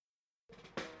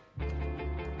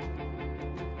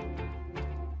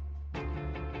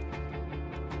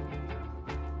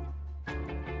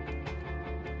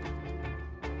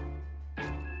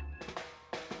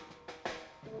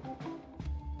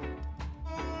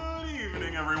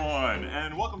morning, everyone,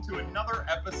 and welcome to another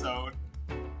episode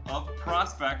of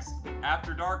Prospects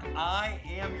After Dark. I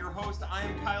am your host. I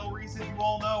am Kyle Reese, as you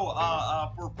all know,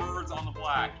 for Birds on the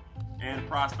Black and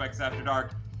Prospects After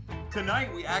Dark.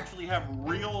 Tonight, we actually have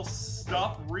real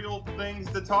stuff, real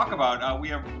things to talk about. We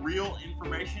have real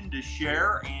information to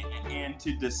share and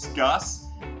to discuss.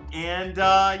 And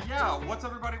what's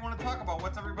everybody want to talk about?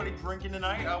 What's everybody drinking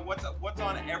tonight? What's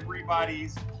on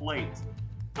everybody's plate?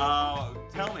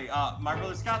 Tell me. My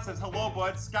brother Scott says, hello,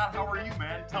 bud. Scott, how are you,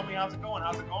 man? Tell me how's it going?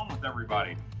 How's it going with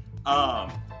everybody?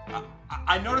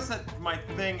 I notice that my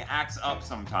thing acts up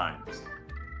sometimes,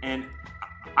 and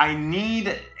I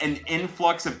need an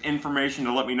influx of information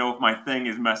to let me know if my thing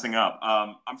is messing up.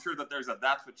 I'm sure that there's a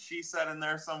that's what she said in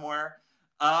there somewhere.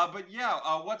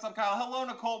 What's up, Kyle? Hello,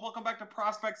 Nicole. Welcome back to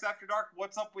Prospects After Dark.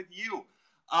 What's up with you?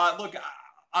 Look,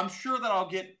 I'm sure that I'll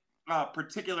get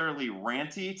particularly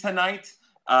ranty tonight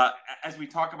as we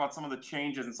talk about some of the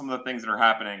changes and some of the things that are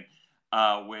happening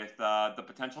with the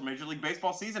potential Major League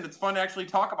Baseball season. It's fun to actually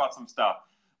talk about some stuff.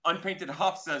 Unpainted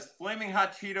Huff says, flaming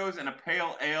hot Cheetos and a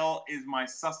pale ale is my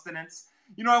sustenance.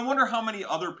 You know, I wonder how many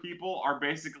other people are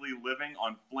basically living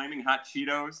on flaming hot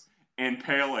Cheetos and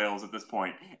pale ales at this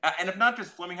point. And if not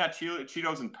just flaming hot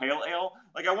Cheetos and pale ale,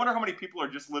 like I wonder how many people are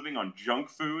just living on junk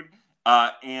food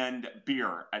and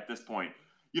beer at this point.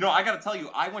 You know, I got to tell you,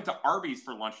 I went to Arby's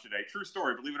for lunch today. True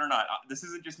story, believe it or not. This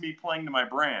isn't just me playing to my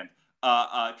brand.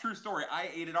 True story, I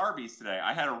ate at Arby's today.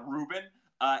 I had a Reuben.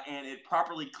 And it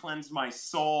properly cleansed my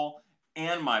soul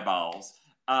and my bowels.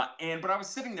 But I was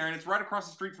sitting there, and it's right across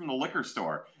the street from the liquor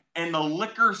store. And the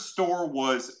liquor store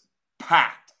was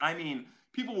packed. I mean,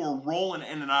 people were rolling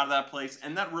in and out of that place,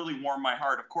 and that really warmed my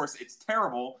heart. Of course, it's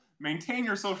terrible. Maintain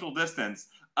your social distance.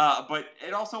 But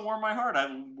it also warmed my heart.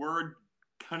 We're a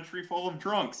country full of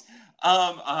drunks.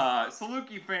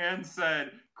 Saluki fan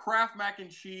said, Kraft mac and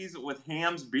cheese with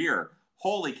Hamm's beer.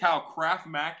 Holy cow, Kraft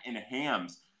mac and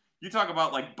Hamm's. You talk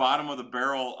about like bottom of the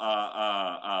barrel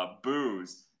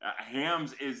booze.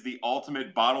 Hamm's is the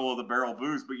ultimate bottom of the barrel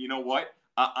booze. But you know what?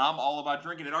 I'm all about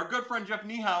drinking it. Our good friend Jeff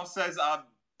Niehaus says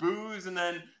booze and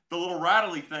then the little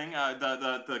rattly thing,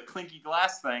 the clinky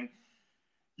glass thing.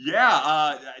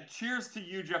 Yeah. Cheers to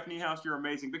you, Jeff Niehaus. You're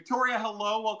amazing. Victoria,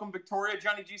 hello. Welcome, Victoria.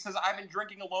 Johnny G says, I've been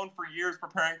drinking alone for years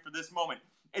preparing for this moment.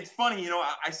 It's funny, you know,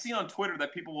 I see on Twitter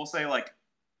that people will say like,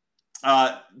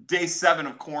 day 7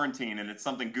 of quarantine and it's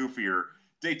something goofier.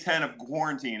 Day 10 of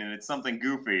quarantine and it's something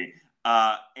goofy.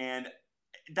 And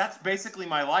that's basically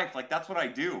my life. Like, that's what I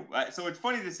do. So it's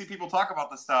funny to see people talk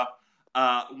about this stuff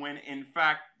when, in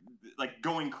fact, like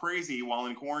going crazy while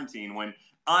in quarantine. When,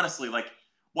 honestly, like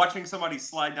watching somebody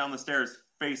slide down the stairs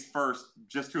face first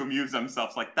just to amuse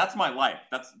themselves, like that's my life.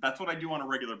 That's what I do on a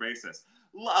regular basis.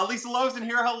 Lisa Lowe's in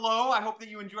here. Hello. I hope that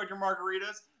you enjoyed your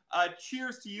margaritas.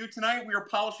 Cheers to you. Tonight we are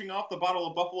polishing off the bottle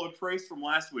of Buffalo Trace from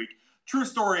last week. True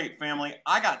story, family.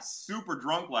 I got super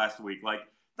drunk last week. Like,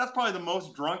 that's probably the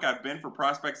most drunk I've been for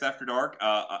Prospects After Dark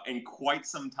in quite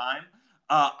some time.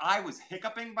 I was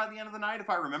hiccuping by the end of the night, if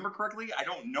I remember correctly. I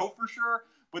don't know for sure,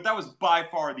 but that was by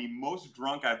far the most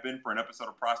drunk I've been for an episode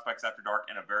of Prospects After Dark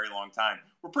in a very long time.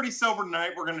 We're pretty sober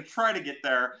tonight. We're going to try to get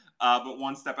there, but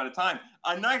one step at a time.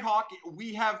 Nighthawk,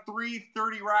 we have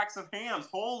 330 racks of hams.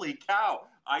 Holy cow.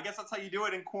 I guess that's how you do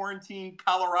it in quarantine,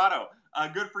 Colorado.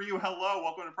 Good for you. Hello.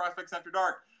 Welcome to Prospects After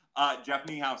Dark. Jeff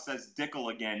Niehaus says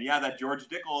Dickel again. Yeah, that George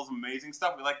Dickel is amazing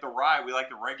stuff. We like the rye. We like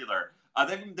the regular.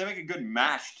 They make a good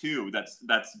mash, too.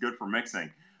 That's good for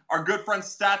mixing. Our good friend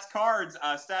Stats Cards,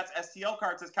 Stats STL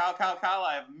Cards says, Kyle,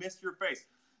 I have missed your face.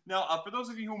 Now, for those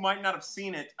of you who might not have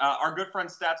seen it, our good friend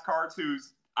Stats Cards,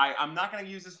 I'm not going to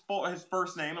use his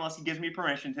first name unless he gives me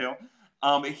permission to.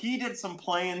 He did some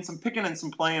picking and some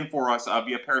playing for us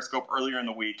via Periscope earlier in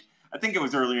the week. I think it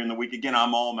was earlier in the week. Again,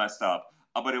 I'm all messed up,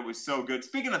 but it was so good.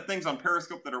 Speaking of things on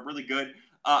Periscope that are really good,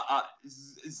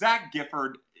 Zach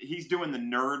Gifford, he's doing the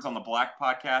Nerds on the Black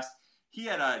podcast. He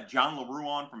had John LaRue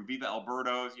on from Viva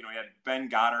Alberto's. You know, he had Ben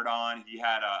Goddard on. He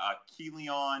had Keeley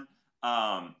on.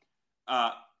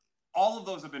 All of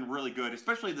those have been really good,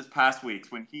 especially this past week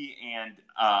when he and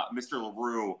Mr.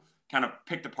 LaRue kind of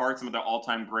picked apart some of the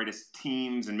all-time greatest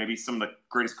teams and maybe some of the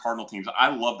greatest Cardinal teams.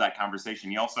 I love that conversation.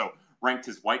 He also ranked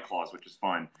his White Claws, which is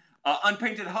fun.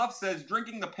 Unpainted Huff says,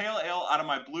 drinking the pale ale out of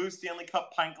my blue Stanley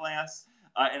Cup pint glass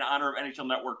in honor of NHL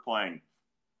Network playing.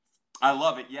 I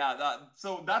love it. Yeah.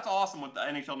 So that's awesome what the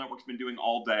NHL Network's been doing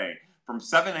all day from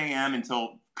 7 a.m.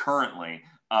 until currently,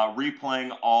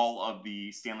 replaying all of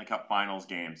the Stanley Cup Finals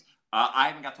games. I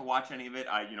haven't got to watch any of it.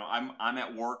 I'm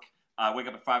at work. I wake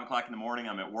up at 5 o'clock in the morning.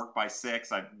 I'm at work by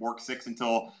 6. I work 6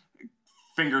 until,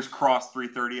 fingers crossed,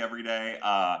 3:30 every day.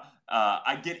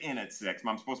 I get in at 6.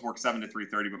 I'm supposed to work 7 to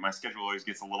 3:30, but my schedule always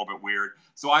gets a little bit weird.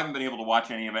 So I haven't been able to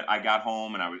watch any of it. I got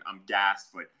home and I'm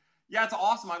gassed, but yeah, it's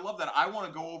awesome. I love that. I want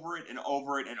to go over it and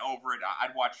over it and over it.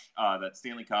 I'd watch that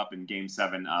Stanley Cup and Game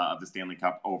 7 of the Stanley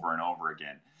Cup over and over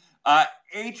again.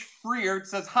 H. Freert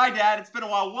says, "Hi, Dad. It's been a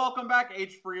while. Welcome back,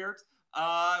 H. Freert.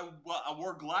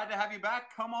 We're glad to have you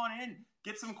back. Come on in.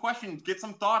 Get some questions. Get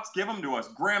some thoughts. Give them to us."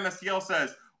 Graham STL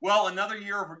says, "Well, another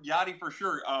year of Yachty for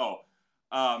sure."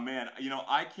 Man,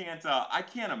 I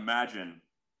can't imagine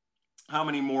how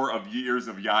many more of years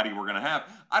of Yachty we're going to have.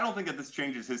 I don't think that this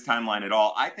changes his timeline at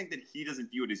all. I think that he doesn't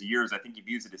view it as years. I think he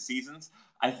views it as seasons.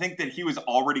 I think that he was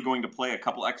already going to play a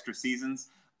couple extra seasons,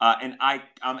 and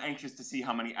I'm anxious to see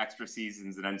how many extra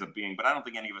seasons it ends up being, but I don't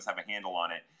think any of us have a handle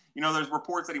on it. There's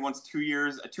reports that he wants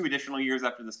 2 additional years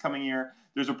after this coming year.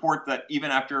 There's reports that even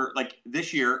after, like,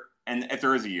 this year, and if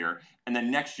there is a year, and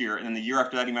then next year, and then the year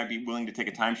after that, he might be willing to take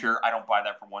a timeshare. I don't buy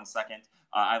that for 1 second.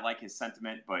 I like his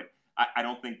sentiment, but I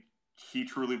don't think he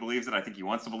truly believes it. I think he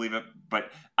wants to believe it.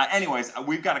 But anyways,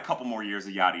 we've got a couple more years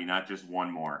of Yachty, not just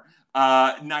one more.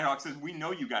 Nighthawk says, "We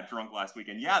know you got drunk last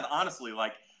weekend." Yeah, honestly,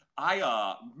 like,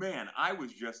 I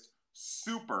was just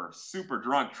super, super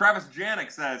drunk. Travis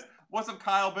Janik says, "What's up,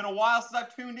 Kyle? Been a while since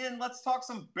I've tuned in. Let's talk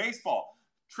some baseball."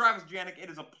 Travis Janik, it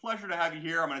is a pleasure to have you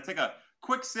here. I'm going to take a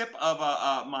quick sip of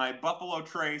my Buffalo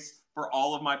Trace for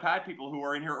all of my pad people who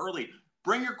are in here early.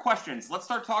 Bring your questions. Let's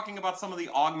start talking about some of the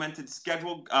augmented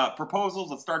schedule proposals.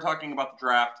 Let's start talking about the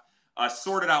draft.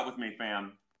 Sort it out with me,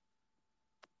 fam.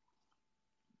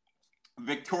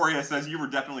 Victoria says, "You were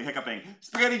definitely hiccuping."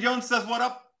 Spaghetti Jones says, "What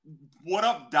up? What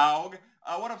up, dog?"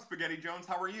 What up, Spaghetti Jones?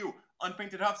 How are you?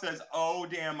 Unpainted Huff says, "Oh,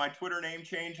 damn, my Twitter name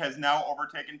change has now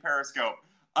overtaken Periscope."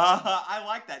 I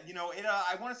like that.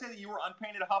 I want to say that you were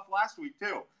Unpainted Huff last week,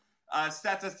 too.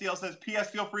 Stats STL says,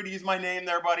 "P.S. Feel free to use my name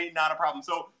there, buddy. Not a problem."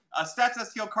 So, Stats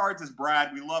STL Cards is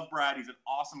Brad. We love Brad. He's an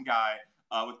awesome guy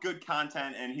with good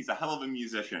content, and he's a hell of a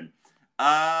musician.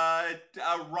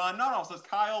 Ron Nuttall says,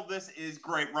 "Kyle, this is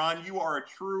great." Ron, you are a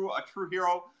true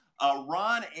hero.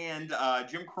 Ron and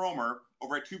Jim Cromer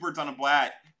over at Two Birds on a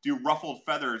Bat do Ruffled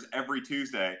Feathers every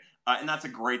Tuesday, and that's a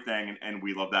great thing, and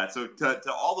we love that. So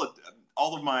to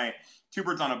all of my Two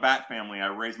Birds on a Bat family, I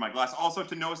raise my glass. Also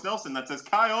to Noah Nelson that says,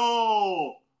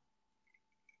 "Kyle."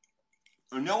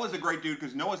 Noah's a great dude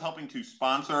because Noah's helping to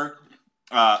sponsor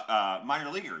minor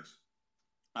leaguers,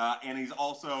 and he's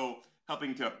also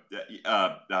helping to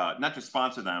not just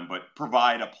sponsor them, but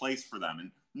provide a place for them.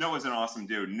 And Noah's an awesome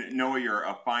dude. Noah, you're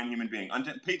a fine human being.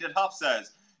 Unpainted Huff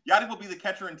says, "Yachty will be the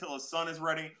catcher until his son is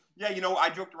ready." Yeah, I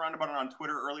joked around about it on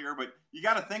Twitter earlier, but you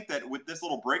got to think that with this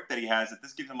little break that he has, that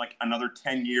this gives him like another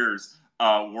 10 years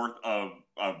worth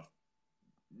of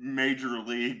major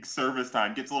league service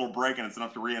time. Gets a little break, and it's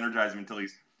enough to re-energize him until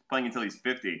he's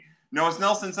 50. Noah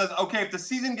Nelson says, "Okay, if the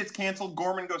season gets canceled,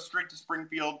 Gorman goes straight to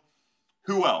Springfield.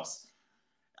 Who else?"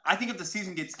 I think if the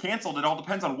season gets canceled, it all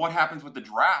depends on what happens with the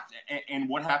draft and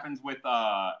what happens with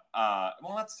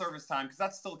that's service time, because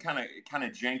that's still kind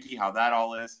of janky how that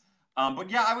all is. But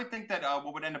yeah, I would think that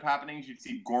what would end up happening is you'd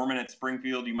see Gorman at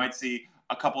Springfield. You might see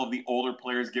a couple of the older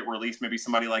players get released. Maybe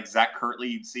somebody like Zach Kirtley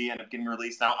you'd see end up getting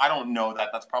released. Now, I don't know that.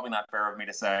 That's probably not fair of me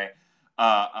to say.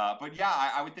 But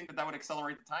yeah, I would think that would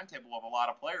accelerate the timetable of a lot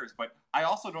of players. But I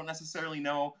also don't necessarily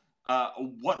know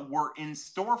what we're in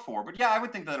store for. But yeah, I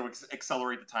would think that it would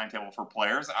accelerate the timetable for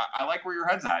players. I like where your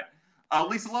head's at.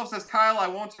 Lisa Love says, "Kyle, I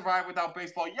won't survive without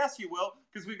baseball." Yes, you will,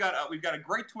 because we've got a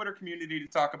great Twitter community to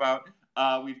talk about.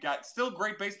 We've got still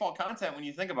great baseball content when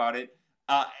you think about it.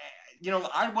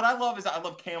 What I love is I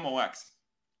love KMOX.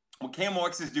 What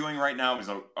KMOX is doing right now is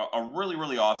a really,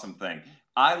 really awesome thing.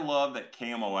 I love that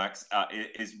KMOX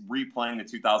is replaying the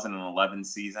 2011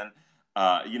 season.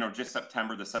 Just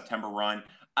the September run.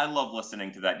 I love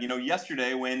listening to that.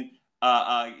 Yesterday when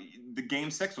the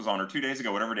Game 6 was on, or 2 days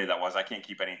ago, whatever day that was, I can't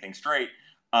keep anything straight.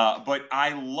 But I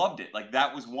loved it. Like,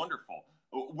 that was wonderful.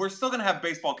 We're still going to have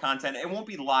baseball content. It won't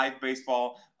be live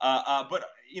baseball. But,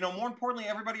 more importantly,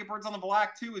 everybody at Birds on the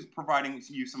Black, too, is providing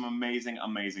you some amazing,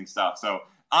 amazing stuff. So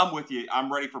I'm with you.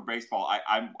 I'm ready for baseball.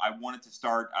 I want it to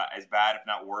start as bad, if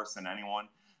not worse, than anyone.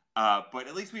 But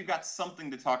at least we've got something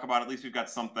to talk about. At least we've got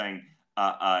something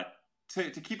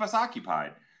to keep us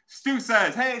occupied. Stu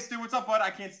says, "Hey, Stu, what's up, bud? I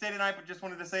can't stay tonight, but just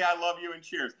wanted to say I love you and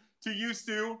cheers." To you,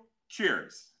 Stu,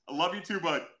 cheers. I love you too,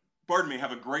 bud. Pardon me.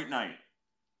 Have a great night.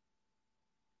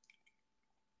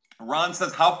 Ron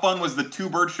says, "How fun was the Two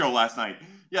Bird show last night?"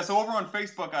 Yeah, so over on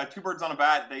Facebook, Two Birds on a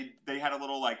Bat, they had a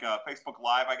little Facebook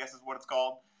Live, I guess is what it's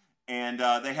called. And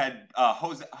they had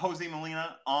Jose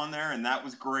Molina on there, and that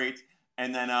was great.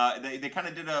 And then they kind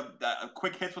of did a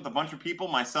quick hits with a bunch of people.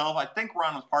 Myself, I think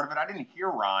Ron was part of it. I didn't hear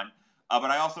Ron, but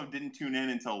I also didn't tune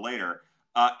in until later.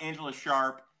 Angela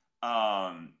Sharp,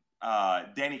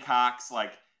 Danny Cox,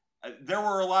 like there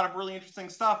were a lot of really interesting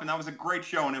stuff, and that was a great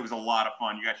show, and it was a lot of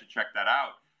fun. You guys should check that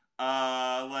out.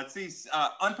 Let's see.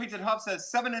 Unpainted Huff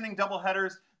says 7-inning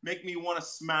doubleheaders make me want to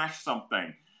smash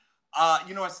something.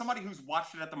 As somebody who's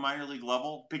watched it at the minor league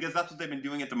level, because that's what they've been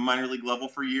doing at the minor league level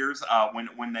for years,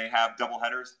 when they have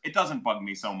doubleheaders, it doesn't bug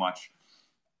me so much.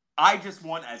 I just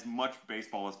want as much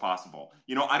baseball as possible.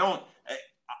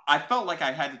 I felt like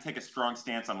I had to take a strong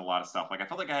stance on a lot of stuff. Like I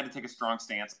felt like I had to take a strong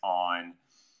stance on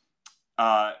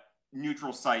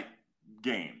neutral site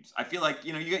games. I feel like,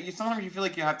 you sometimes you feel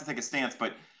like you have to take a stance,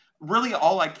 but really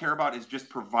all I care about is just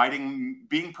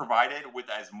being provided with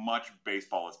as much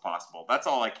baseball as possible. That's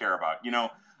all I care about.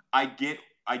 I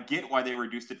get why they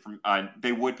reduced it from,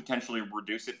 they would potentially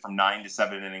reduce it from 9 to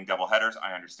 7-inning doubleheaders.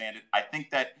 I understand it. I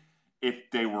think that if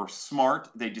they were smart,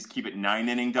 they just keep it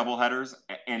 9-inning doubleheaders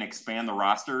and expand the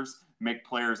rosters, make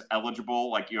players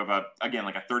eligible. Like you have a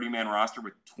 30-man roster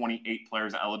with 28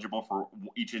 players eligible for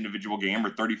each individual game,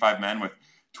 or 35 men with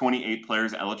 28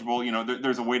 players eligible.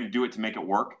 There's a way to do it to make it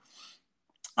work.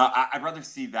 I'd rather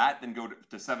see that than go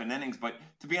to 7 innings. But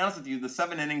to be honest with you, the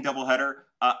 7-inning doubleheader,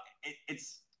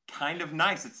 it's kind of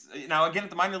nice. It's now again at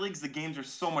the minor leagues, the games are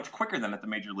so much quicker than at the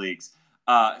major leagues.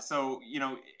 So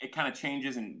it kind of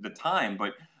changes in the time.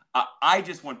 But I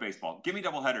just want baseball. Give me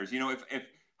doubleheaders. If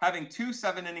having 2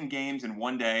 7-inning games in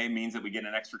one day means that we get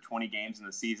an extra 20 games in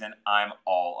the season, I'm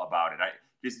all about it.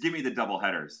 Just give me the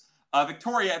doubleheaders.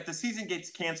 Victoria, if the season gets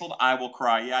canceled, I will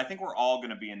cry. Yeah, I think we're all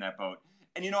going to be in that boat.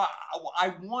 And,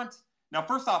 I want – now,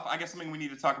 first off, I guess something we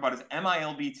need to talk about is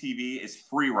MILB TV is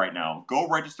free right now. Go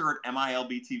register at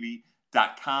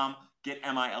MILBTV.com. Get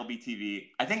MILB TV.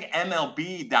 I think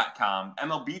MLB.com,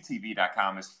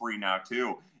 MLBTV.com is free now,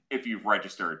 too, if you've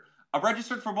registered. I've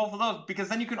registered for both of those because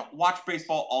then you can watch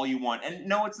baseball all you want. And,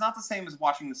 no, it's not the same as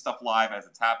watching the stuff live as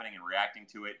it's happening and reacting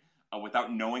to it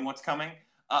without knowing what's coming.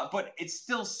 But it's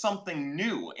still something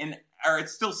new,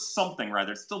 it's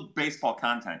still baseball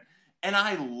content. And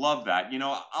I love that.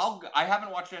 I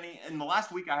haven't watched any, in the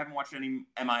last week, I haven't watched any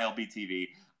MILB TV.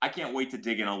 I can't wait to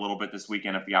dig in a little bit this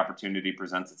weekend if the opportunity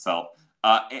presents itself.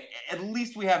 At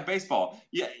least we have baseball.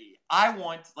 Yeah, I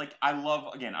love what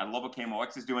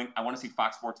KMOX is doing. I want to see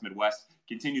Fox Sports Midwest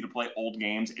continue to play old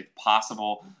games if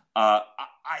possible.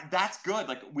 That's good.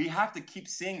 Like, we have to keep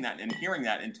seeing that and hearing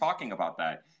that and talking about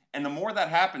that. And the more that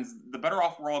happens, the better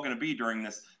off we're all going to be during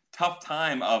this tough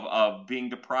time of being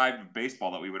deprived of baseball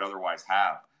that we would otherwise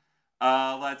have.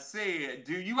 Let's see.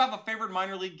 Do you have a favorite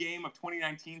minor league game of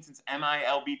 2019 since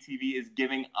MILB TV is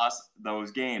giving us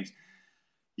those games?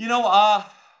 How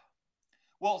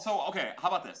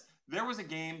about this? There was a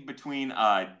game between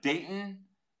Dayton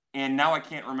and now I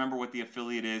can't remember what the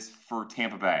affiliate is for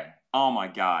Tampa Bay. Oh, my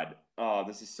God. Oh,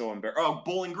 this is so embarrassing. Oh,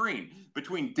 Bowling Green.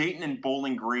 Between Dayton and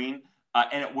Bowling Green.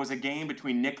 And it was a game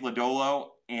between Nick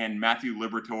Lodolo and Matthew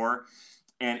Liberatore,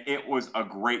 and it was a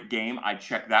great game. I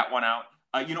checked that one out.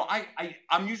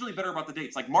 I'm usually better about the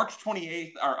dates. Like March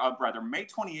 28th, or rather May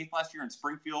 28th last year in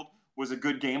Springfield was a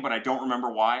good game, but I don't remember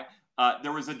why.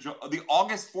 There was the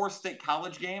August 4th State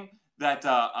College game that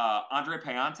Andre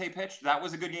Payante pitched. That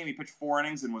was a good game. He pitched 4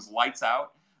 innings and was lights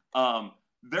out.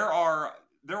 There are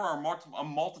a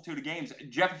multitude of games.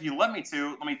 Jeff, if you let me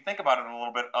think about it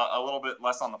a little bit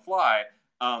less on the fly.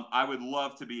 I would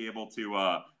love to be able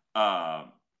to.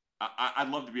 I'd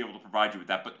love to be able to provide you with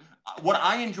that. But what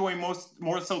I enjoy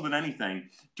more so than anything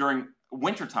during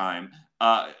wintertime,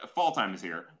 fall time is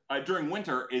here. During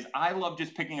winter is I love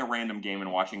just picking a random game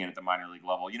and watching it at the minor league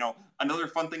level. Another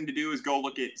fun thing to do is go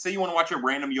look at. Say you want to watch a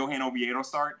random Johan Oviedo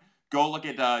start. Go look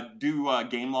at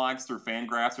game logs through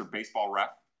Fangraphs or Baseball Ref.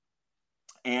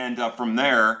 And from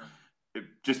there,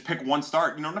 just pick one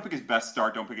start. Don't pick his best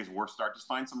start. Don't pick his worst start. Just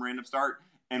find some random start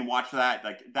and watch that.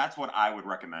 Like, that's what I would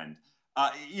recommend.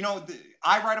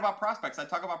 I write about prospects. I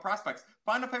talk about prospects.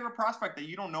 Find a favorite prospect that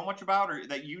you don't know much about or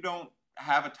that you don't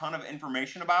have a ton of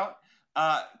information about,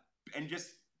 and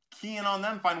just key in on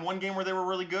them. Find one game where they were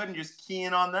really good and just key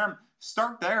in on them.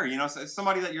 Start there.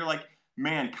 Somebody that you're like,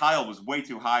 man, Kyle was way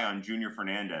too high on Junior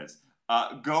Fernandez.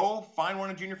 Go find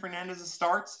one of Junior Fernandez's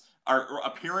starts. Or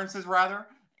appearances rather,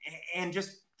 and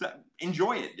just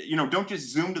enjoy it. Don't just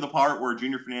zoom to the part where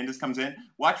Junior Fernandez comes in.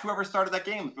 Watch whoever started that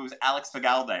game. If it was Alex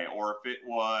Fagalde or if it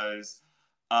was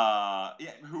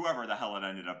whoever the hell it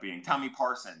ended up being, Tommy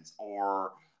Parsons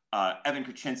or Evan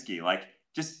Kuczynski. Like,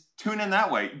 just tune in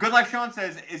that way. Good Life Sean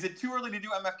says, is it too early to do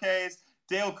MFKs?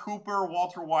 Dale Cooper,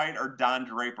 Walter White, or Don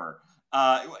Draper?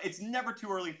 It's never too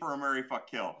early for a Murray Fuck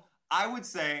Kill. I would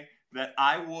say that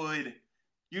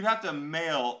you'd have to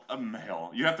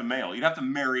you'd have to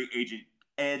marry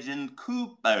Agent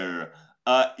Cooper.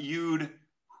 You'd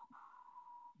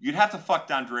have to fuck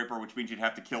Don Draper, which means you'd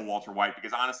have to kill Walter White,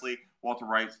 because honestly, Walter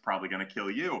White's probably going to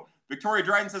kill you. Victoria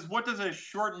Dryden says, what does a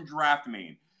shortened draft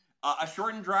mean? A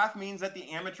shortened draft means that the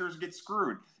amateurs get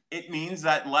screwed. It means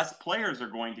that less players are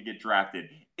going to get drafted.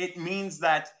 It means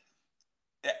that,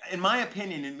 in my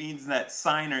opinion, it means that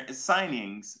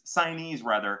signees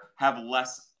have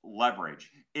less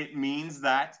leverage. It means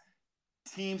that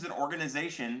teams and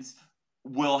organizations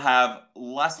will have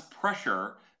less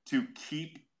pressure to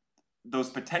keep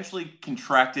those potentially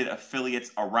contracted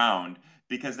affiliates around,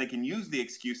 because they can use the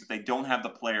excuse that they don't have the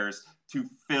players to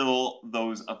fill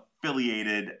those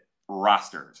affiliated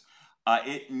rosters.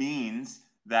 It means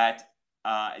that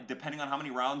depending on how many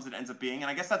rounds it ends up being, and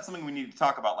I guess that's something we need to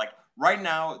talk about. Like right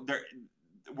now,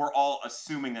 we're all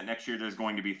assuming that next year there's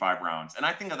going to be 5 rounds, and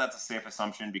I think that that's a safe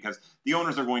assumption, because the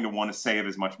owners are going to want to save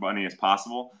as much money as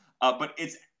possible. But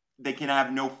they can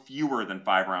have no fewer than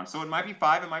 5 rounds, so it might be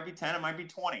 5, it might be 10, it might be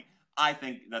 20. I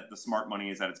think that the smart money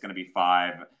is that it's going to be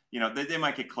 5. You know, they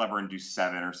might get clever and do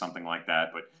 7 or something like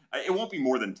that, but it won't be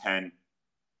more than 10.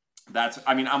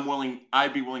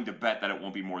 I'd be willing to bet that it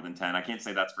won't be more than 10. I can't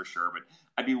say that's for sure, but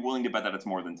I'd be willing to bet that it's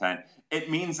more than 10.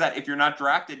 It means that if you're not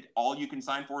drafted, all you can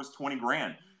sign for is 20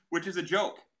 grand, which is a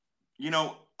joke. You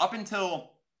know, up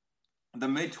until the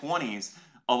mid 20s,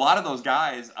 a lot of those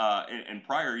guys in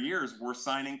prior years were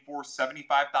signing for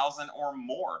 $75,000 or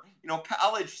more. You know,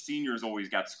 college seniors always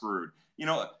got screwed. You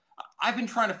know, I've been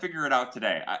trying to figure it out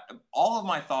today. All of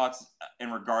my thoughts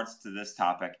in regards to this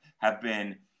topic have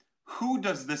been, who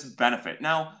does this benefit?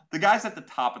 Now, the guys at the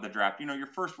top of the draft, you know, your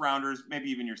first rounders, maybe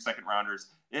even your second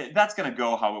rounders, that's going to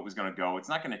go how it was going to go. It's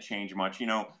not going to change much. You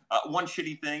know, one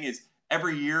shitty thing is,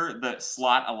 every year, the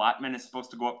slot allotment is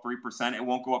supposed to go up 3%. It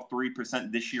won't go up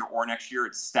 3% this year or next year.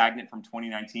 It's stagnant from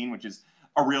 2019, which is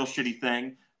a real shitty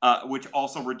thing, which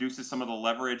also reduces some of the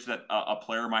leverage that a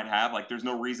player might have. Like, there's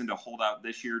no reason to hold out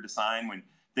this year to sign when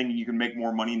thinking you can make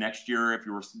more money next year if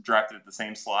you were drafted at the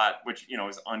same slot, which, you know,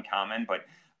 is uncommon. But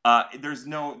there's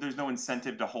no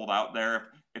incentive to hold out there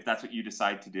if that's what you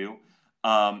decide to do.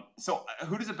 So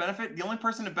who does it benefit? The only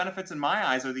person it benefits in my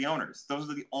eyes are the owners. Those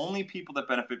are the only people that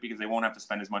benefit, because they won't have to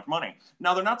spend as much money.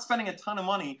 Now, they're not spending a ton of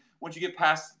money once you get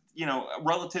past, you know,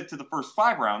 relative to the first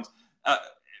 5 rounds,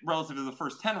 relative to the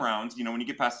first 10 rounds. You know, when you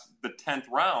get past the 10th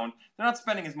round, they're not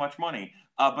spending as much money.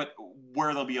 But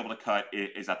where they'll be able to cut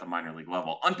is at the minor league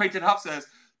level. Unpainted Huff says,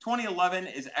 2011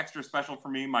 is extra special for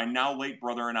me. My now late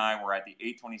brother and I were at the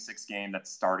 826 game that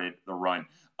started the run.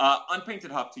 Unpainted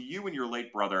Huff, to you and your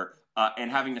late brother,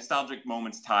 and having nostalgic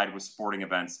moments tied with sporting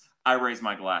events, I raise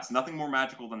my glass. Nothing more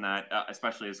magical than that,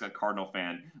 especially as a Cardinal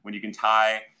fan, when you can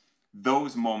tie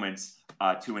those moments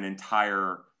to an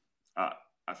entire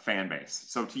fan base.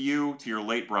 So to you, to your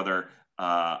late brother,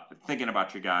 thinking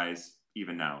about you guys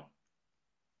even now.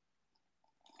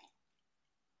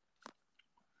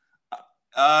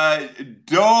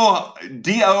 Dohogne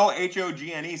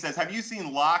says, have you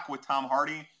seen Locke with Tom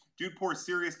Hardy? Dude pours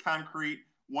serious concrete.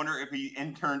 Wonder if he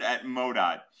interned at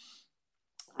MoDOT.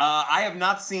 I have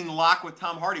not seen Locke with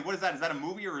Tom Hardy. What is that? Is that a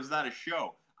movie or is that a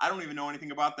show? I don't even know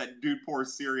anything about that. Dude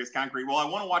pours serious concrete. Well, I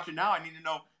want to watch it now. I need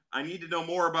to know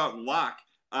more about Locke.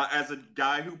 As a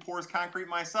guy who pours concrete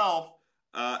myself,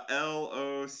 Locke.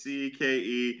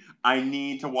 I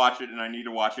need to watch it, and I need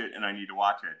to watch it, and I need to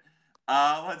watch it.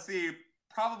 Let's see.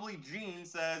 Probably Gene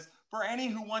says, for any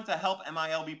who want to help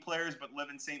MILB players but live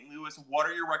in St. Louis, what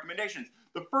are your recommendations?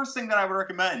 The first thing that I would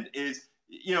recommend is,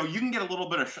 you know, you can get a little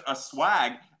bit of a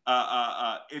swag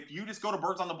if you just go to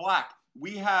Birds on the Black.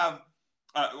 We have,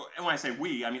 and when I say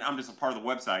we, I mean I'm just a part of the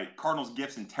website. Cardinals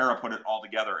Gifts and Terra put it all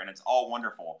together, and it's all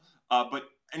wonderful. But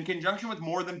in conjunction with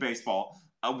More Than Baseball,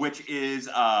 which is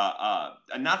a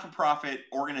not-for-profit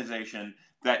organization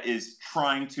that is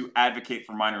trying to advocate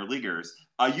for minor leaguers,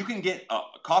 you can get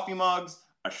coffee mugs,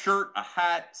 a shirt, a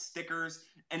hat, stickers,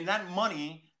 and that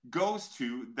money goes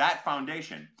to that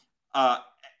foundation.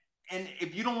 And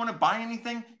if you don't want to buy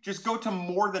anything, just go to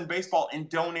More Than Baseball and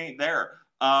donate there.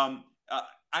 I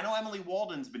know Emily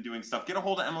Walden's been doing stuff. Get a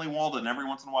hold of Emily Walden. Every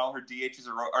once in a while, her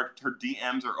her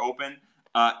DMs are open,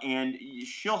 and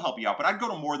she'll help you out. But I'd go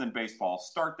to More Than Baseball.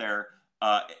 Start there.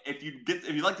 If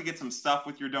you'd like to get some stuff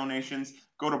with your donations,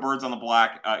 go to Birds on the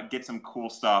Black. Get some cool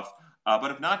stuff.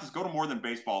 But if not, just go to More Than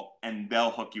Baseball, and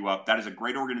they'll hook you up. That is a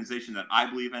great organization that I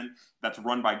believe in, that's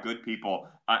run by good people.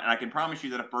 And I can promise you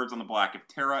that if Birds on the Black, if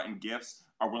Terra and Gifts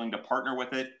are willing to partner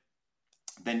with it,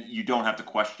 then you don't have to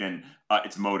question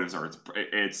its motives or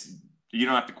its you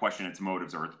don't have to question its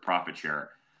motives or its profit share.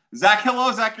 Zach, hello,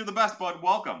 Zach. You're the best, bud.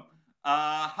 Welcome.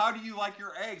 How do you like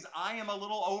your eggs? I am a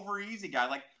little over easy guy.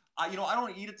 Like, I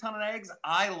don't eat a ton of eggs.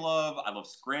 I love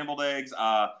scrambled eggs.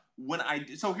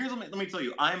 So here's let me tell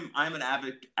you, I'm an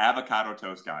avocado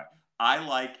toast guy. I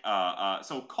like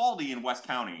so Caldi in West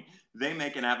County, they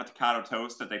make an avocado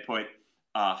toast that they put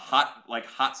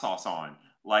hot sauce on,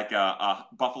 like a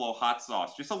buffalo hot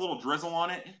sauce, just a little drizzle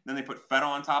on it. Then they put feta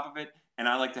on top of it, and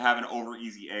I like to have an over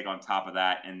easy egg on top of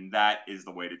that, and that is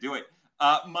the way to do it.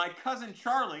 My cousin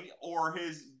Charlie or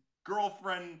his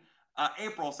girlfriend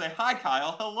April say, "Hi,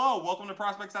 Kyle. Hello. Welcome to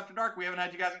Prospects After Dark. We haven't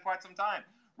had you guys in quite some time."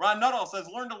 Ron Nuttall says,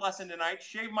 "Learned a lesson tonight.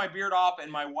 Shaved my beard off,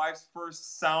 and my wife's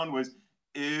first sound was,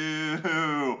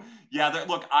 ew." Yeah,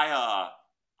 look,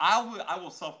 I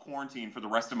will self-quarantine for the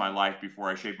rest of my life before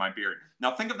I shave my beard.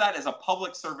 Now think of that as a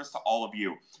public service to all of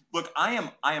you. Look, I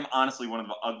am honestly one of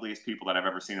the ugliest people that I've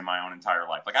ever seen in my own entire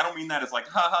life. Like, I don't mean that as like,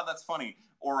 haha, that's funny,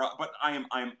 but I am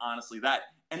honestly that.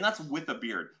 And that's with a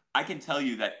beard. I can tell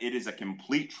you that it is a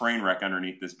complete train wreck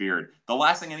underneath this beard. The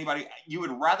last thing you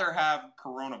would rather have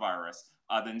coronavirus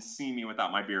than see me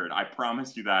without my beard. I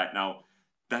promise you that. Now,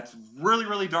 that's really,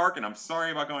 really dark, and I'm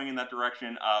sorry about going in that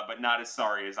direction, but not as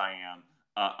sorry as I am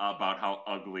about how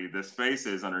ugly this face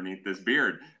is underneath this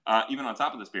beard, even on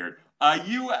top of this beard.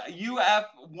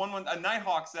 UF11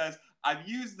 Nighthawk says, "I've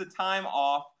used the time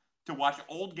off to watch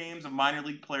old games of minor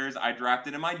league players I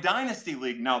drafted in my dynasty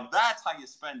league." Now that's how you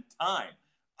spend time.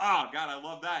 Oh God, I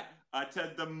love that.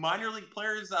 To the minor league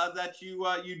players that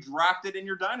you drafted in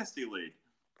your dynasty league.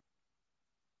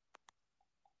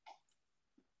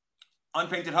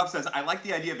 Unpainted Huff says, "I like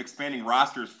the idea of expanding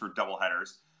rosters for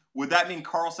doubleheaders. Would that mean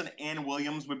Carlson and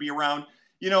Williams would be around?"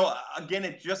 Again,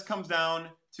 it just comes down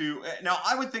to, now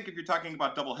I would think if you're talking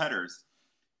about doubleheaders,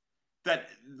 that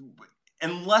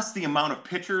unless the amount of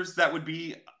pitchers that would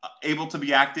be able to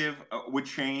be active would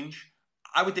change,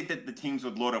 I would think that the teams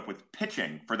would load up with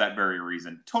pitching for that very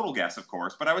reason. Total guess, of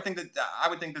course, but I would think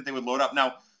that they would load up.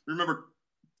 Now, remember,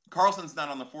 Carlson's not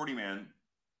on the 40-man.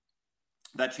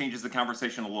 That changes the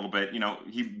conversation a little bit.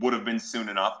 He would have been soon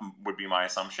enough, would be my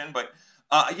assumption. But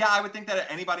yeah, I would think that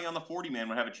anybody on the 40-man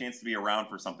would have a chance to be around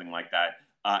for something like that.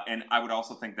 And I would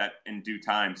also think that in due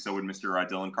time, so would Mr.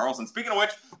 Dylan Carlson. Speaking of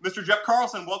which, Mr. Jeff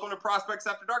Carlson, welcome to Prospects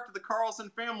After Dark, to the Carlson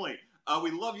family.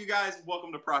 We love you guys.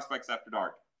 Welcome to Prospects After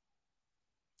Dark.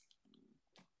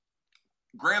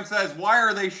 Graham says, "Why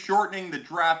are they shortening the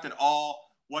draft at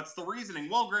all? What's the reasoning?"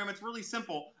 Well, Graham, it's really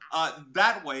simple.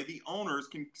 That way, the owners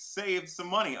can save some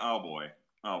money. Oh boy,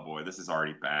 this is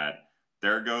already bad.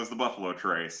 There goes the Buffalo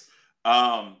Trace.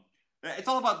 It's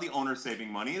all about the owners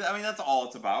saving money. I mean, that's all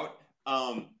it's about.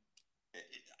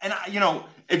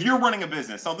 If you're running a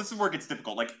business, so this is where it gets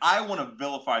difficult. Like, I want to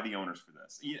vilify the owners for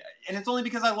this, and it's only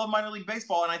because I love minor league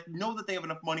baseball, and I know that they have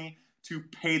enough money to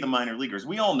pay the minor leaguers.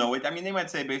 We all know it. I mean, they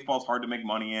might say baseball's hard to make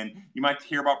money in. You might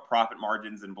hear about profit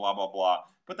margins and blah, blah, blah.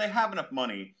 But they have enough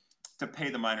money to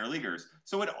pay the minor leaguers.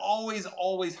 So it always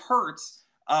hurts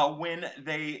when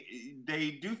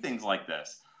they do things like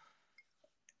this.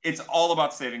 It's all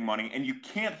about saving money, and you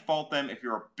can't fault them if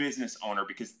you're a business owner,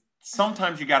 because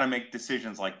sometimes you got to make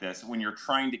decisions like this when you're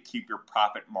trying to keep your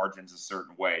profit margins a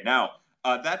certain way. Now,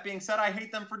 that being said, I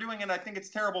hate them for doing it. I think it's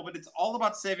terrible, but it's all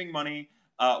about saving money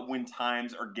when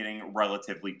times are getting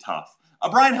relatively tough.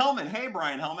 Brian Hellman. Hey,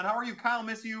 Brian Hellman. How are you? Kyle,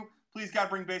 miss you. Please, God,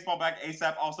 bring baseball back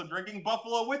ASAP. Also drinking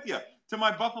Buffalo with you. To my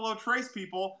Buffalo Trace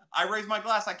people, I raise my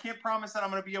glass. I can't promise that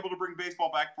I'm going to be able to bring baseball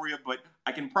back for you, but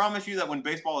I can promise you that when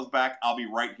baseball is back, I'll be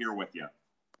right here with you.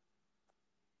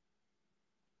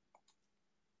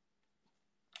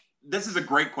 This is a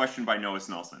great question by Noah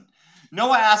Snelson.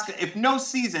 Noah asks, "If no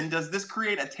season, does this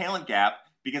create a talent gap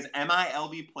because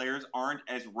MILB players aren't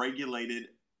as regulated,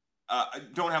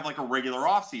 don't have like a regular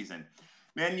offseason?"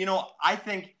 Man,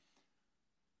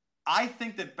 I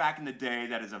think that back in the day,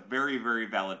 that is a very, very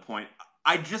valid point.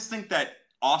 I just think that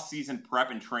off-season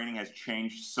prep and training has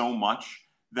changed so much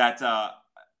that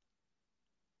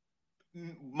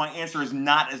my answer is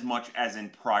not as much as in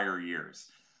prior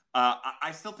years.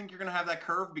 I still think you're going to have that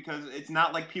curve, because it's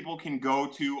not like people can go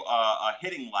to a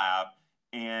hitting lab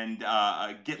and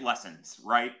get lessons,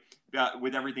 right?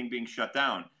 With everything being shut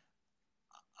down.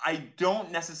 I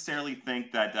don't necessarily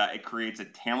think that it creates a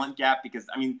talent gap, because,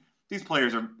 I mean, these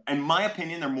players are, in my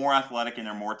opinion, they're more athletic and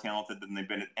they're more talented than they've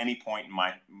been at any point in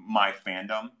my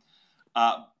fandom.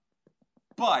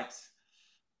 But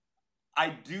I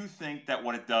do think that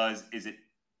what it does is it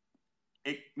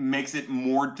makes it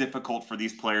more difficult for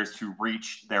these players to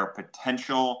reach their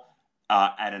potential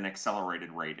at an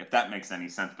accelerated rate, if that makes any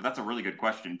sense. But that's a really good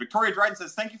question. Victoria Dryden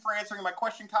says, "Thank you for answering my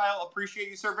question, Kyle. Appreciate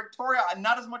you, sir." Victoria,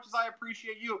 not as much as I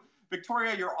appreciate you.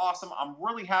 Victoria, you're awesome. I'm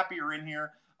really happy you're in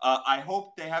here. I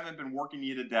hope they haven't been working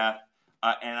you to death.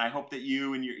 And I hope that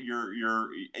you and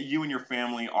your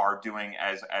family are doing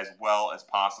as well as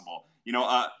possible.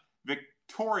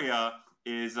 Victoria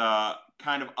is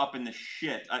kind of up in the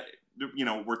shit,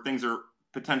 where things are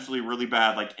potentially really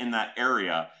bad, like in that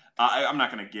area. I'm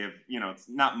not going to give, it's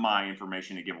not my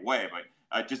information to give away,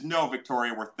 but just know,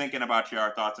 Victoria, we're thinking about you.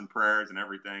 Our thoughts and prayers and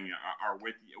everything are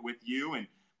with you, and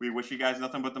we wish you guys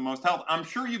nothing but the most health. I'm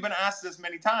sure you've been asked this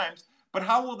many times, but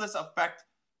how will this affect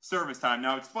service time?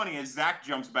 Now, it's funny, as Zach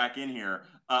jumps back in here,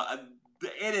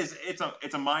 it's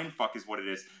a mind fuck is what it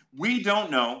is. We don't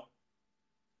know.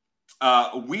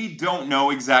 We don't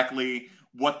know exactly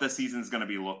what the season is going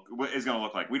to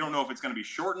look like. We don't know if it's going to be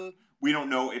shortened. We don't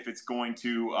know if it's going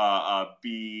to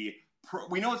be.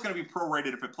 We know it's going to be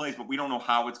prorated if it plays, but we don't know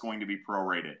how it's going to be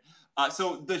prorated.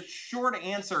 So the short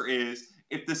answer is,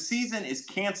 if the season is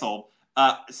canceled,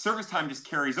 service time just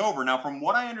carries over. Now, from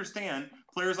what I understand,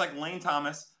 players like Lane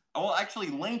Thomas. Well, actually,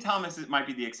 Lane Thomas might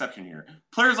be the exception here.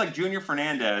 Players like Junior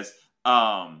Fernandez.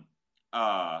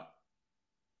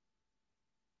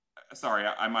 Sorry,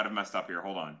 I might have messed up here.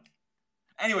 Hold on.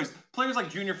 Anyways, players like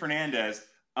Junior Fernandez.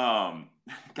 God,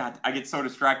 I get so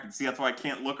distracted. See, that's why I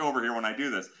can't look over here when I do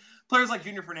this. Players like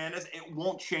Junior Fernandez, it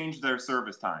won't change their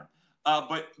service time.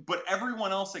 But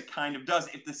everyone else, it kind of does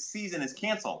if the season is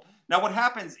canceled. Now, what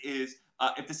happens is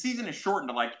if the season is shortened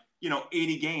to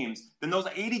 80 games, then those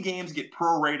 80 games get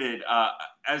prorated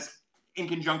as in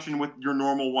conjunction with your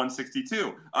normal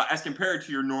 162, as compared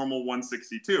to your normal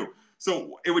 162.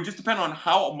 So it would just depend on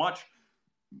how much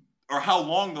or how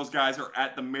long those guys are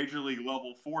at the major league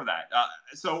level for that.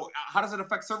 So how does it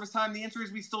affect service time? The answer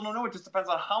is we still don't know. It just depends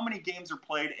on how many games are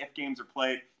played, if games are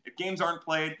played. If games aren't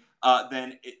played,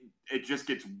 then it just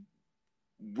gets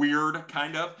weird,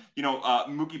 kind of.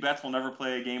 Mookie Betts will never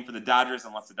play a game for the Dodgers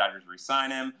unless the Dodgers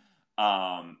re-sign him.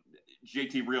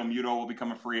 JT Realmuto will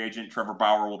become a free agent. Trevor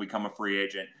Bauer will become a free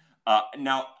agent.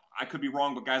 Now, I could be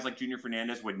wrong, but guys like Junior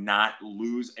Fernandez would not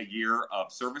lose a year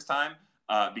of service time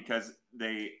because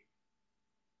they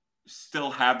still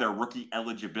have their rookie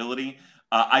eligibility.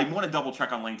 I want to double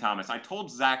check on Lane Thomas. I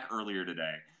told Zach earlier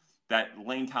today that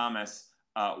Lane Thomas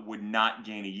would not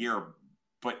gain a year,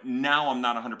 but now I'm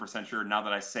not 100% sure. Now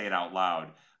that I say it out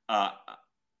loud,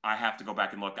 I have to go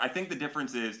back and look. I think the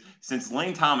difference is, since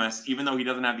Lane Thomas, even though he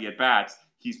doesn't have the at-bats,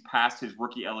 he's past his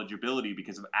rookie eligibility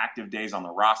because of active days on the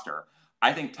roster.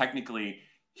 I think technically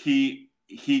he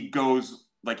goes,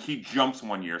 he jumps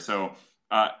 1 year. So,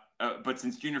 but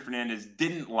since Junior Fernandez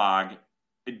didn't log,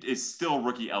 is still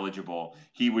rookie eligible,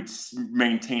 he would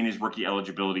maintain his rookie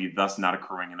eligibility, thus not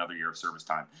accruing another year of service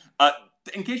time.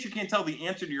 In case you can't tell, the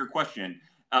answer to your question,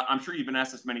 I'm sure you've been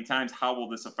asked this many times, how will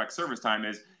this affect service time,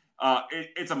 is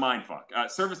it's a mindfuck.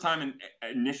 Service time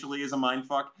initially is a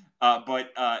mindfuck,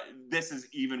 but this is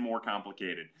even more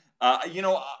complicated.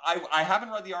 I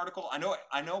haven't read the article. I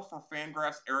know for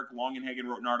Fangraphs, Eric Longenhagen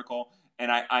wrote an article,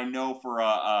 and I know for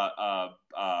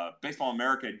Baseball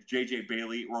America, JJ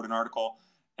Bailey wrote an article,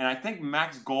 and I think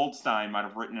Max Goldstein might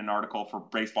have written an article for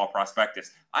Baseball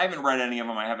Prospectus. I haven't read any of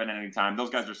them. I haven't at any time. Those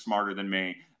guys are smarter than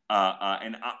me,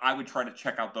 and I would try to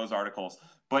check out those articles.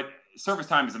 But service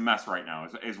time is a mess right now,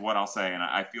 is what I'll say, and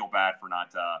I feel bad for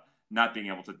not being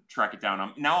able to track it down.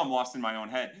 I'm lost in my own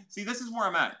head. See, this is where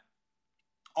I'm at.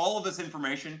 All of this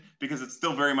information, because it's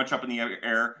still very much up in the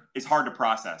air, is hard to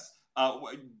process.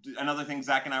 Another thing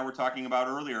Zach and I were talking about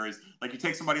earlier is, you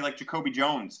take somebody like Jacoby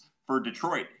Jones for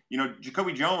Detroit.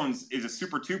 Jacoby Jones is a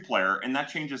Super 2 player, and that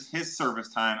changes his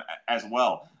service time as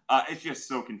well. It's just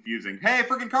so confusing. Hey,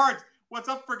 friggin' Cards! What's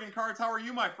up, friggin' Cards? How are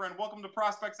you, my friend? Welcome to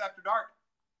Prospects After Dark.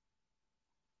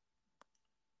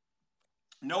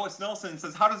 Noah Snelson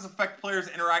says, how does this affect players'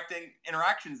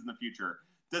 interactions in the future?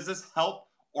 Does this help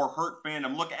or hurt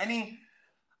fandom? Look,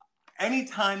 any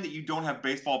time that you don't have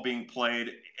baseball being played,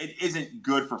 it isn't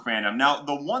good for fandom. Now,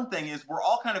 the one thing is, we're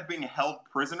all kind of being held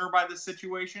prisoner by this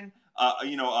situation,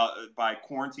 by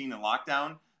quarantine and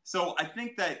lockdown. So I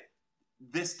think that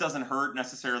this doesn't hurt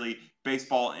necessarily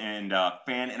baseball and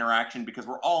fan interaction, because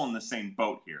we're all in the same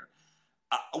boat here.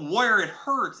 Where it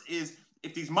hurts is,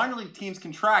 if these minor league teams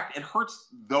contract, it hurts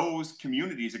those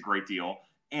communities a great deal.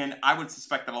 And I would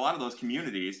suspect that a lot of those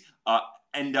communities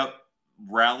end up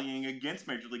rallying against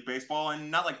Major League Baseball, and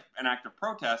not like an act of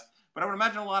protest, but I would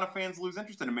imagine a lot of fans lose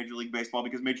interest in Major League Baseball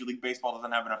because Major League Baseball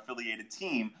doesn't have an affiliated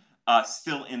team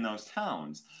still in those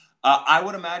towns. I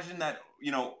would imagine that,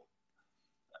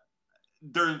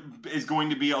 there is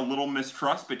going to be a little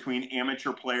mistrust between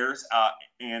amateur players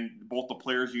and both the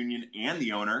players union and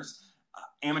the owners.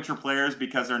 Amateur players,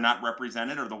 because they're not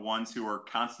represented, are the ones who are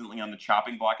constantly on the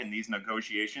chopping block in these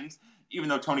negotiations, even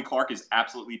though Tony Clark is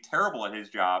absolutely terrible at his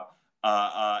job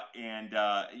and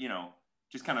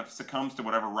just kind of succumbs to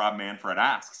whatever Rob Manfred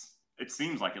asks. It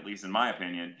seems like, at least in my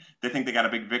opinion, they think they got a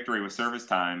big victory with service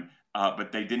time,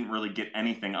 but they didn't really get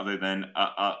anything other than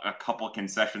a couple of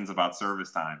concessions about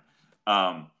service time.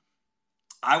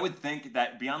 I would think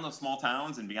that beyond those small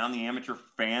towns and beyond the amateur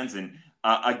fans and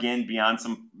again, beyond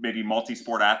some maybe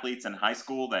multi-sport athletes in high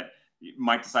school that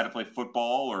might decide to play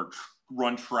football or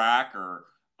run track or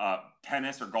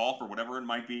tennis or golf or whatever it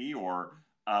might be, or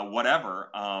whatever,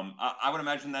 I would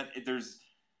imagine that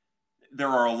there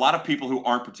are a lot of people who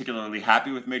aren't particularly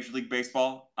happy with Major League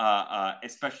Baseball,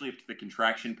 especially if the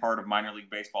contraction part of minor league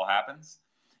baseball happens.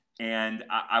 And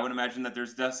I would imagine that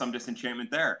there's some disenchantment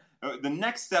there. The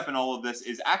next step in all of this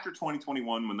is after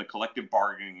 2021, when the collective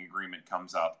bargaining agreement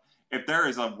comes up. If there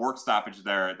is a work stoppage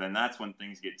there, then that's when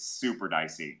things get super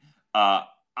dicey.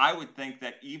 I would think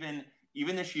that even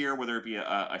this year, whether it be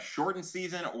a shortened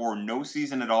season or no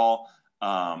season at all,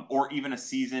 or even a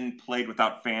season played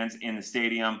without fans in the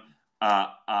stadium,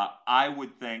 I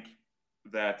would think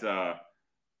that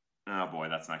oh boy,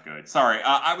 that's not good. Sorry.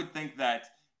 I would think that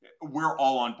we're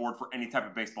all on board for any type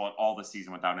of baseball at all this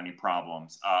season without any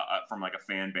problems from like a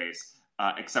fan base,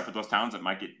 except for those towns that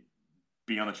might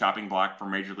be on the chopping block for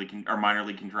major league or minor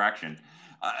league contraction.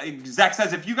 Zach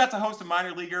says, if you got to host a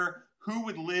minor leaguer, who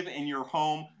would live in your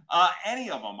home? Any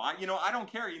of them. I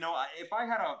don't care. If I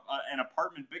had an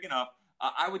apartment big enough,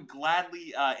 I would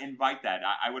gladly invite that.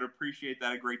 I would appreciate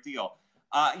that a great deal.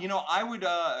 I would.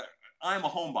 I'm a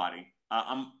homebody.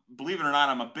 Believe it or not,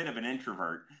 I'm a bit of an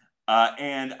introvert,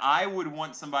 and I would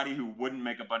want somebody who wouldn't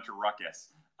make a bunch of ruckus.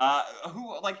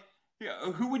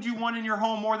 Who would you want in your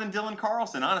home more than Dylan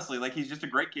Carlson? Honestly, he's just a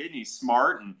great kid and he's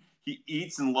smart and he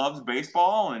eats and loves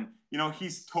baseball and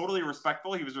he's totally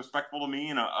respectful. He was respectful to me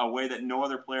in a way that no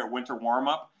other player at winter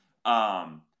warm-up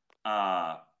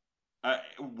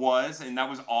was, and that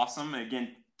was awesome. And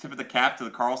again, tip of the cap to the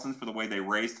Carlsons for the way they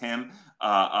raised him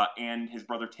and his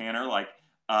brother Tanner.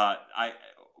 I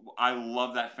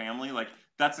love that family.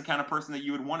 That's the kind of person that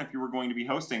you would want if you were going to be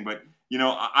hosting. But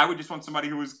I would just want somebody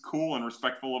who was cool and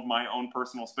respectful of my own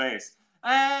personal space.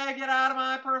 Hey, get out of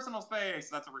my personal space.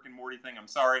 That's a Rick and Morty thing. I'm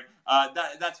sorry.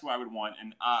 That's who I would want.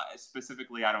 And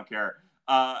specifically, I don't care.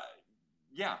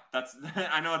 Yeah, that's.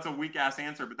 I know it's a weak ass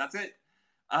answer, but that's it.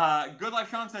 Good Life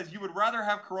Sean says, you would rather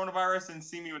have coronavirus than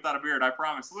see me without a beard. I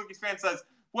promise. Lucas Fan says,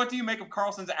 what do you make of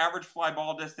Carlson's average fly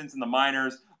ball distance in the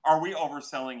minors? Are we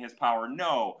overselling his power?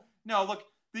 No. Look,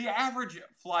 the average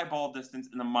fly ball distance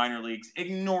in the minor leagues,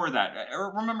 ignore that.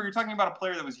 Remember, you're talking about a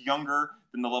player that was younger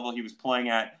than the level he was playing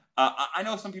at. I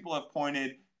know some people have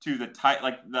pointed to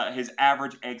his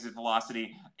average exit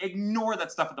velocity. Ignore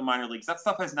that stuff at the minor leagues. That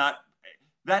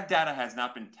data has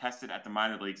not been tested at the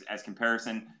minor leagues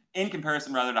in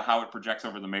comparison to how it projects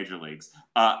over the major leagues.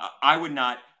 I would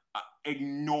not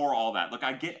ignore all that. Look,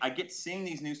 I get seeing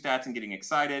these new stats and getting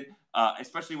excited,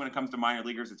 especially when it comes to minor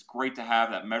leaguers. It's great to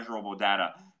have that measurable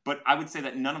data. But I would say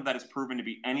that none of that is proven to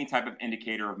be any type of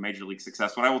indicator of major league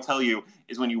success. What I will tell you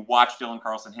is when you watch Dylan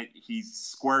Carlson hit, he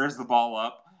squares the ball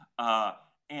up.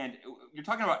 And you're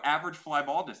talking about average fly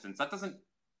ball distance. That doesn't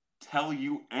tell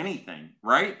you anything,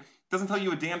 right? It doesn't tell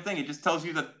you a damn thing. It just tells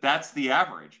you that that's the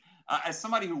average. As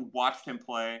somebody who watched him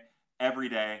play every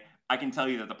day, I can tell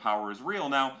you that the power is real.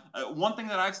 Now, one thing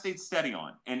that I've stayed steady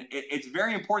on, and it's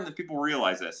very important that people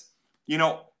realize this.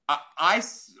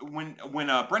 When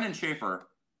Brendan Schaefer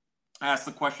asked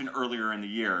the question earlier in the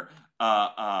year,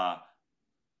 I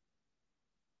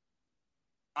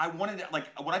wanted to,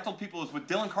 what I told people is with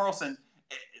Dylan Carlson,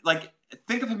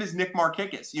 think of him as Nick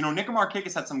Markakis. Nick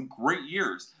Markakis had some great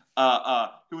years.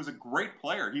 Who was a great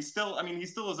player. He still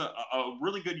is a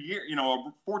really good year,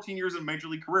 14 years in major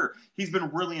league career. He's been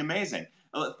really amazing.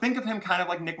 Think of him kind of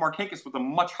like Nick Markakis with a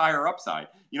much higher upside.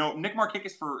 Nick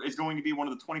Markakis is going to be one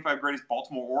of the 25 greatest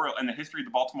Baltimore Orioles in the history of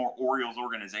the Baltimore Orioles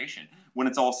organization when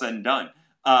it's all said and done.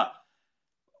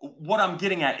 What I'm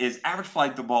getting at is average fly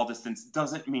to ball distance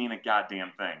doesn't mean a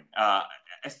goddamn thing,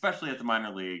 especially at the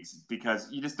minor leagues,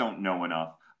 because you just don't know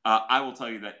enough. I will tell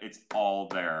you that it's all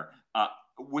there.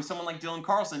 With someone like Dylan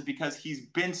Carlson, because he's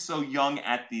been so young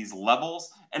at these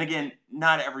levels, and again,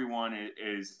 not everyone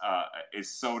is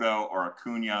Soto or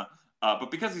Acuna, but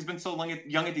because he's been so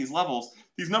young at these levels,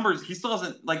 these numbers, he still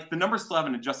hasn't, the numbers still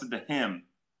haven't adjusted to him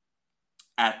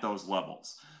at those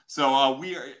levels. So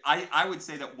I would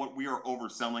say that what we are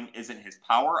overselling isn't his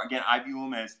power. Again, I view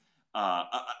him as,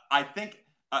 I think,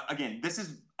 again,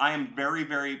 I am very,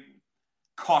 very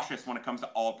cautious when it comes to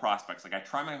all prospects. Like, I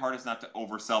try my hardest not to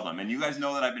oversell them. And you guys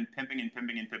know that I've been pimping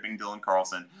Dylan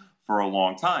Carlson for a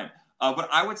long time. But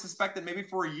I would suspect that maybe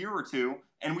for a year or two,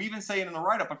 and we even say it in the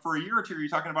write-up, but for a year or two, you're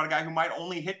talking about a guy who might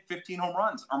only hit 15 home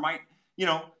runs or might,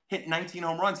 hit 19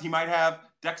 home runs. He might have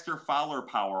Dexter Fowler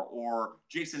power or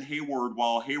Jason Hayward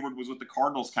while Hayward was with the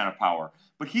Cardinals kind of power.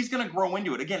 But he's going to grow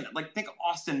into it. Again, like, think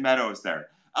Austin Meadows there.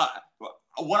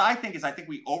 What I think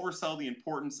we oversell the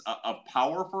importance of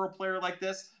power for a player like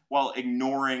this while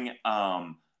ignoring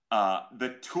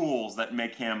the tools that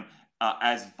make him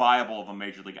as viable of a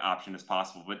major league option as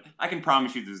possible. But I can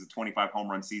promise you there's a 25 home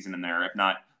run season in there, if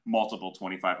not multiple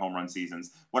 25 home run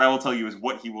seasons. What I will tell you is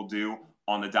what he will do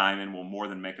on the diamond will more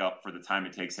than make up for the time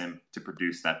it takes him to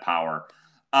produce that power.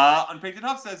 Unpainted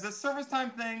Huff says, this service time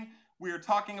thing we are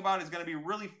talking about is going to be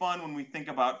really fun when we think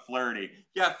about Flaherty.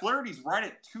 Yeah, Flaherty's right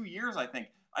at 2 years, I think.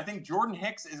 I think Jordan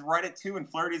Hicks is right at 2, and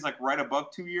Flaherty's like right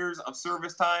above 2 years of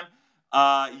service time.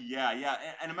 Yeah.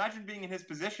 And imagine being in his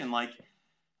position. Like,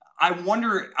 I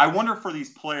wonder for these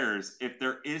players if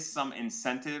there is some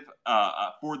incentive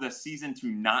for the season to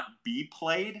not be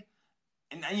played.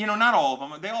 And, not all of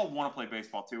them. They all want to play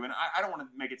baseball too. And I don't want to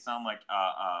make it sound like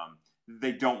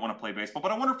they don't want to play baseball.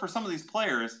 But I wonder for some of these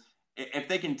players, if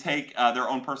they can take their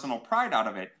own personal pride out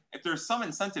of it, if there's some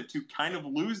incentive to kind of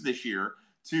lose this year,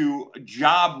 to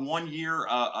job 1 year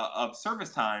of service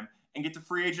time and get to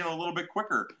free agent a little bit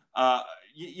quicker.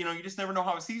 You just never know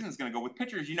how a season's going to go. With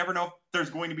pitchers, you never know if there's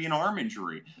going to be an arm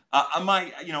injury.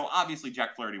 Obviously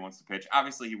Jack Flaherty wants to pitch.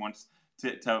 Obviously he wants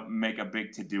to make a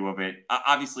big to-do of it.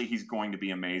 Obviously he's going to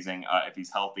be amazing if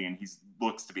he's healthy, and he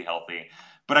looks to be healthy.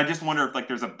 But I just wonder if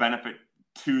there's a benefit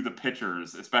to the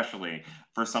pitchers, especially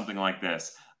for something like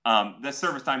this. The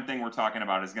service time thing we're talking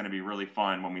about is going to be really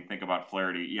fun when we think about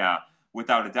Flaherty. Yeah,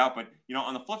 without a doubt. But,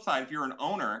 on the flip side, if you're an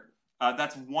owner,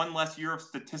 that's one less year of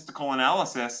statistical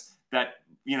analysis that,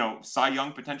 Cy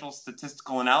Young potential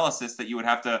statistical analysis that you would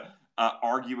have to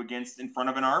argue against in front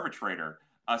of an arbitrator.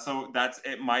 So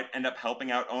it might end up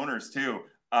helping out owners too.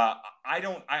 I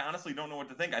honestly don't know what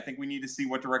to think. I think we need to see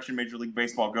what direction Major League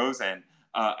Baseball goes in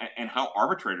and how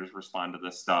arbitrators respond to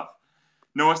this stuff.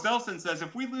 Noah Stelson says,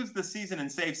 if we lose the season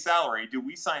and save salary, do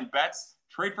we sign Betts,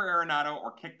 trade for Arenado,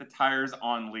 or kick the tires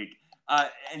on Leake?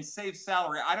 And save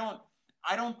salary? I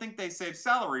don't think they save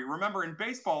salary. Remember, in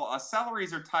baseball,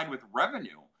 salaries are tied with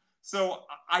revenue. So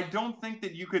I don't think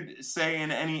that you could say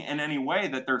in any way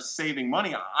that they're saving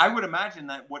money. I would imagine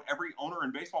that what every owner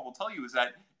in baseball will tell you is that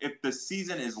if the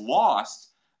season is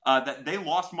lost, that they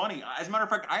lost money. As a matter of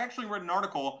fact, I actually read an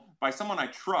article by someone I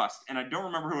trust, and I don't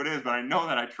remember who it is, but I know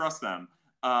that I trust them,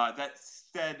 that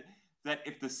said that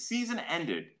if the season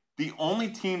ended, the only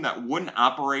team that wouldn't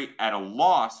operate at a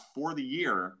loss for the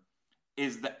year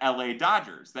is the LA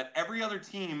Dodgers. That every other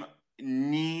team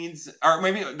needs, or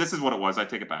maybe this is what it was, I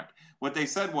take it back. What they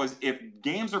said was if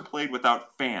games are played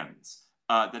without fans,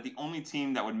 that the only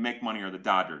team that would make money are the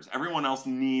Dodgers. Everyone else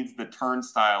needs the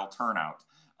turnstile turnout.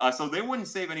 So they wouldn't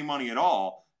save any money at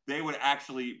all. They would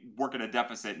actually work at a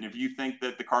deficit. And if you think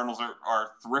that the Cardinals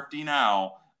are thrifty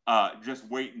now, just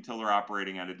wait until they're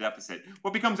operating at a deficit.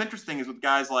 What becomes interesting is with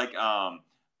guys like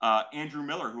Andrew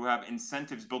Miller, who have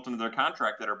incentives built into their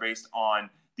contract that are based on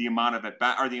the amount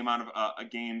of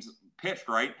games pitched.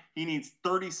 Right, he needs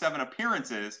 37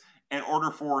 appearances in order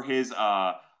for his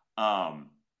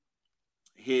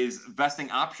vesting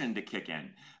option to kick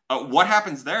in. What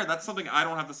happens there? That's something I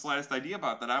don't have the slightest idea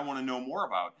about. That I want to know more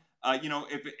about.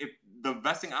 If the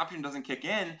vesting option doesn't kick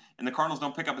in and the Cardinals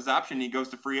don't pick up his option and he goes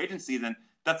to free agency, then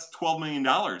that's $12 million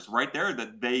right there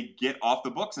that they get off the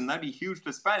books, and that'd be huge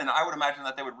to spend. And I would imagine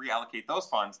that they would reallocate those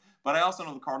funds. But I also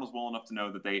know the Cardinals well enough to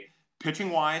know that they,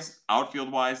 pitching-wise,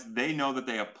 outfield-wise, they know that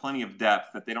they have plenty of depth,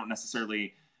 that they don't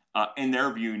necessarily, in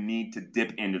their view, need to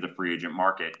dip into the free agent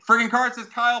market. Friggin' Cards says,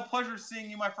 Kyle, pleasure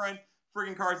seeing you, my friend.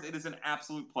 Friggin' Cards, it is an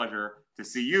absolute pleasure to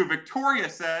see you. Victoria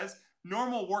says,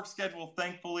 normal work schedule,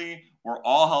 thankfully. We're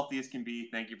all healthy as can be.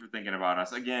 Thank you for thinking about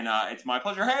us. Again, it's my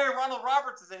pleasure. Hey, Ronald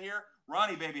Roberts is in here.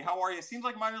 Ronnie, baby, how are you? Seems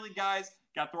like minor league guys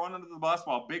got thrown under the bus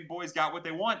while big boys got what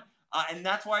they want. And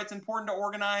that's why it's important to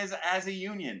organize as a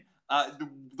union.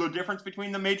 The difference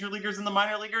between the major leaguers and the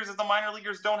minor leaguers is the minor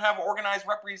leaguers don't have organized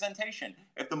representation.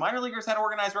 If the minor leaguers had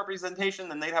organized representation,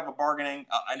 then they'd have an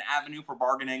avenue for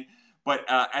bargaining. But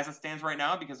as it stands right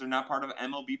now, because they're not part of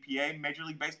MLBPA, Major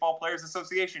League Baseball Players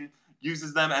Association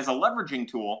uses them as a leveraging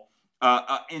tool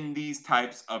in these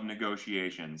types of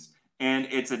negotiations. And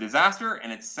it's a disaster,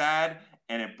 and it's sad,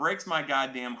 and it breaks my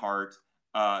goddamn heart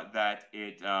that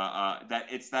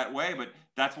it's that way. But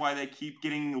that's why they keep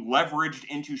getting leveraged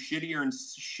into shittier and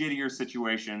shittier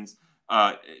situations,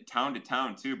 town to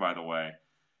town too, by the way.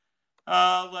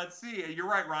 Let's see. You're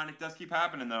right, Ron. It does keep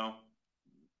happening, though.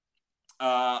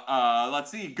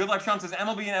 Let's see. Good luck, Sean says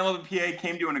MLB and MLBPA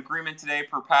came to an agreement today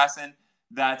per passing.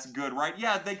 That's good, right?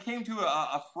 Yeah, they came to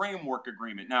a framework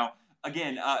agreement. Now,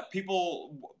 again,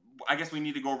 people, I guess we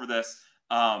need to go over this.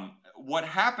 What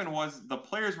happened was the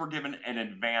players were given an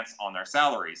advance on their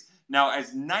salaries. Now,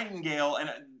 as Nightingale, and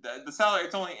the salary,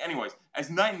 it's only, anyways, as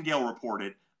Nightingale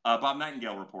reported, Bob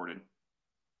Nightingale reported,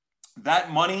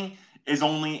 that money is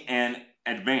only an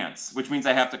advance, which means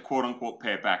I have to quote unquote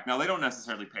pay it back. Now, they don't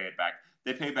necessarily pay it back.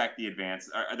 They pay back the advance,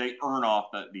 or they earn off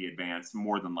the advance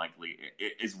more than likely,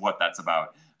 is what that's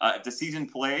about. If the season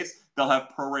plays, they'll have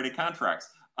prorated contracts.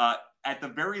 At the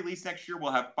very least, next year,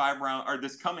 we'll have 5 rounds, or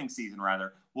this coming season,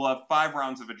 rather, we'll have 5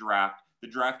 rounds of a draft. The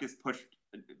draft gets pushed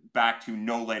back to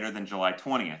no later than July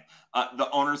 20th. The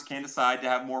owners can decide to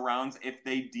have more rounds if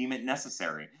they deem it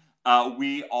necessary.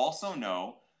 We also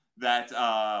know that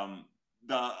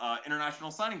the international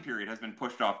signing period has been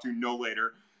pushed off to no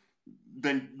later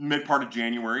than mid part of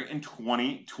January in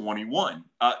 2021.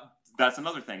 That's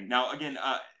another thing. Now, again,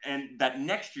 and that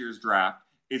next year's draft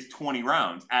is 20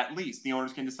 rounds at least. The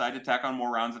owners can decide to tack on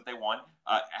more rounds if they want.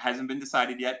 Hasn't been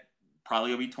decided yet.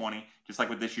 Probably will be 20. Just like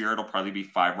with this year, it'll probably be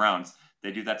 5 rounds.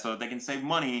 They do that so that they can save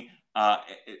money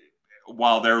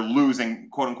while they're losing,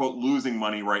 quote unquote, losing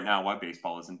money right now while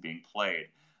baseball isn't being played.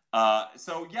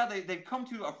 So yeah, they've come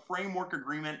to a framework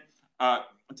agreement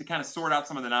to kind of sort out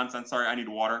some of the nonsense. Sorry, I need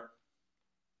water.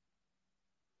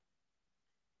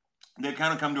 They've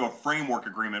kind of come to a framework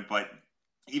agreement, but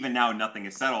even now, nothing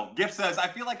is settled. Gift says, I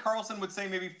feel like Carlson would say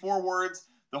maybe 4 words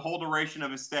the whole duration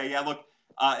of his stay. Yeah, look,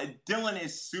 Dylan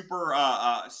is super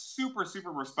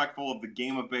respectful of the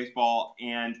game of baseball,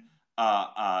 and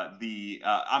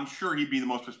I'm sure he'd be the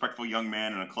most respectful young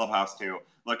man in a clubhouse too.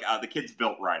 Look, the kid's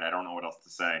built right. I don't know what else to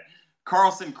say.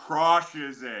 Carlson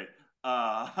crushes it,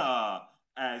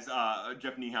 as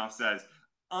Jeff Niehaus says.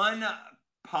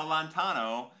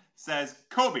 Palantano says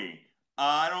Kobe.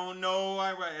 I don't know.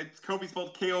 It's Kobe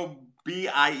spelled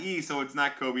Kobie, so it's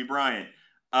not Kobe Bryant.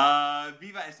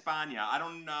 Viva España.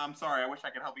 I'm sorry. I wish I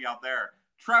could help you out there.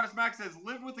 Travis Mack says,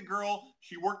 lived with a girl.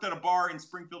 She worked at a bar in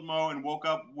Springfield, Mo, and woke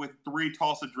up with 3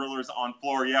 Tulsa drillers on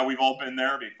floor. Yeah, we've all been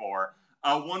there before.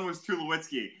 One was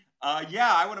Tulowitzki.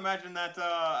 Yeah, I would imagine that,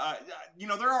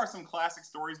 there are some classic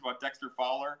stories about Dexter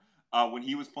Fowler when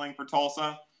he was playing for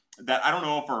Tulsa that I don't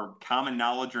know if are common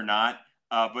knowledge or not.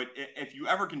 But if you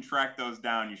ever can track those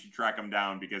down, you should track them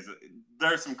down because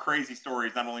there's some crazy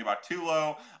stories, not only about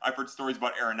Tulo. I've heard stories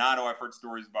about Arenado. I've heard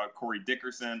stories about Corey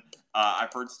Dickerson.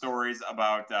 I've heard stories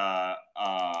about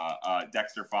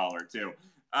Dexter Fowler, too.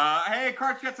 Hey,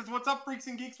 Cards Jet says, what's up, Freaks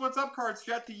and Geeks? What's up, Cards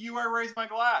Jet? To you, I raise my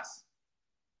glass.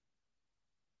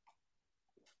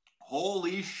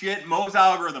 Holy shit, Mo's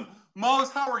algorithm.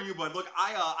 Mose, how are you, bud? Look,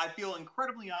 I feel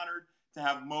incredibly honored to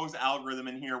have Mo's algorithm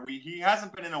in here. He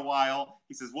hasn't been in a while.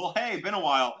 He says, well, hey, been a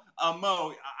while.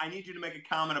 Mo, I need you to make a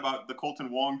comment about the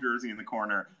Colton Wong jersey in the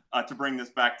corner to bring this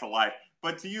back to life.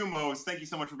 But to you, Mose, thank you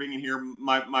so much for being in here.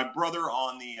 My brother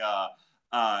on the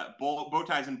Bow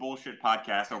Ties and Bullshit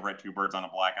podcast over at Two Birds on a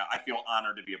Black. I feel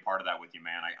honored to be a part of that with you,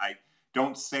 man. I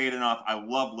don't say it enough. I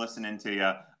love listening to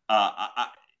you.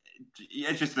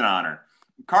 It's just an honor.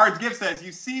 Cards Gift says,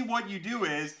 you see what you do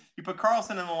is you put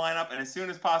Carlson in the lineup, and as soon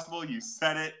as possible, you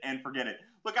set it and forget it.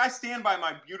 Look, I stand by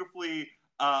my beautifully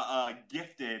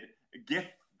gifted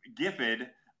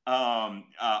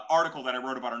article that I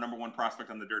wrote about our number 1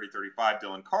 prospect on the Dirty 35,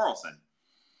 Dylan Carlson.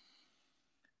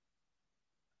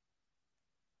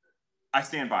 I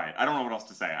stand by it. I don't know what else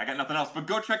to say. I got nothing else. But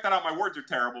go check that out. My words are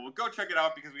terrible, but go check it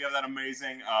out because we have that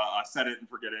amazing set it and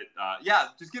forget it. Yeah,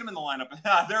 just get him in the lineup.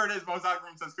 There it is. Most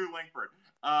algorithm says who Langford.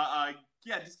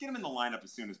 Yeah, just get him in the lineup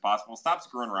as soon as possible. Stop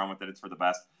screwing around with it. It's for the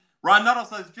best. Ron Nuttall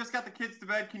says, just got the kids to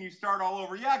bed. Can you start all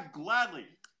over? Yeah, gladly.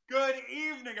 Good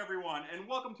evening, everyone, and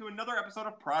welcome to another episode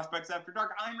of Prospects After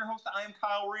Dark. I'm your host. I am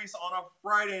Kyle Reese on a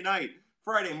Friday night.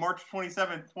 Friday, March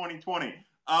 27th, 2020.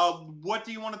 What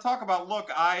do you want to talk about? Look,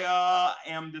 I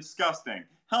am disgusting.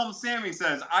 Helm Sammy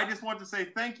says, I just want to say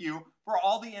thank you for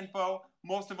all the info.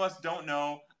 Most of us don't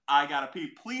know. I gotta pee.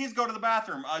 Please go to the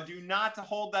bathroom. Do not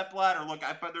hold that bladder. Look,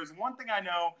 but there's one thing I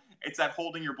know. It's that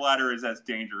holding your bladder is as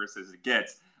dangerous as it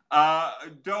gets.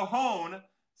 Dohone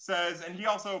says, and he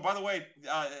also, by the way,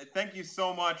 thank you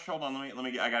so much. Hold on, let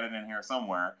me. I got it in here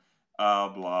somewhere.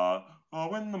 Blah. Oh,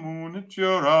 when the moon hits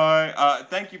your eye.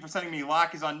 Thank you for sending me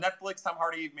Lock is on Netflix. Tom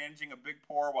Hardy managing a big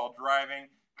pour while driving.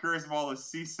 Curious if all the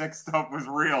C6 stuff was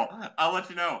real. I'll let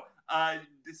you know.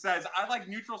 It says, I like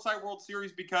Neutral Site World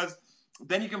Series because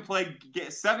then you can play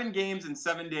 7 games in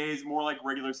 7 days, more like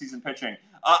regular season pitching.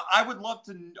 I would love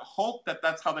to hope that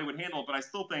that's how they would handle it, but I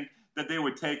still think that they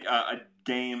would take a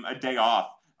day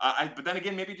off. But then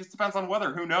again, maybe it just depends on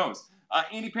weather. Who knows?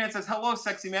 Andy Pants says, hello,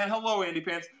 sexy man. Hello, Andy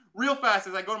Pants. Real fast,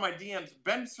 as I go to my DMs,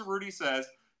 Ben Cerruti says,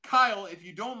 Kyle, if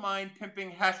you don't mind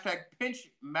pimping #pinch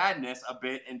madness a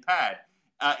bit in pad,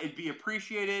 it'd be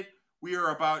appreciated. We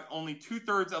are about only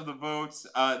 2/3 of the votes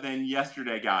than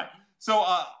yesterday got. So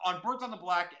on Birds on the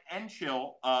Black and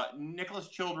Chill, Nicholas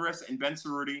Childress and Ben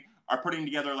Cerruti are putting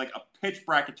together like a pitch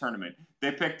bracket tournament.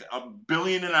 They picked 1.5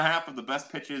 billion of the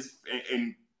best pitches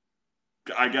in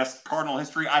I guess, Cardinal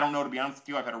history. I don't know, to be honest with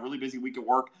you. I've had a really busy week at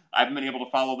work. I haven't been able to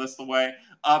follow this the way.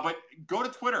 But go to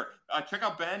Twitter. Check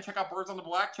out Ben. Check out Birds on the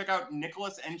Black. Check out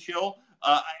Nicholas and Chill.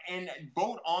 And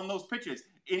vote on those pitches.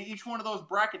 In each one of those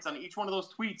brackets, on each one of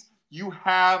those tweets, you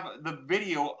have the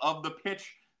video of the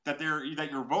pitch that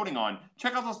you're voting on.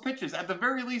 Check out those pitches. At the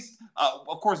very least,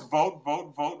 of course, vote.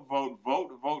 But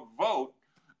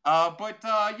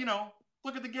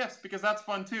look at the gifts, because that's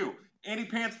fun too. Andy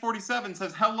Pants 47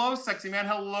 says, hello, sexy man.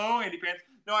 Hello, Andy Pants.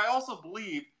 No, I also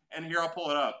believe, and here I'll pull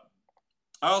it up,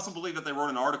 I also believe that they wrote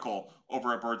an article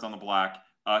over at Birds on the Black.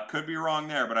 Could be wrong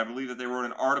there, but I believe that they wrote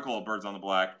an article at Birds on the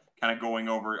Black kind of going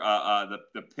over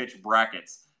the pitch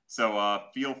brackets. So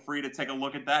feel free to take a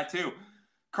look at that too.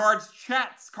 Cardinals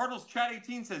Chat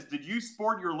 18 says, did you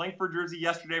sport your Langford jersey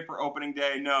yesterday for opening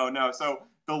day? No. So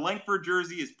the Langford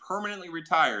jersey is permanently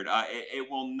retired. It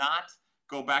will not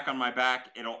go back on my back.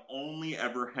 It'll only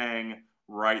ever hang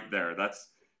right there. That's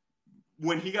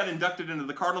when he got inducted into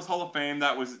the Cardinals Hall of Fame.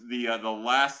 That was the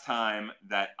last time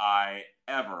that I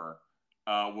ever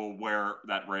will wear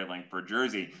that Ray Langford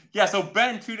jersey. Yeah, so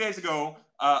Ben 2 days ago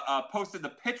posted the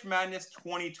Pitch Madness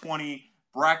 2020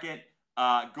 bracket.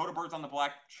 Go to Birds on the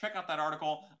Black. Check out that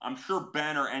article. I'm sure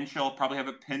Ben or Enchill probably have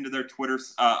it pinned to their Twitter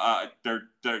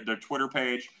their Twitter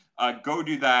page. Go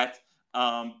do that.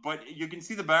 But you can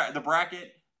see the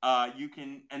bracket. You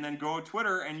can, and then go to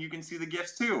Twitter and you can see the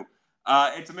gifts too.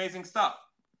 It's amazing stuff.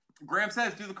 Graham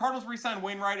says, do the Cardinals re-sign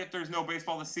Wainwright if there's no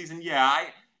baseball this season? Yeah,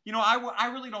 I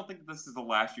really don't think that this is the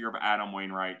last year of Adam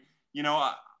Wainwright.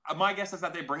 My guess is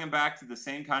that they bring him back to the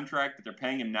same contract that they're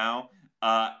paying him now,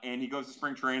 and he goes to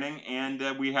spring training,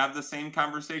 and we have the same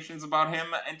conversations about him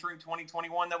entering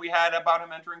 2021 that we had about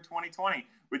him entering 2020,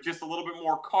 with just a little bit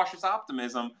more cautious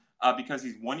optimism because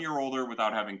he's 1 year older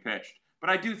without having pitched. But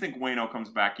I do think Waino comes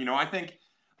back. I think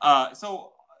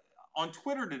so. On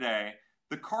Twitter today,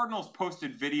 the Cardinals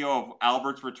posted video of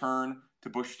Albert's return to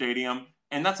Busch Stadium,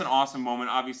 and that's an awesome moment.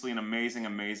 Obviously, an amazing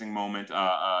moment.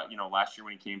 Last year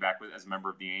when he came back as a member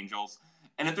of the Angels.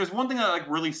 And if there's one thing that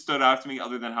really stood out to me,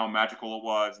 other than how magical it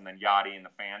was, and then Yachty and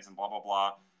the fans and blah blah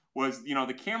blah, was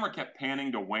the camera kept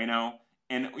panning to Waino,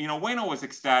 and Waino was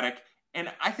ecstatic. And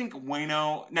I think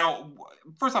Waino, now,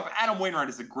 first off, Adam Wainwright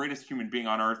is the greatest human being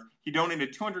on earth. He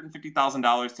donated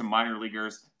 $250,000 to minor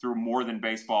leaguers through More Than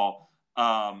Baseball,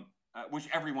 which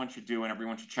everyone should do and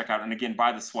everyone should check out. And again,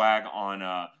 buy the swag on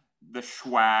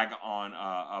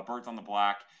Birds on the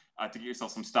Black to get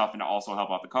yourself some stuff and to also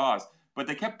help out the cause. But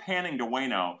they kept panning to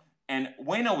Waino, and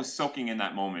Waino was soaking in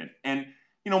that moment. And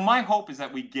my hope is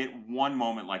that we get one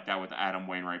moment like that with Adam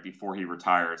Wainwright before he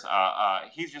retires.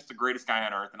 He's just the greatest guy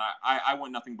on earth, and I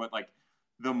want nothing but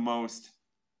the most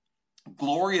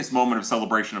glorious moment of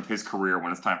celebration of his career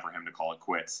when it's time for him to call it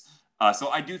quits. So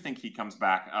I do think he comes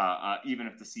back, even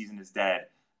if the season is dead.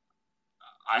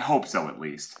 I hope so, at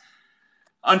least.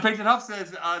 Unpainted Huff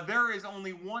says, there is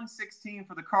only 116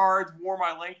 for the Cards. Wore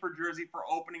my Langford jersey for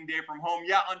opening day from home.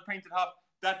 Yeah, Unpainted Huff.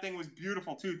 That thing was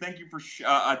beautiful, too. Thank you for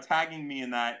tagging me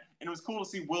in that. And it was cool to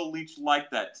see Will Leach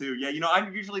like that, too. Yeah, I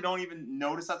usually don't even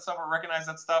notice that stuff or recognize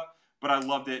that stuff, but I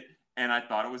loved it, and I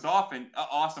thought it was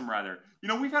awesome, rather.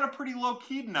 We've had a pretty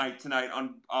low-key tonight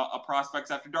on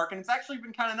Prospects After Dark, and it's actually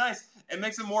been kind of nice. It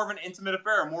makes it more of an intimate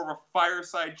affair, more of a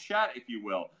fireside chat, if you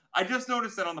will. I just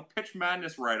noticed that on the Pitch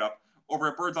Madness write-up over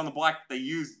at Birds on the Black, they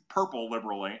used purple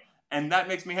liberally, and that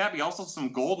makes me happy. Also, some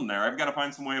gold in there. I've got to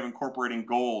find some way of incorporating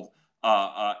gold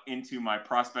into my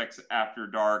Prospects After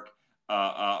Dark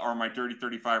or my Dirty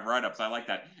 35 write-ups. I like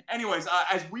that. Anyways,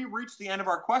 as we reach the end of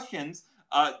our questions,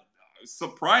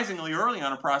 surprisingly early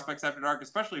on a Prospects After Dark,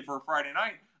 especially for a Friday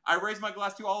night, I raised my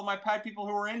glass to all of my pad people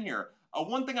who are in here.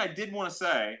 One thing I did want to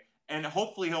say, and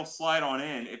hopefully he'll slide on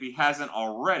in if he hasn't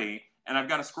already, and I've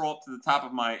got to scroll up to the top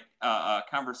of my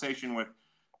conversation with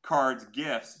Cards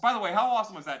Gifts. By the way, how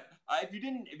awesome was that? If you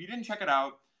didn't check it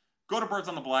out, go to Birds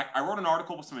on the Black. I wrote an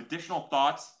article with some additional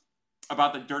thoughts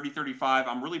about the Dirty 35.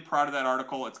 I'm really proud of that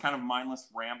article. It's kind of mindless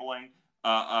rambling.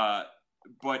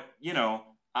 But,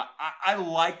 I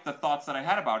like the thoughts that I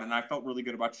had about it, and I felt really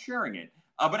good about sharing it.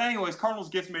 But anyways, Cardinals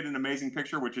Gifts made an amazing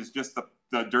picture, which is just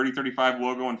the Dirty 35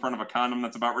 logo in front of a condom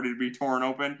that's about ready to be torn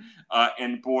open.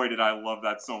 And boy, did I love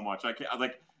that so much.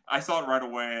 I saw it right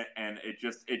away, and it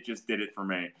just did it for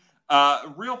me.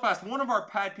 Real fast, one of our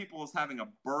pad people is having a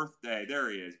birthday.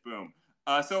 There he is. Boom.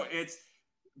 So it's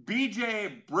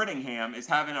BJ Brittingham is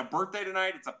having a birthday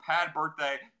tonight. It's a pad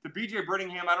birthday. To BJ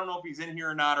Brittingham, I don't know if he's in here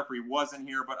or not, or if he was in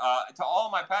here, but to all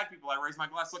of my pad people, I raise my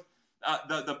glass. Look,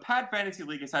 the Pad Fantasy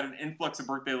League has had an influx of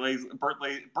birthdays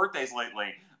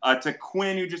lately. To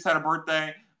Quinn, who just had a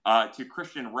birthday, to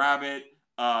Christian Rabbit.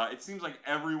 It seems like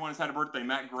everyone has had a birthday.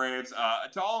 Matt Graves.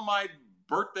 To all my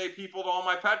birthday people, to all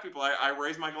my pad people, I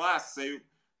raise my glass. Say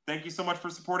thank you so much for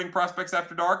supporting Prospects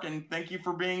After Dark, and thank you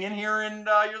for being in here, and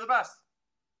you're the best.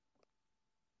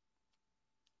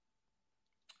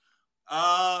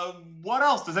 What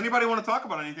else? Does anybody want to talk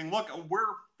about anything? Look,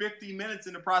 we're 50 minutes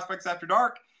into Prospects After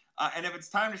Dark, and if it's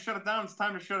time to shut it down, it's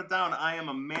time to shut it down. I am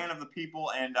a man of the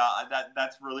people, and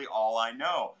that's really all I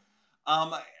know.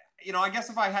 I guess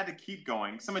if I had to keep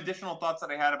going, some additional thoughts that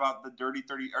I had about the Dirty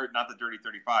 30, or not the Dirty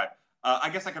 35. I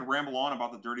guess I could ramble on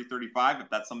about the Dirty 35 if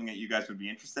that's something that you guys would be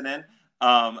interested in.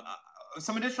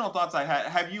 Some additional thoughts I had.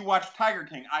 Have you watched Tiger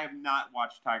King? I have not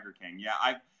watched Tiger King. Yeah,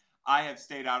 I have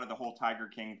stayed out of the whole Tiger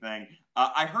King thing.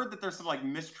 I heard that there's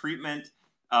some mistreatment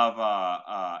of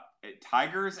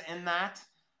tigers in that,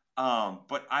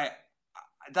 but I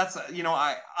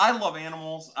love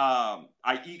animals.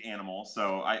 I eat animals,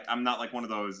 so I'm not like one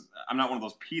of those. I'm not one of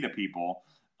those PETA people.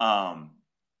 But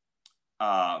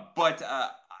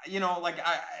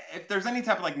if there's any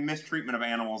type of mistreatment of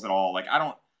animals at all,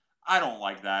 I don't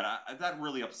like that. That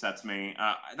really upsets me.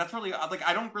 That's really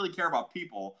I don't really care about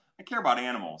people. I care about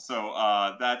animals. So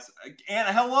that's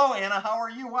Anna. Hello, Anna. How are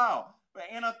you? Wow. But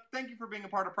Anna, thank you for being a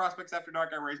part of Prospects After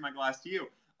Dark. I raise my glass to you.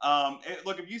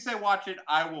 Look, if you say watch it,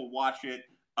 I will watch it.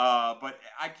 But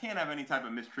I can't have any type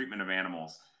of mistreatment of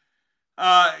animals.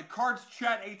 Cards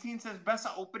Chat 18 says best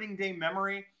opening day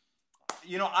memory.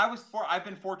 I've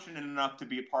been fortunate enough to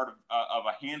be a part of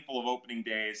a handful of opening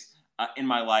days in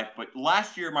my life. But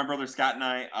last year, my brother Scott and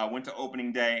I went to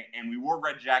opening day, and we wore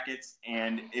red jackets,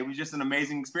 and it was just an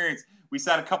amazing experience. We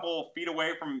sat a couple feet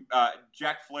away from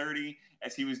Jack Flaherty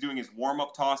as he was doing his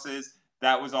warm-up tosses.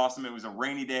 That was awesome. It was a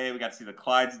rainy day. We got to see the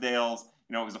Clydesdales.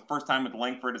 It was the first time with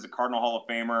Langford as a Cardinal Hall of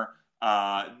Famer.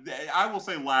 I will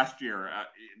say last year.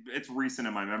 It's recent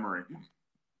in my memory.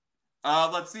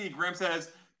 Let's see. Graham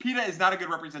says, PETA is not a good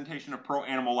representation of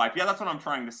pro-animal life. Yeah, that's what I'm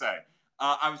trying to say.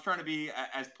 I was trying to be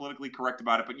as politically correct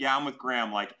about it, but yeah, I'm with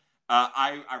Graham.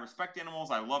 I respect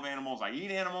animals. I love animals. I eat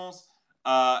animals.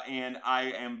 And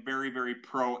I am very, very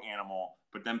pro-animal.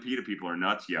 But then PETA people are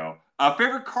nuts, yo.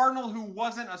 Favorite Cardinal who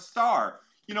wasn't a star?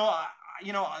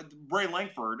 Ray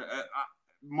Langford.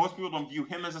 Most people don't view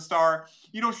him as a star.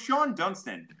 Sean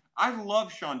Dunston. I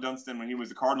love Sean Dunston when he was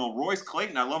a Cardinal. Royce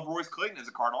Clayton. I love Royce Clayton as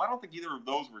a Cardinal. I don't think either of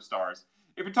those were stars.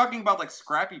 If you're talking about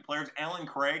scrappy players, Alan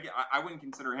Craig, I wouldn't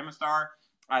consider him a star.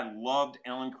 I loved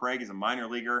Alan Craig as a minor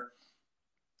leaguer.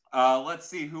 Let's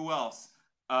see who else.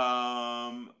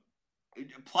 Placido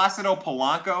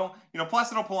Polanco.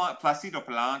 Placido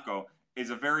Polanco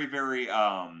is a very, very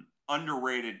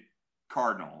underrated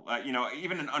Cardinal.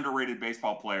 Even an underrated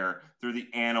baseball player through the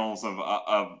annals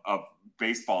of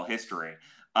baseball history.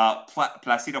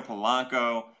 Placido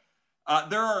Polanco.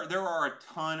 There are a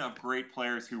ton of great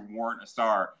players who weren't a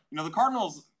star. The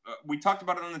Cardinals. We talked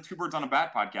about it on the Two Birds on a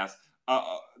Bat podcast.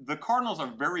 The Cardinals are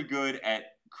very good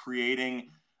at creating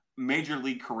major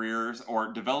league careers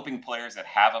or developing players that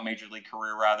have a major league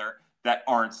career rather that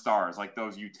aren't stars, like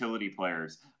those utility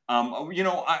players.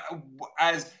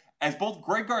 As both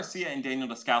Greg Garcia and Daniel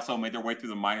Descalso made their way through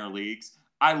the minor leagues,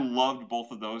 I loved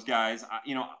both of those guys.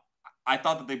 I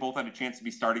thought that they both had a chance to be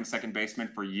starting second baseman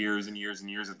for years and years and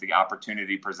years if the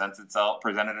opportunity presented itself.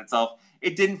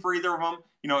 It didn't for either of them,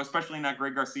 especially not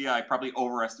Greg Garcia. I probably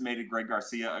overestimated Greg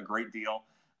Garcia a great deal.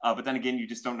 But then again, you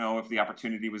just don't know if the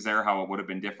opportunity was there, how it would have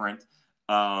been different.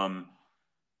 Let's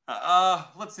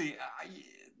see.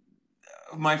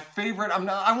 My favorite.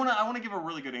 I want to give a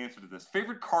really good answer to this.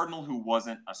 Favorite Cardinal who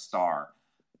wasn't a star.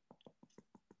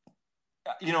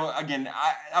 Again,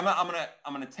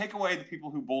 I'm gonna take away the people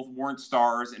who both weren't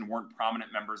stars and weren't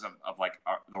prominent members of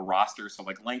the roster. So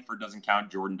Langford doesn't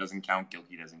count, Jordan doesn't count,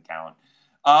 Gilkey doesn't count.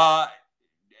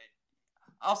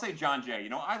 I'll say John Jay.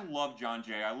 I love John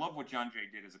Jay. I love what John Jay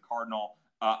did as a Cardinal.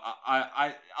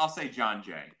 I'll say John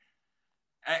Jay.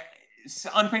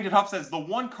 Unpainted Huff says the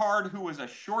one card who was a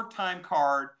short time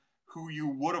card who you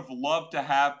would have loved to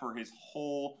have for his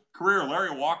whole career,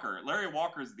 Larry Walker. Larry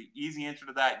Walker is the easy answer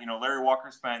to that. Larry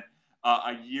Walker spent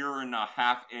a year and a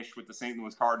half-ish with the St.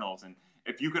 Louis Cardinals. And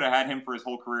if you could have had him for his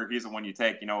whole career, he's the one you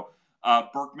take.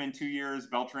 Berkman 2 years,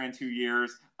 Beltran 2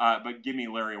 years, but give me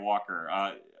Larry Walker.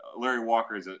 Larry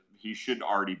Walker he should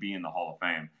already be in the Hall of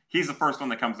Fame. He's the first one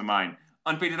that comes to mind.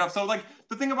 Unpainted Up. So like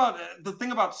the thing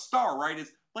about star, right,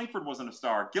 is Langford wasn't a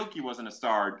star, Gilkey wasn't a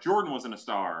star, Jordan wasn't a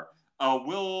star. Colton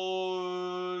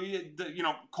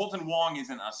Wong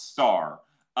isn't a star.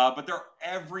 But they're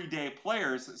everyday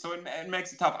players, so it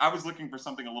makes it tough. I was looking for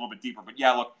something a little bit deeper, but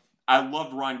yeah, look, I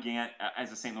loved Ron Gant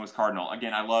as a St. Louis Cardinal.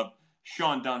 Again, I love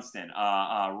Sean Dunston,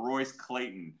 Royce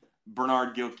Clayton,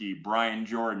 Bernard Gilkey, Brian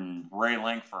Jordan, Ray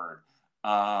Langford,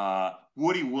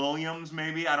 Woody Williams.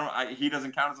 Maybe he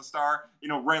doesn't count as a star.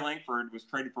 Ray Langford was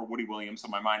traded for Woody Williams, so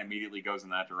my mind immediately goes in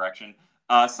that direction.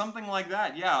 Something like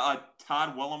that, yeah.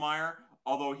 Todd Wellemeyer,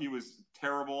 although he was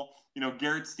terrible.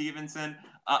 Garrett Stevenson.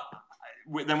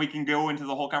 Then we can go into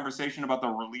the whole conversation about the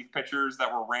relief pitchers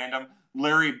that were random.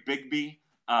 Larry Bigby,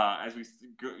 as we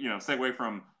segue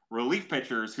from relief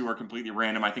pitchers who are completely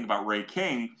random. I think about Ray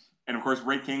King, and of course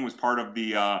Ray King was part of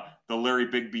the Larry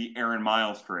Bigby Aaron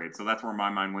Miles trade. So that's where my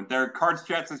mind went there. Cards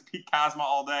Chat says Pete Cosma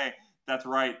all day. That's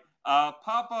right.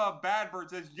 Papa Badbird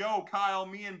says, "Yo, Kyle,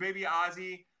 me and baby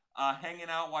Ozzy hanging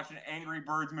out watching Angry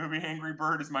Birds movie. Angry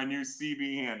Bird is my new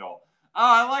CB handle."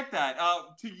 I like that.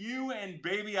 To you and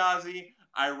baby Ozzy,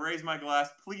 I raise my glass.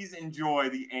 Please enjoy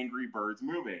the Angry Birds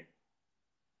movie.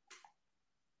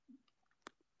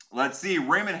 Let's see.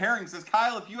 Raymond Herring says,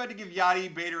 "Kyle, if you had to give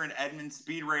Yadi, Bader, and Edman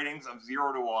speed ratings of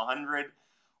 0 to 100,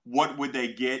 what would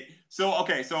they get?" So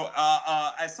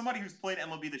as somebody who's played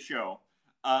MLB The Show,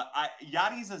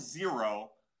 Yadi's a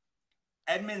 0.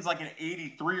 Edman's like an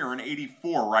 83 or an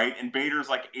 84, right? And Bader's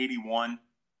like 81.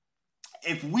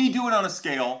 If we do it on a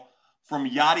scale from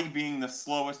Yadi being the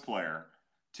slowest player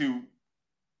to,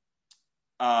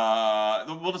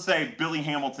 we'll just say Billy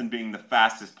Hamilton being the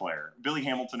fastest player, Billy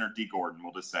Hamilton or D. Gordon,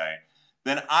 we'll just say,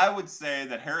 then I would say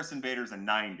that Harrison Bader's a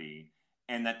 90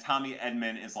 and that Tommy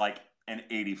Edman is like an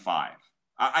 85.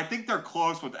 I think they're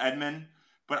close with Edman,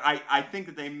 but I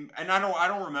think that and I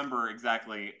don't remember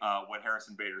exactly what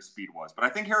Harrison Bader's speed was, but I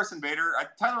think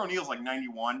Tyler O'Neill's like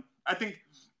 91. I think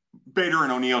Bader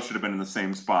and O'Neill should have been in the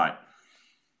same spot.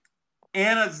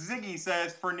 Anna Ziggy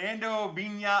says Fernando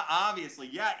Vina, obviously.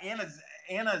 Yeah, Anna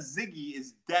Ziggy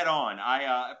is dead on.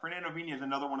 Fernando Vina is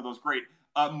another one of those great.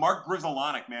 Mark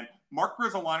Grizzolonic, man. Mark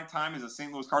Grizzolonic time as a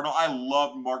St. Louis Cardinal. I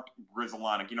love Mark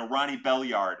Grizzolonic. Ronnie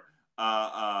Belliard.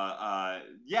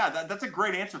 That's a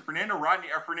great answer. Fernando Rodney.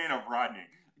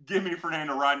 Give me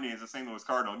Fernando Rodney as a St. Louis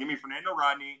Cardinal. Give me Fernando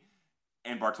Rodney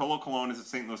and Bartolo Colon as a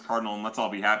St. Louis Cardinal, and let's all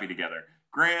be happy together.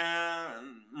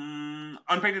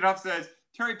 Unpainted Up says,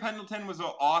 Terry Pendleton was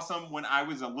awesome when I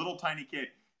was a little tiny kid.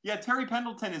 Yeah, Terry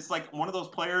Pendleton is like one of those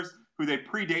players who they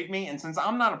predate me. And since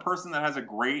I'm not a person that has a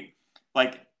great,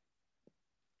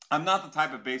 I'm not the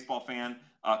type of baseball fan,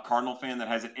 Cardinal fan that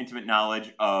has an intimate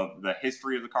knowledge of the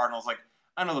history of the Cardinals. Like,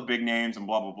 I know the big names and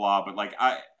blah, blah, blah. But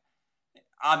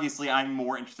obviously I'm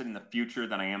more interested in the future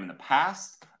than I am in the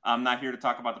past. I'm not here to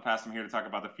talk about the past. I'm here to talk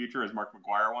about the future, as Mark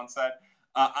McGwire once said.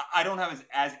 I don't have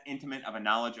as intimate of a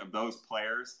knowledge of those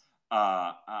players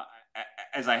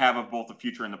as I have of both the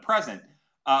future and the present.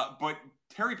 But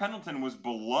Terry Pendleton was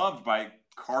beloved by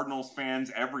Cardinals fans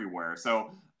everywhere.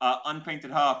 So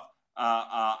Unpainted Huff,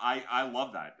 I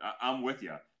love that. I'm with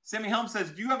you. Sammy Helm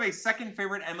says, do you have a second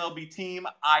favorite MLB team?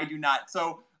 I do not.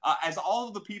 So as all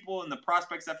of the people in the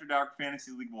Prospects After Dark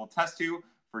Fantasy League will attest to,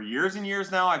 for years and years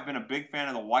now, I've been a big fan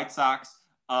of the White Sox.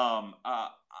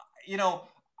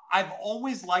 I've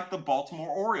always liked the Baltimore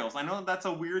Orioles. I know that's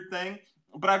a weird thing,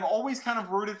 but I've always kind of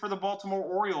rooted for the Baltimore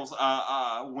Orioles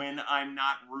when I'm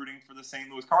not rooting for the St.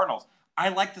 Louis Cardinals. I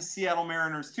like the Seattle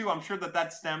Mariners too. I'm sure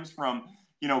that stems from,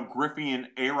 Griffey and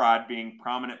A-Rod being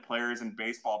prominent players in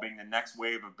baseball, being the next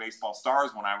wave of baseball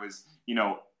stars when I was,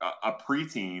 a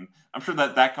preteen. I'm sure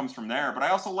that comes from there. But I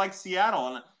also like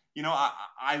Seattle, and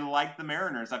I like the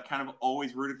Mariners. I've kind of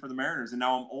always rooted for the Mariners, and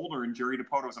now I'm older, and Jerry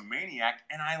DiPoto's a maniac,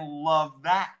 and I love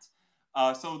that.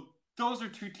 So those are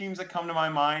two teams that come to my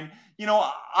mind.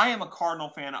 I am a Cardinal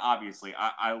fan, obviously.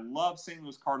 I love St.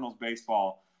 Louis Cardinals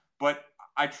baseball, but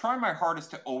I try my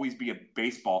hardest to always be a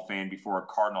baseball fan before a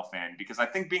Cardinal fan, because I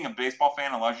think being a baseball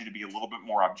fan allows you to be a little bit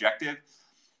more objective.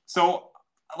 So,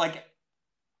 I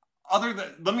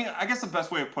guess the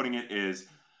best way of putting it is,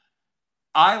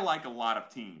 I like a lot of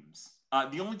teams.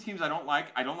 The only teams I don't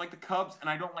like the Cubs and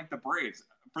I don't like the Braves.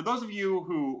 For those of you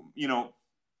who,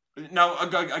 now,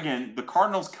 again, the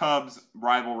Cardinals-Cubs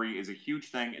rivalry is a huge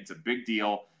thing. It's a big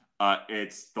deal.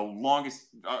 It's the longest,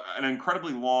 an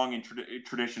incredibly long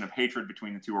tradition of hatred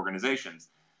between the two organizations.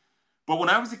 But when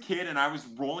I was a kid and I was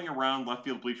rolling around left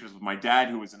field bleachers with my dad,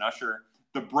 who was an usher,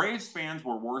 the Braves fans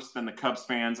were worse than the Cubs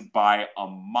fans by a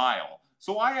mile.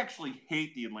 So I actually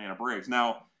hate the Atlanta Braves.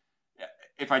 Now,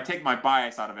 if I take my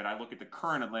bias out of it, I look at the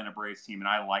current Atlanta Braves team, and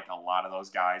I like a lot of those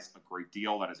guys a great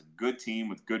deal. That is a good team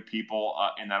with good people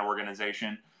in that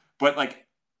organization. But like,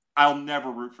 I'll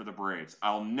never root for the Braves.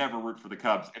 I'll never root for the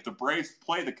Cubs. If the Braves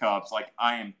play the Cubs, like,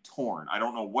 I am torn. I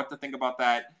don't know what to think about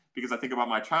that because I think about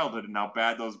my childhood and how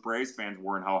bad those Braves fans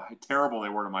were and how terrible they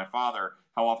were to my father,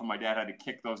 how often my dad had to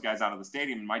kick those guys out of the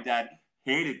stadium. And my dad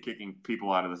hated kicking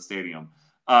people out of the stadium.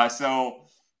 So,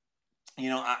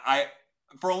 I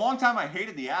for a long time I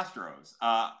hated the Astros,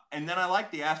 and then I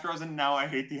liked the Astros, and now I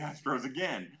hate the Astros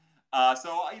again.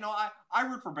 I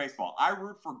root for baseball. I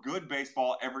root for good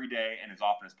baseball every day and as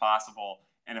often as possible.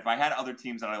 And if I had other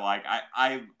teams that I like,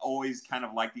 I've always kind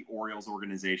of liked the Orioles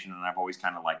organization, and I've always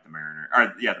kind of liked the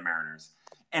Mariners.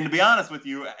 And to be honest with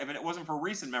you, if it wasn't for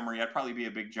recent memory, I'd probably be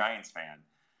a big Giants fan.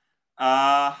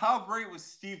 How great was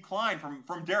Steve Klein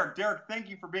from Derek? Derek, thank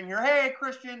you for being here. Hey,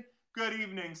 Christian. Good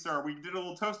evening, sir. We did a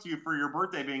little toast to you for your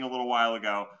birthday being a little while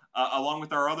ago, along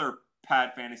with our other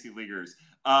Pad Fantasy Leaguers.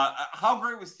 How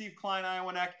great was Steve Klein,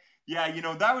 Iowa Neck? Yeah,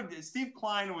 Steve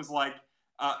Klein was like,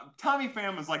 Tommy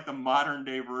Pham was like the modern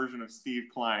day version of Steve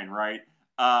Klein, right?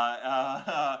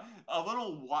 A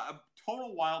little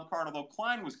total wild card, although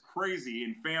Klein was crazy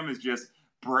and Pham is just,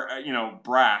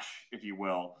 brash, if you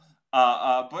will.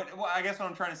 But I guess what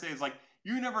I'm trying to say is, like,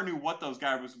 you never knew what those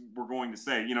guys were going to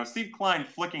say. Steve Klein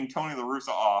flicking Tony La Russa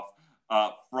off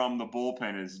from the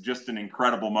bullpen is just an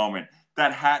incredible moment.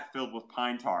 That hat filled with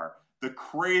pine tar, the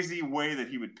crazy way that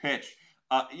he would pitch.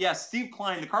 Steve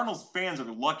Klein, the Cardinals fans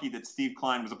are lucky that Steve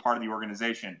Klein was a part of the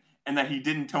organization and that he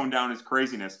didn't tone down his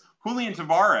craziness. Julian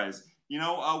Tavares,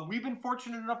 we've been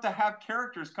fortunate enough to have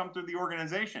characters come through the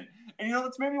organization. And,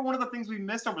 that's maybe one of the things we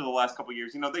missed over the last couple of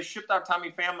years. They shipped out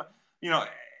Tommy Pham,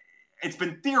 it's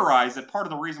been theorized that part of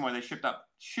the reason why they shipped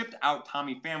out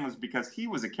Tommy Pham was because he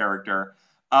was a character.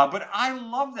 But I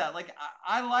love that. Like,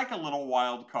 I like a little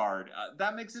wild card.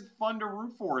 That makes it fun to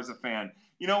root for as a fan.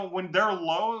 When they're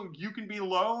low, you can be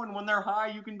low, and when they're high,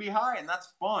 you can be high, and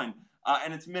that's fun.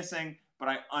 And it's missing, but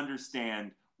I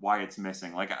understand why it's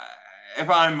missing. Like,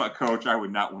 if I'm a coach, I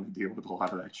would not want to deal with a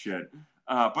lot of that shit.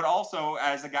 But also,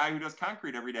 as a guy who does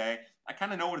concrete every day, I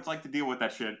kind of know what it's like to deal with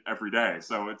that shit every day.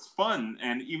 So it's fun,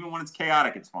 and even when it's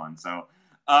chaotic, it's fun. So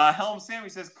Helm Sammy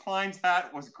says, Klein's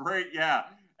hat was great. Yeah,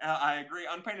 I agree.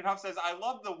 Unpainted Huff says, I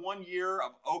love the 1 year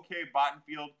of OK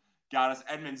Bottenfield got us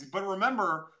Edmonds. But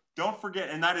remember, don't forget,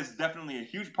 and that is definitely a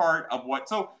huge part of what.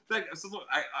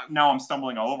 Now I'm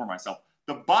stumbling all over myself.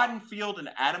 The Bottenfield and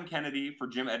Adam Kennedy for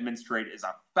Jim Edmonds trade is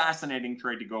a fascinating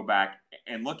trade to go back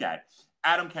and look at.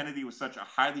 Adam Kennedy was such a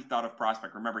highly thought of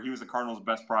prospect. Remember, he was the Cardinals'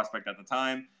 best prospect at the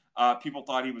time. People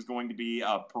thought he was going to be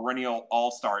a perennial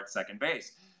all-star at second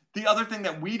base. The other thing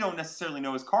that we don't necessarily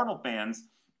know as Cardinal fans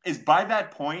is by that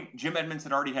point, Jim Edmonds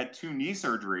had already had 2 knee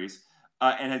surgeries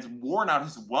and has worn out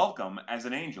his welcome as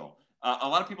an Angel. A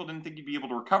lot of people didn't think he'd be able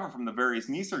to recover from the various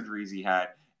knee surgeries he had.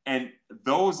 And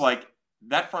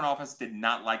that front office did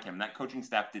not like him. That coaching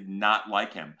staff did not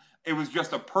like him. It was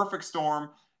just a perfect storm.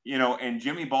 And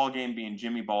Jimmy Ballgame being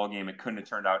Jimmy Ballgame, it couldn't have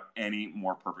turned out any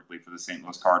more perfectly for the St.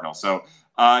 Louis Cardinals. So,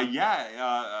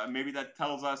 maybe that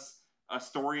tells us a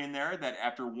story in there that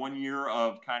after 1 year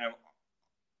of kind of,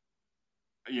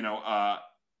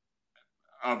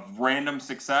 of random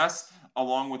success,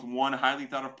 along with one highly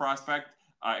thought of prospect,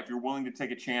 if you're willing to take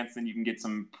a chance, then you can get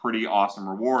some pretty awesome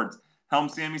rewards. Helm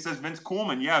Sammy says Vince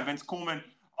Koolman. Yeah, Vince Koolman.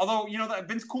 Although,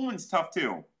 Vince Koolman's tough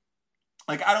too.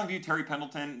 Like, I don't view Terry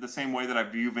Pendleton the same way that I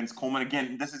view Vince Koolman.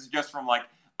 Again, this is just from, like,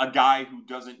 a guy who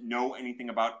doesn't know anything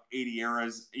about 80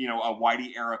 eras, a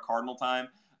Whitey era Cardinal time,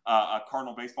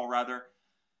 Cardinal baseball, rather.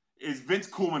 Is Vince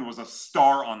Koolman was a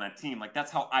star on that team. Like,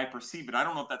 that's how I perceive it. I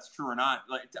don't know if that's true or not.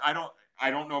 Like, I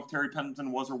don't know if Terry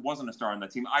Pendleton was or wasn't a star on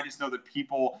that team. I just know that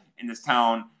people in this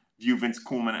town view Vince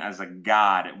Koolman as a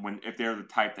god if they're the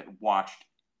type that watched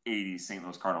 80s St.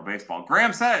 Louis Cardinal baseball.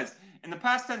 Graham says, in the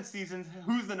past 10 seasons,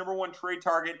 who's the number one trade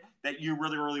target that you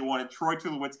really, really wanted? Troy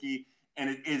Tulowitzki, and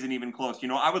it isn't even close.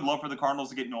 I would love for the Cardinals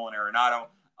to get Nolan Arenado.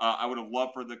 I would have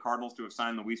loved for the Cardinals to have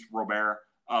signed Luis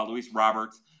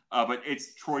Roberts, but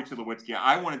it's Troy Tulowitzki.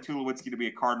 I wanted Tulowitzki to be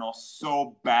a Cardinal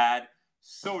so bad,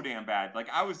 so damn bad. Like,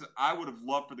 I would have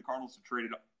loved for the Cardinals to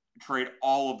trade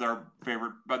all of their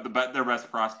their best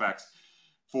prospects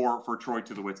for Troy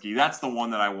Tulowitzki. That's the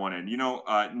one that I wanted.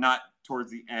 Not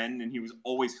towards the end, and he was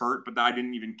always hurt, but I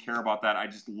didn't even care about that. I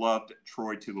just loved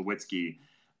Troy Tulowitzki,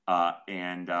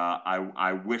 and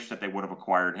I wish that they would have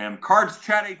acquired him. Cards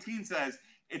Chat 18 says,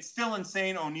 it's still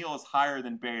insane O'Neill is higher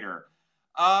than Bader.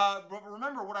 But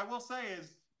remember, what I will say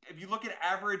is, if you look at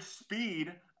average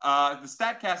speed, the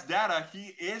StatCast data,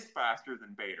 he is faster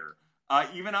than Bader.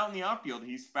 Even out in the outfield,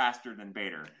 he's faster than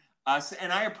Bader.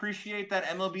 And I appreciate that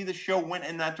MLB The Show went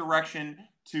in that direction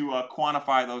to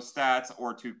quantify those stats,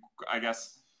 or to, I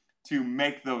guess, to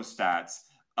make those stats.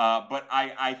 But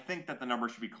I think that the number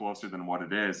should be closer than what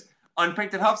it is.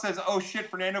 Unpainted Huff says, oh shit,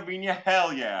 Fernando Vina,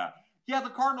 hell yeah. Yeah, the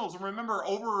Cardinals, remember,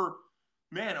 over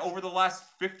the last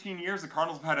 15 years, the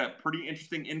Cardinals have had a pretty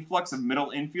interesting influx of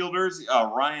middle infielders.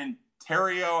 Ryan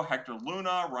Theriot, Hector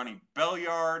Luna, Ronnie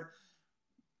Belliard,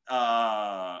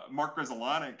 Mark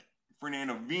Grudzielanek,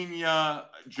 Fernando Vina,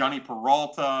 Johnny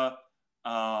Peralta,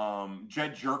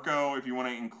 Jed Jerko, if you want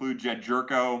to include Jed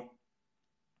Jerko,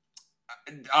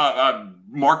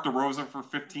 Mark DeRosa for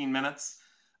 15 minutes.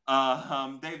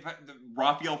 They've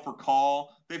Rafael Furcal.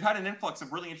 They've had an influx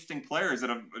of really interesting players that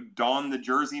have donned the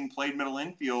jersey and played middle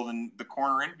infield and the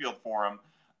corner infield for them,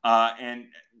 and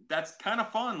that's kind of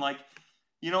fun. Like,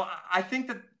 I think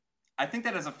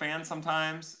that as a fan,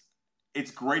 sometimes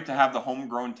it's great to have the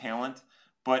homegrown talent,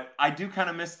 but I do kind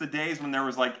of miss the days when there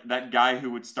was like that guy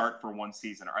who would start for one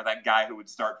season, or that guy who would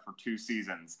start for 2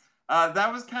 seasons.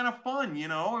 That was kind of fun, It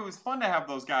was fun to have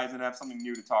those guys and have something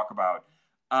new to talk about.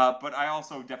 But I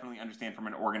also definitely understand from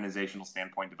an organizational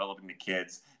standpoint, developing the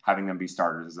kids, having them be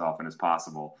starters as often as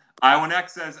possible. Iowan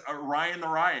says, Ryan the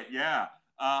Riot. Yeah.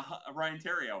 Ryan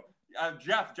Theriot.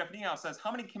 Jeff Nehow says,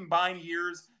 how many combined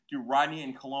years do Rodney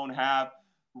and Cologne have?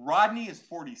 Rodney is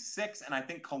 46, and I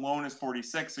think Cologne is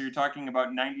 46. So you're talking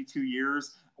about 92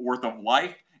 years worth of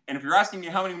life. And if you're asking me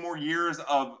how many more years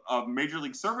of Major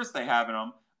League service they have in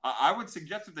them, I would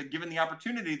suggest that given the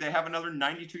opportunity, they have another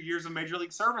 92 years of Major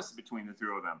League service between the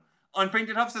two of them.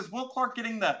 Unpainted Huff says, Will Clark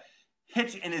getting the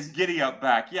hitch in his giddy-up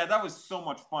back. Yeah, that was so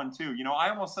much fun, too. I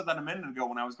almost said that a minute ago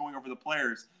when I was going over the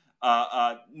players.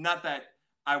 Not that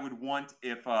I would want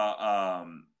if I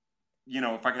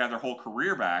could have their whole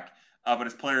career back, but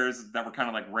as players that were kind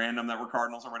of like random, that were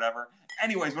Cardinals or whatever.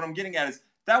 Anyways, what I'm getting at is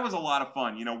that was a lot of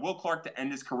fun. Will Clark to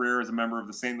end his career as a member of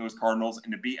the St. Louis Cardinals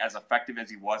and to be as effective as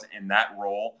he was in that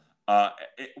role,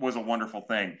 it was a wonderful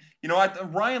thing.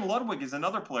 Ryan Ludwig is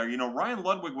another player. Ryan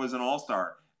Ludwig was an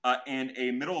all-star and a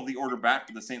middle-of-the-order bat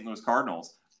for the St. Louis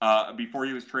Cardinals before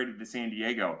he was traded to San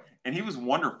Diego, and he was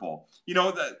wonderful.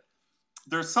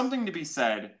 There's something to be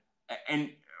said,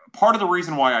 and part of the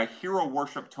reason why I hero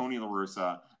worship Tony La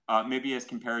Russa, maybe as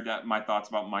compared to my thoughts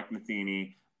about Mike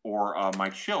Matheny or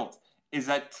Mike Shildt, is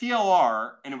that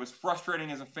TLR, and it was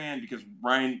frustrating as a fan because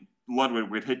Ryan Ludwig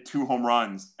would hit 2 home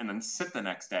runs and then sit the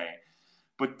next day.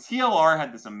 But TLR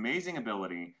had this amazing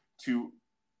ability to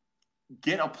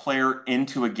get a player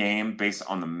into a game based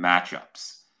on the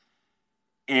matchups.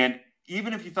 And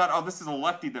even if you thought, oh, this is a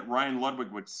lefty that Ryan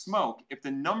Ludwig would smoke, if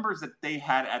the numbers that they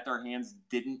had at their hands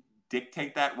didn't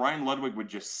dictate that, Ryan Ludwig would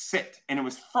just sit. And it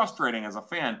was frustrating as a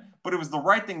fan, but it was the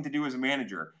right thing to do as a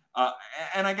manager.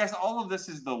 And I guess all of this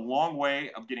is the long way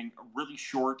of getting really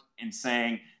short and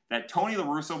saying that Tony La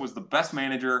Russa was the best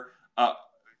manager.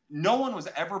 No one was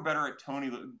ever better at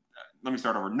let me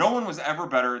start over. No one was ever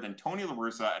better than Tony La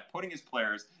Russa at putting his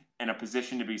players in a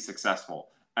position to be successful.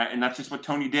 And that's just what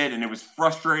Tony did. And it was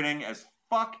frustrating as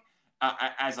fuck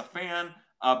as a fan.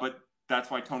 But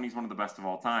that's why Tony's one of the best of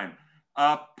all time.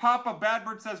 Papa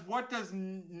Badbird says, why does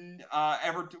no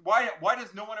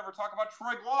one ever talk about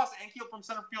Troy Glaus? Ankiel from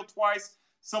center field twice.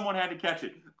 Someone had to catch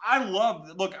it. At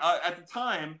the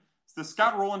time, the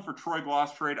Scott Rowland for Troy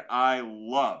Glaus trade, I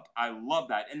loved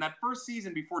that. And that first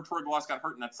season before Troy Glaus got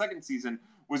hurt in that second season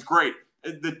was great.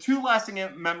 The 2 lasting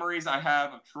memories I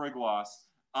have of Troy Glaus,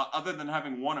 other than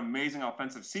having one amazing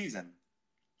offensive season,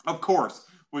 of course,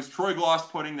 was Troy Glaus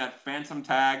putting that phantom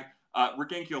tag. Rick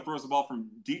Ankiel throws the ball from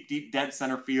deep dead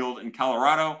center field in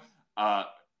Colorado.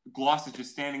 Glaus is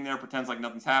just standing there, pretends like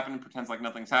nothing's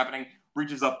happening,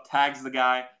 reaches up, tags the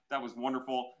guy. That was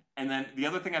wonderful. And then the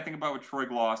other thing I think about with Troy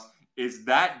Glaus is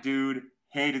that dude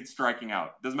hated striking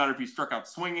out. Doesn't matter if he struck out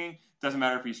swinging, doesn't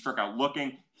matter if he struck out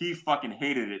looking. He fucking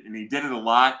hated it, and he did it a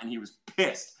lot, and he was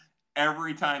pissed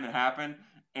every time it happened.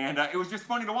 And it was just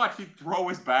funny to watch. He'd throw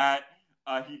his bat.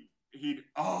 He'd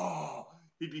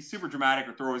be super dramatic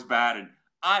or throw his bat, and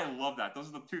I love that. Those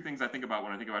are the 2 things I think about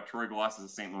when I think about Troy Glaus as a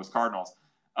St. Louis Cardinals,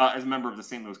 as a member of the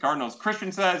St. Louis Cardinals.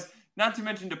 Christian says, not to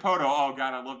mention Dipoto. Oh,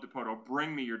 God, I love Dipoto.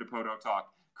 Bring me your Dipoto talk.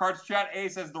 Cards Chat A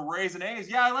says the Rays and A's.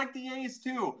 Yeah, I like the A's,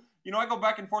 too. I go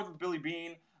back and forth with Billy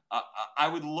Beane. I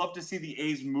would love to see the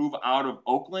A's move out of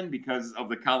Oakland because of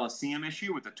the Coliseum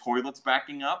issue with the toilets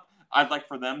backing up. I'd like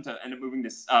for them to end up moving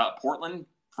to Portland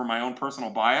for my own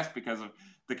personal bias because of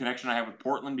the connection I have with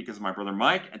Portland because of my brother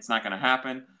Mike. It's not going to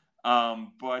happen. Yeah,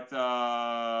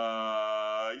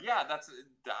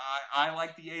 I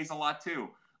like the A's a lot too.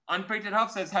 Unpainted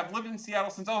Huff says, have lived in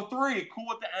Seattle since '03. Cool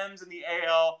with the M's in the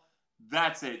AL.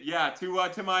 That's it. Yeah,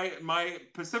 to my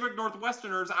Pacific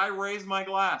Northwesterners, I raise my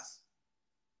glass.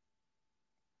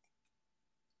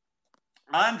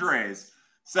 Andres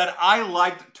said, I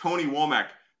liked Tony Womack.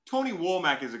 Tony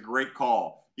Womack is a great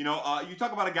call. You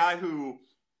talk about a guy who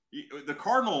the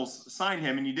Cardinals signed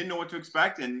him and you didn't know what to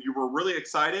expect and you were really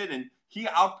excited and he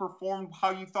outperformed how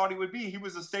you thought he would be. He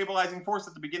was a stabilizing force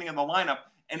at the beginning of the lineup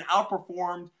and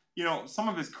outperformed, some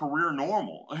of his career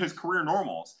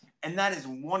normals. And that is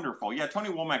wonderful. Yeah, Tony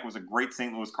Womack was a great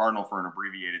St. Louis Cardinal for an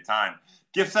abbreviated time.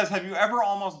 Gift says, have you ever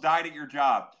almost died at your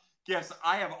job? Yes,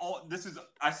 I have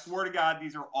I swear to God,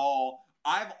 these are all,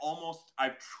 I've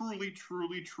truly,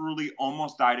 truly, truly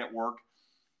almost died at work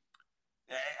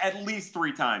at least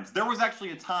 3 times. There was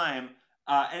actually a time,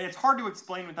 and it's hard to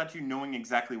explain without you knowing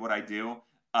exactly what I do.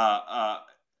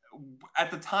 At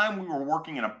the time, we were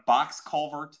working in a box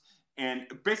culvert, and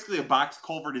basically a box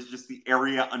culvert is just the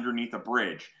area underneath a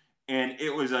bridge. And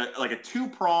it was a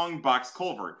 2-pronged box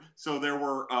culvert. So there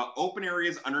were open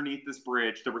areas underneath this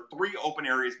bridge. There were 3 open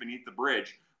areas beneath the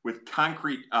bridge with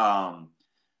concrete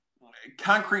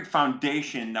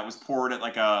foundation that was poured at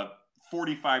like a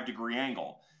 45-degree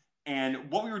angle. And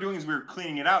what we were doing is we were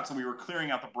cleaning it out. So we were clearing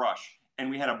out the brush,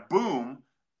 and we had a boom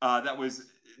we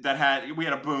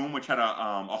had a boom which had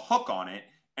a hook on it,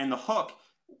 and the hook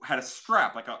had a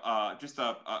strap, like a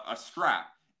strap,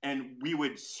 and we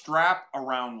would strap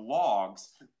around logs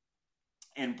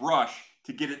and brush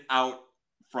to get it out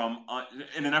from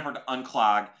in an effort to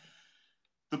unclog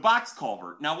the box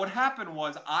culvert. Now, what happened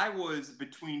was I was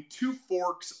between 2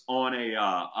 forks on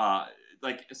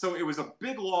so it was a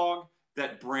big log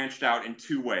that branched out in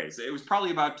 2 ways. It was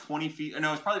probably about 20 feet. No,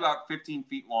 it was probably about 15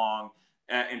 feet long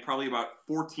and probably about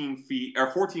 14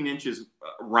 inches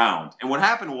round. And what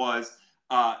happened was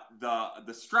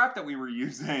the strap that we were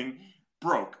using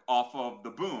broke off of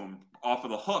the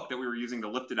hook that we were using to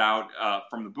lift it out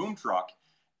from the boom truck.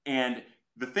 And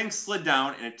the thing slid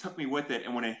down and it took me with it.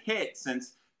 And when it hit,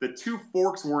 since the 2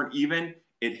 forks weren't even,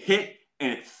 it hit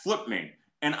and it flipped me.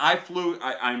 And I flew,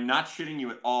 I'm not shitting you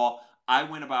at all. I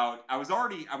was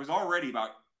already about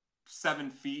 7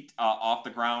 feet off the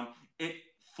ground. It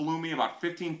flew me about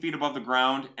 15 feet above the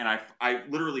ground, and I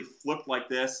literally flipped like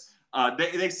this.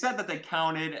 They said that they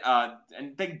counted,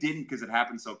 and they didn't because it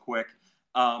happened so quick.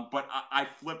 But I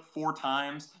flipped 4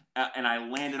 times, and I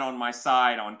landed on my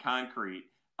side on concrete.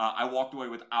 I walked away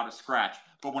without a scratch.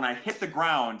 But when I hit the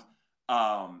ground,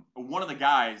 one of the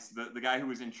guys, the guy who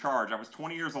was in charge, I was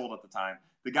 20 years old at the time,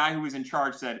 the guy who was in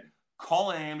charge said,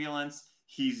 call an ambulance,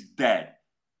 he's dead.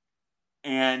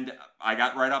 And I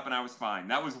got right up and I was fine.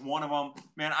 That was one of them.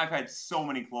 Man, I've had so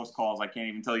many close calls, I can't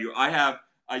even tell you. I have,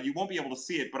 you won't be able to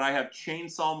see it, but I have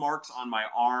chainsaw marks on my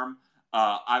arm.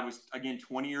 I was, again,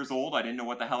 20 years old. I didn't know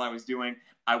what the hell I was doing.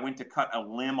 I went to cut a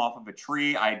limb off of a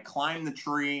tree. I had climbed the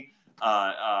tree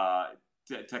to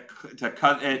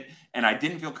cut it, and I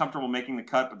didn't feel comfortable making the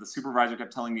cut, but the supervisor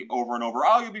kept telling me over and over,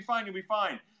 oh, you'll be fine, you'll be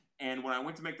fine. And when I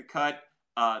went to make the cut,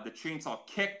 the chainsaw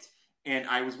kicked, and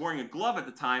I was wearing a glove at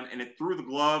the time, and it threw the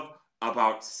glove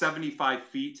about 75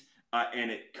 feet, and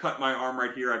it cut my arm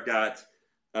right here. I've got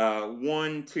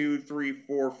 1, 2, 3,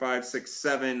 4, 5, 6,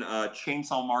 7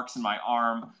 chainsaw marks in my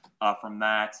arm from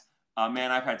that.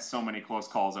 Man, I've had so many close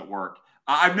calls at work.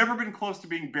 I've never been close to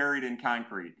being buried in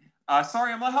concrete.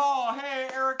 Sorry, I'm like, oh, hey,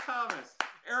 Eric Thomas.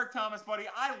 Eric Thomas, buddy,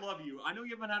 I love you. I know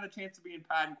you haven't had a chance to be in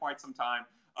Pat in quite some time.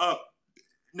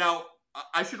 Now,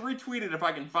 I should retweet it if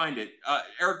I can find it.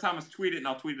 Eric Thomas tweeted it, and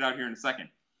I'll tweet it out here in a second.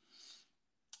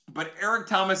 But Eric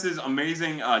Thomas's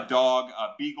amazing dog,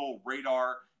 Beagle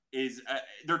Radar,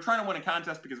 they're trying to win a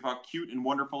contest because of how cute and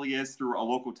wonderful he is through a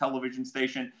local television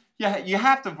station. Yeah, you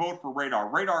have to vote for Radar.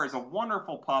 Radar is a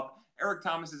wonderful pup. Eric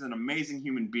Thomas is an amazing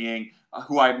human being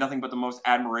who I have nothing but the most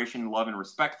admiration, love, and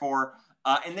respect for.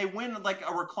 And they win like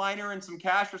a recliner and some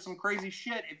cash or some crazy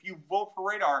shit if you vote for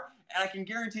Radar. And I can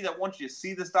guarantee that once you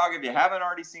see this dog, if you haven't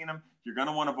already seen him, you're going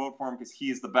to want to vote for him because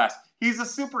he is the best. He's a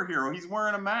superhero. He's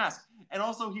wearing a mask. And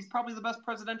also, he's probably the best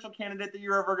presidential candidate that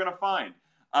you're ever going to find.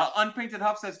 Unpainted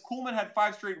Huff says, Kuhlman had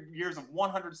 5 straight years of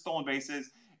 100 stolen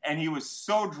bases, and he was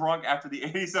so drunk after the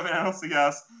 87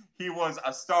 NLCS, he was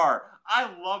a star. I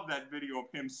love that video of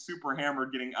him super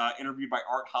hammered getting interviewed by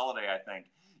Art Holiday, I think.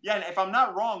 Yeah, and if I'm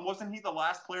not wrong, wasn't he the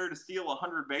last player to steal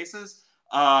 100 bases?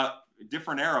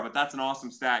 Different era, but that's an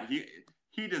awesome stat.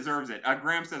 He deserves it.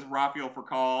 Graham says Rafael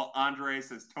Furcal. Andre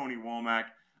says Tony Womack.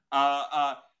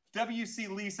 WC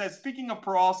Lee says, speaking of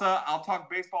Peralta, I'll talk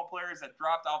baseball players that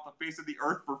dropped off the face of the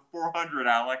earth for 400,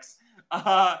 Alex.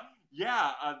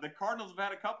 The Cardinals have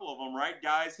had a couple of them, right?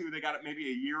 Guys who they got maybe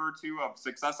a year or two of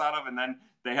success out of, and then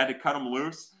they had to cut them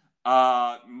loose.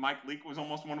 Mike Leake was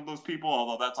almost one of those people,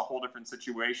 although that's a whole different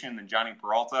situation than Johnny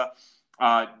Peralta.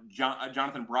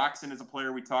 Jonathan Broxton is a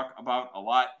player we talk about a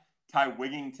lot. Ty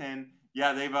Wigington.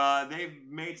 Yeah, they've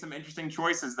made some interesting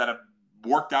choices that have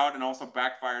worked out and also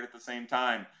backfired at the same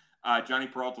time. Johnny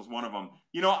Peralta is one of them.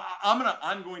 You know,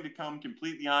 I'm going to come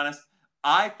completely honest.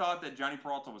 I thought that Johnny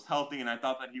Peralta was healthy, and I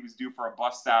thought that he was due for a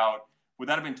bust out. Would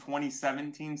that have been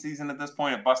 2017 season at this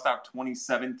point? A bust out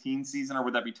 2017 season, or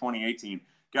would that be 2018?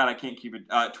 God, I can't keep it.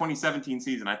 2017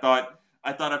 season. I thought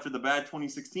after the bad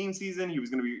 2016 season, he was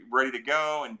going to be ready to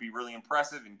go and be really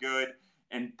impressive and good.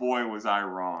 And boy, was I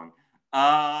wrong.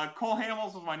 Cole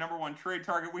Hamels was my number one trade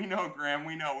target. We know, Graham.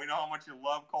 We know how much you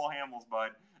love Cole Hamels, bud.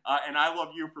 And I love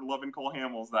you for loving Cole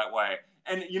Hamels that way.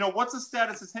 And you know, what's the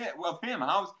status of him?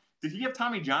 Did he have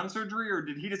Tommy John surgery, or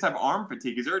did he just have arm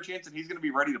fatigue? Is there a chance that he's going to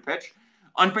be ready to pitch?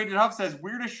 Unfaded Huff says,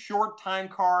 weirdest short time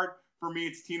card for me,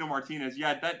 it's Tino Martinez.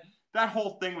 Yeah, that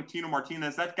whole thing with Tino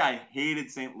Martinez, that guy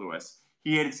hated St. Louis.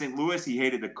 He hated St. Louis. He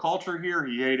hated the culture here.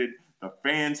 He hated the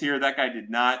fans here. That guy did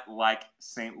not like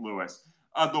St. Louis.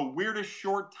 The weirdest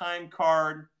short time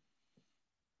card.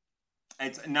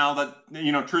 It's now that,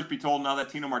 you know, truth be told, now that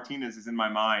Tino Martinez is in my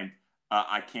mind,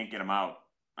 I can't get him out.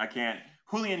 I can't.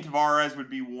 Julian Tavares would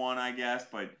be one, I guess,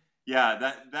 but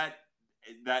yeah,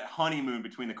 that honeymoon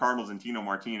between the Cardinals and Tino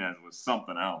Martinez was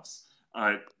something else.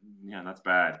 Yeah, that's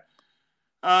bad.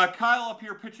 Kyle up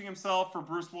here pitching himself for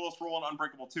Bruce Willis role in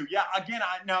Unbreakable 2. Yeah, again,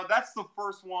 now that's the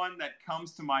first one that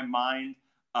comes to my mind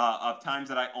of times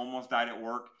that I almost died at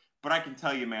work. But I can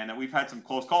tell you, man, that we've had some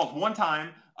close calls. One time,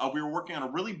 we were working on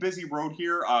a really busy road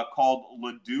here called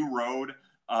Ladue Road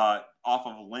off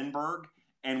of Lindbergh,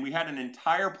 and we had an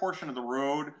entire portion of the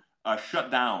road shut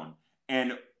down.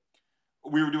 And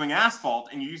we were doing asphalt,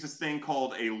 and you use this thing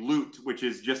called a lute, which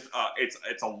is just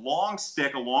it's a long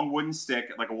stick, a long wooden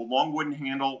stick, like a long wooden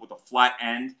handle with a flat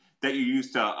end that you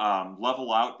use to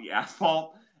level out the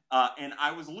asphalt. And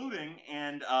I was luting,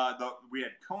 and we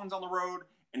had cones on the road,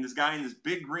 and this guy in this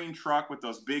big green truck with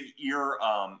those big ear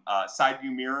side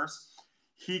view mirrors,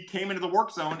 he came into the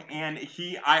work zone, and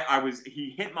he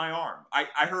hit my arm. I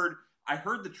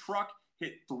heard the truck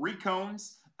hit 3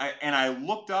 cones. And I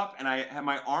looked up, and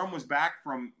my arm was back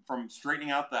from straightening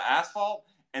out the asphalt,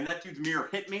 and that dude's mirror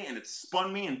hit me, and it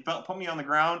spun me and put me on the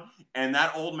ground. And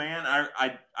that old man,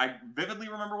 I vividly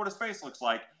remember what his face looks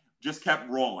like, just kept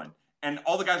rolling. And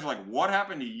all the guys were like, "What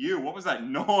happened to you? What was that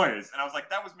noise?" And I was like,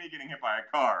 "That was me getting hit by a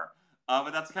car."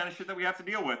 But that's the kind of shit that we have to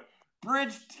deal with.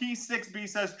 Bridge T6B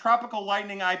says, Tropical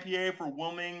Lightning IPA for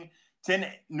Wilmington,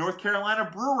 North Carolina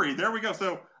Brewery. There we go.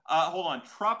 So hold on.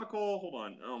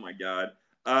 Oh, my God.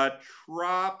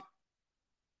 Trop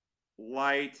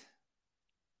Light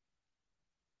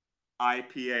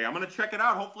IPA. I'm going to check it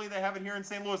out. Hopefully they have it here in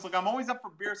St. Louis. Look, I'm always up for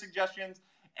beer suggestions,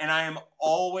 and I am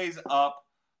always up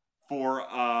for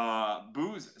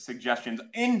booze suggestions.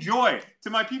 Enjoy. To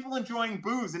my people enjoying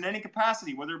booze in any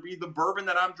capacity, whether it be the bourbon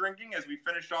that I'm drinking as we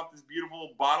finish off this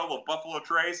beautiful bottle of Buffalo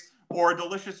Trace, or a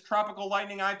delicious Tropical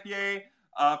Lightning IPA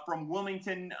from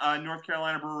Wilmington, North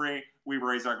Carolina Brewery, we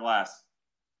raise our glass.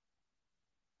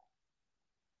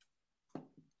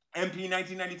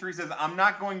 MP1993 says, I'm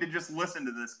not going to just listen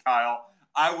to this, Kyle.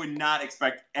 I would not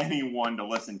expect anyone to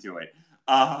listen to it.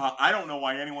 I don't know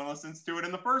why anyone listens to it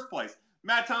in the first place.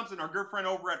 Matt Thompson, our good friend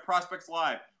over at Prospects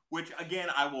Live, which, again,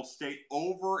 I will state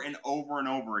over and over and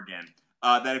over again,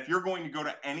 that if you're going to go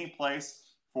to any place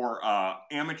for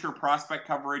amateur prospect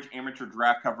coverage, amateur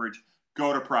draft coverage,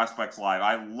 go to Prospects Live.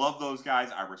 I love those guys.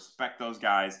 I respect those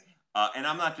guys. And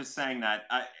I'm not just saying that.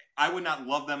 I would not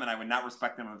love them, and I would not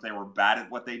respect them if they were bad at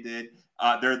what they did.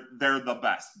 They're the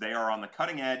best. They are on the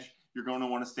cutting edge. You're going to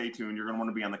want to stay tuned. You're going to want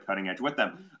to be on the cutting edge with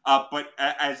them. But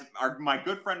as my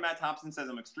good friend Matt Thompson says,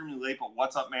 I'm extremely late, but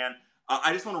what's up, man?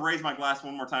 I just want to raise my glass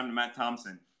one more time to Matt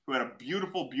Thompson, who had a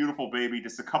beautiful, beautiful baby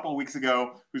just a couple of weeks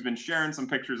ago, who's been sharing some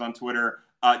pictures on Twitter.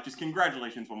 Just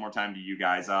congratulations one more time to you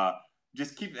guys.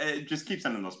 Just keep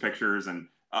sending those pictures, and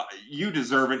you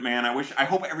deserve it, man. I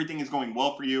hope everything is going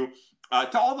well for you.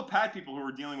 To all the pad people who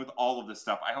are dealing with all of this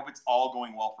stuff, I hope it's all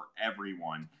going well for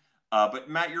everyone. But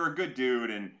Matt, you're a good dude,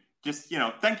 and just,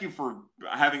 thank you for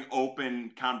having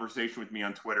open conversation with me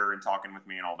on Twitter and talking with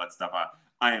me and all that stuff.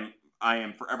 I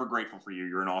am forever grateful for you.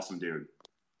 You're an awesome dude.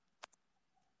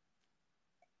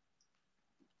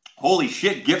 Holy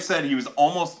shit! Giff said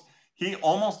he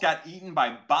almost got eaten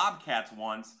by bobcats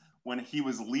once when he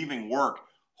was leaving work.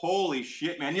 Holy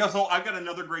shit, man! So I've got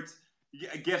another great.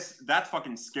 Gifts, that's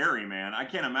fucking scary, man. I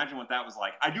can't imagine what that was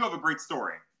like. I do have a great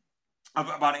story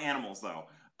about animals, though.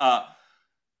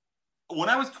 When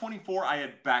I was 24, I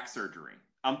had back surgery.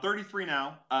 I'm 33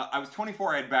 now. I was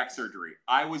 24. I had back surgery.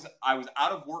 I was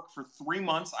out of work for 3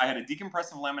 months. I had a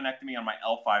decompressive laminectomy on my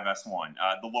L5S1,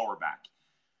 the lower back.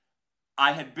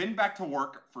 I had been back to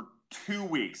work for 2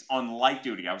 weeks on light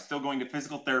duty. I was still going to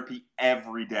physical therapy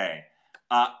every day.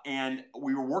 And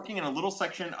we were working in a little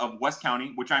section of West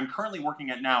County, which I'm currently working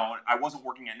at now. I wasn't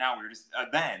working at now. We were just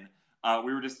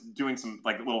we were just doing some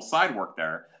like little side work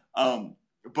there.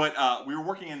 But we were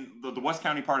working in the West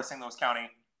County part of St. Louis County,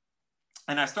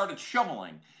 and I started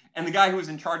shoveling. And the guy who was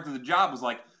in charge of the job was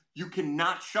like, "You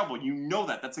cannot shovel. You know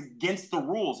that. That's against the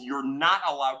rules. You're not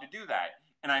allowed to do that."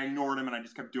 And I ignored him, and I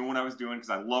just kept doing what I was doing because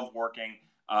I love working.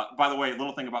 By the way, a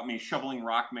little thing about me, shoveling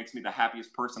rock makes me the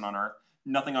happiest person on earth.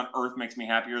 Nothing on earth makes me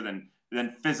happier than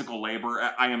physical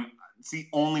labor. It's the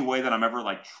only way that I'm ever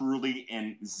like truly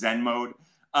in Zen mode.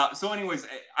 So anyways,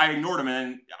 I ignored him,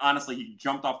 and then, honestly, he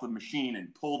jumped off the machine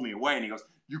and pulled me away, and he goes,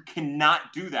 "You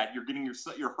cannot do that. You're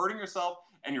hurting yourself,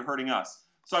 and you're hurting us."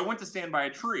 So I went to stand by a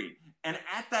tree, and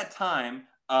at that time,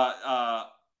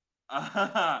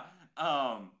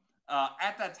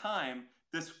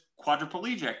 this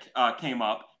quadriplegic came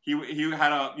up. He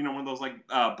had one of those like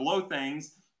blow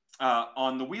things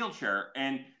on the wheelchair,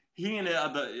 and he and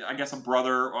I guess a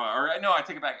brother or no, I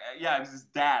take it back. Yeah, it was his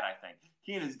dad, I think.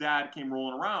 He and his dad came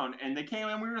rolling around, and they came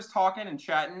and we were just talking and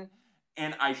chatting,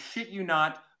 and I shit you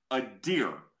not, a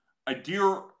deer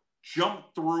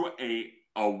jumped through a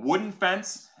wooden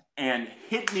fence and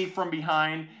hit me from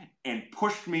behind and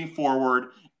pushed me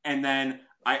forward, and then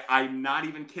I'm not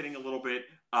even kidding a little bit,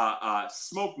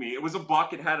 smoked me. It was a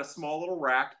buck. It had a small little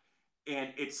rack,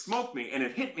 and it smoked me, and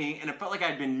it hit me, and it felt like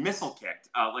I'd been missile kicked,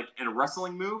 like in a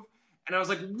wrestling move. And I was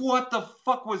like, "What the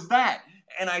fuck was that?"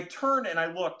 And I turned and I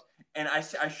looked, and I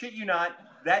shit you not,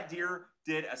 that deer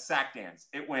did a sack dance.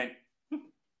 It went,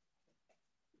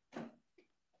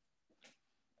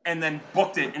 and then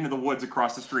booked it into the woods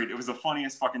across the street. It was the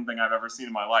funniest fucking thing I've ever seen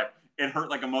in my life. It hurt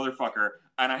like a motherfucker,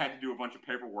 and I had to do a bunch of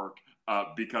paperwork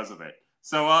because of it.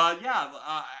 So,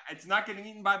 it's not getting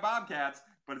eaten by bobcats,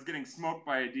 but it's getting smoked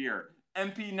by a deer.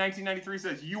 MP 1993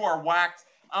 says, "You are whacked."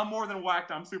 I'm more than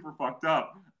whacked. I'm super fucked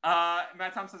up.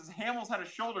 Matt Thompson says, "Hamels had a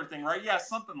shoulder thing, right?" Yeah,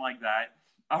 something like that.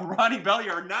 Ronnie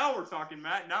Belliard. Now we're talking,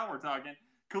 Matt. Now we're talking.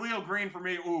 Khalil Green for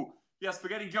me. Ooh, yeah,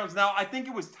 Spaghetti Jones. Now, I think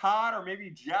it was Todd or maybe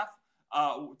Jeff.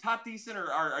 Todd Thiessen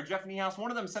or Jeff Niehaus. One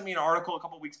of them sent me an article a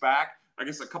couple weeks back. I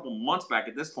guess a couple months back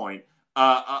at this point.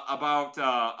 About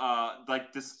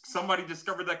somebody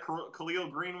discovered that Khalil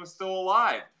Green was still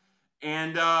alive,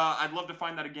 and I'd love to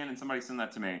find that again, and somebody send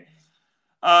that to me.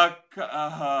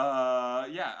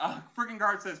 Freaking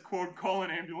guard says, quote, "Call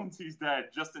an ambulance, he's dead."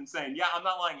 Just insane. Yeah, I'm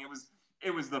not lying.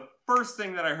 It was the first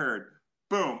thing that I heard.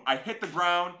 Boom! I hit the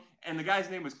ground, and the guy's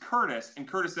name was Curtis, and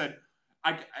Curtis said,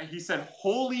 he said,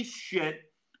 "Holy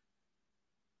shit!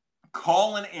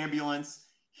 Call an ambulance,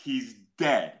 he's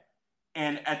dead."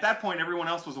 And at that point, everyone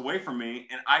else was away from me,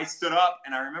 and I stood up,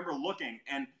 and I remember looking,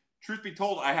 and truth be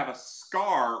told, I have a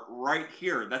scar right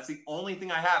here. That's the only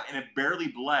thing I have, and it barely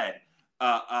bled.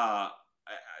 A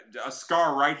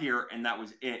scar right here, and that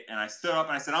was it. And I stood up,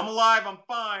 and I said, "I'm alive, I'm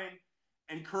fine."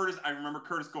 And I remember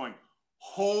Curtis going,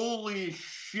 "Holy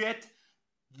shit,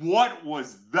 what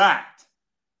was that?"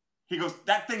 He goes,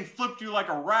 "That thing flipped you like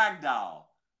a rag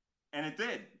doll." And it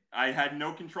did. I had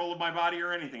no control of my body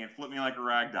or anything. It flipped me like a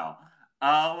rag doll.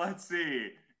 Let's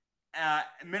see.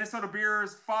 Minnesota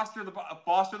Beers, Foster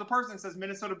the person says,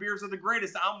 "Minnesota beers are the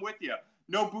greatest." I'm with you.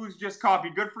 No booze, just coffee.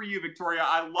 Good for you, Victoria.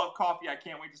 I love coffee. I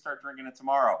can't wait to start drinking it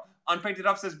tomorrow. Unpainted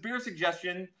Up says, "Beer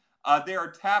suggestion. They are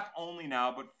tap only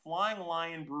now, but Flying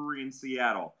Lion Brewery in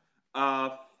Seattle."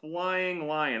 Flying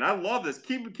Lion. I love this.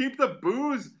 Keep the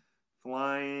booze.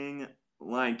 Flying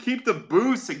Lion. Keep the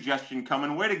booze suggestion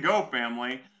coming. Way to go,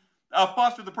 family.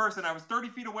 Foster the person. "I was 30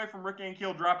 feet away from Rick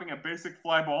Ankiel dropping a basic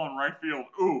fly ball in right field."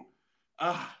 Ooh,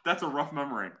 that's a rough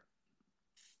memory.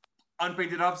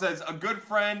 Unpainted Up says, "A good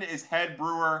friend is head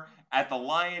brewer at the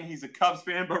Lion. He's a Cubs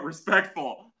fan, but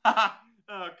respectful."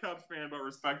 Cubs fan, but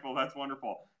respectful. That's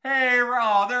wonderful. Hey,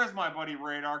 there's my buddy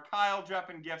Radar. Kyle, Jeff,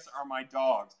 and Gifts are my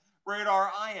dogs.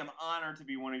 Radar, I am honored to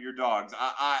be one of your dogs.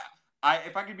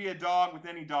 If I could be a dog with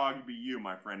any dog, it'd be you,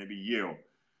 my friend. It'd be you.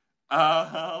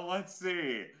 Let's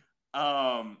see.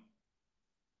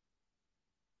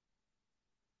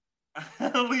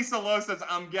 Lisa Lowe says,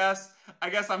 I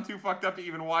guess I'm too fucked up to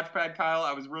even watch Pad Kyle.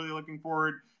 I was really looking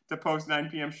forward to post 9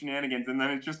 p.m. shenanigans, and then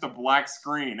it's just a black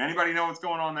screen. Anybody know what's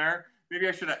going on there? Maybe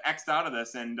I should have X'd out of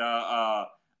this and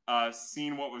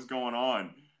seen what was going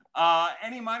on.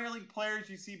 Any minor league players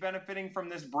you see benefiting from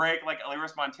this break, like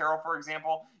Elehuris Montero, for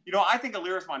example? I think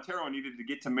Elehuris Montero needed to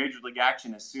get to major league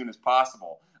action as soon as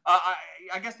possible.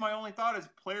 I guess my only thought is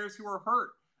players who are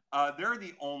hurt. They're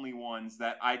the only ones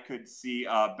that I could see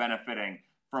benefiting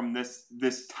from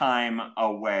this time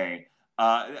away.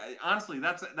 Honestly,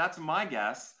 that's my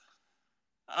guess.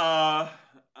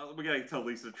 We gotta tell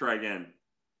Lisa to try again.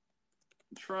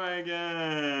 Try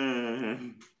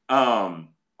again.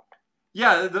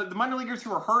 Yeah, the minor leaguers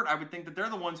who are hurt, I would think that they're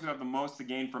the ones who have the most to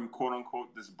gain from quote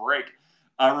unquote this break.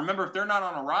 Remember, if they're not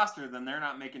on a roster, then they're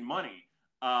not making money.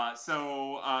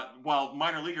 So while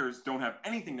minor leaguers don't have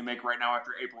anything to make right now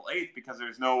after April 8th because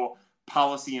there's no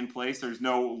policy in place, there's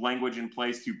no language in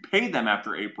place to pay them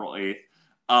after April 8th,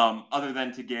 other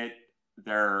than to get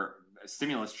their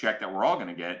stimulus check that we're all going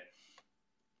to get.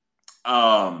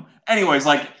 Anyways,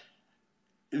 like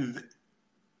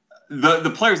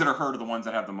the players that are hurt are the ones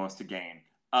that have the most to gain.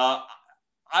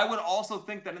 I would also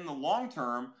think that in the long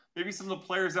term, maybe some of the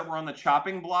players that were on the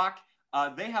chopping block,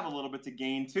 they have a little bit to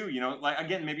gain too. Like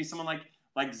again, maybe someone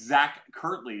like Zach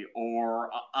Kirtley or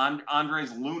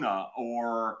Andres Luna,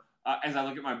 or as I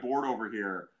look at my board over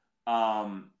here,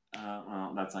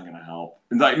 well, that's not going to help.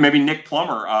 Like maybe Nick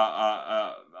Plummer,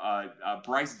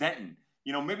 Bryce Denton.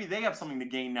 Maybe they have something to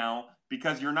gain now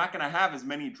because you're not going to have as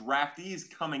many draftees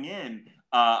coming in,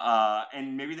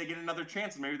 and maybe they get another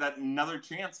chance. Maybe that another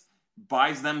chance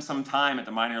buys them some time at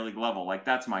the minor league level. Like,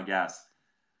 that's my guess.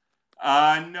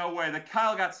 No way. The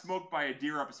Kyle got smoked by a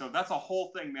deer episode. That's a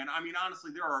whole thing, man. I mean,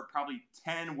 honestly, there are probably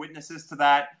 10 witnesses to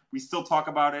that. We still talk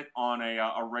about it on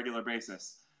a regular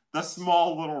basis. The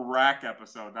small little rack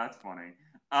episode. That's funny.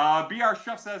 BR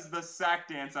Shuff says the sack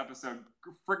dance episode.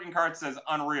 Freaking Card says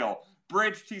unreal.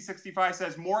 Bridge T65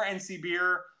 says more NC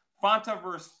beer. Fanta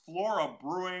versus Flora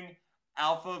Brewing.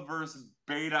 Alpha versus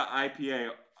Beta IPA.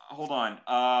 Hold on.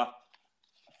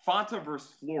 Fanta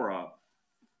versus Flora.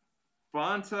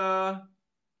 Fanta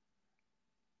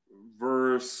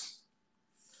versus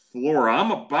Flora.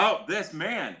 I'm about this,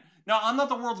 man. Now, I'm not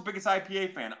the world's biggest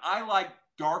IPA fan. I like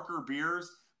darker beers,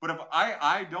 but if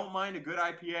I don't mind a good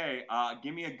IPA.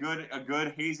 Give me a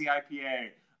good hazy IPA,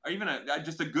 or even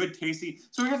just a good tasty.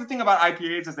 So here's the thing about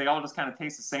IPAs is they all just kind of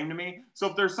taste the same to me. So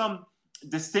if there's some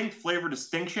distinct flavor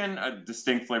distinction,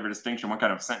 what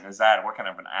kind of sentence is that? What kind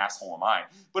of an asshole am I?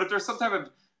 But if there's some type of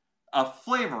a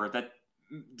flavor that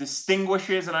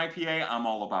distinguishes an IPA, I'm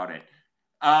all about it.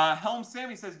 Helm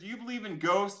Sammy says, do you believe in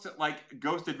Ghost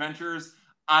Adventures?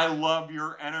 I love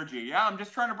your energy. Yeah, I'm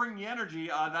just trying to bring the energy.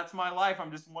 That's my life.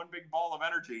 I'm just one big ball of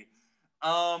energy.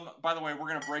 By the way, we're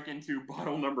going to break into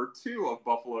bottle number 2 of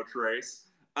Buffalo Trace.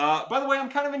 By the way, I'm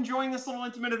kind of enjoying this little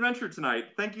intimate adventure tonight.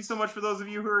 Thank you so much for those of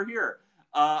you who are here.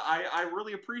 I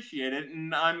really appreciate it,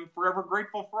 and I'm forever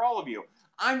grateful for all of you.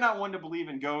 I'm not one to believe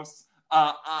in ghosts.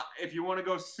 If you want to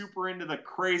go super into the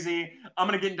crazy, I'm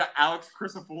going to get into Alex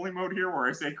Crisafulli mode here where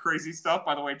I say crazy stuff.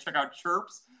 By the way, check out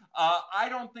Chirps. I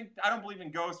don't believe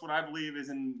in ghosts. What I believe is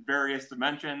in various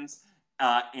dimensions,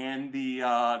 and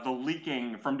the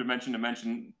leaking from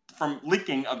dimension, from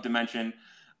leaking of dimension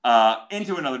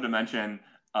into another dimension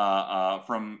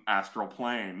from astral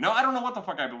plane. No, I don't know what the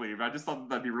fuck I believe. I just thought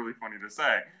that'd be really funny to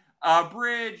say.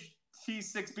 Bridge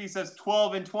T6B says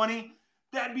 12 and 20.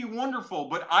 That'd be wonderful.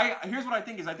 But here's what I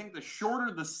think is I think the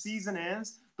shorter the season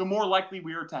is, the more likely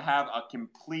we are to have a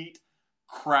complete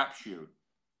crapshoot.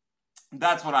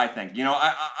 That's what I think.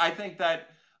 I think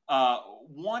that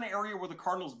one area where the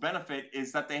Cardinals benefit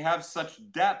is that they have such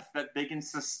depth that they can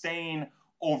sustain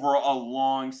over a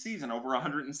long season, over a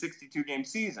 162-game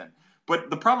season. But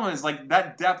the problem is, like,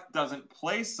 that depth doesn't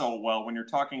play so well when you're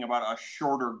talking about a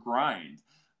shorter grind.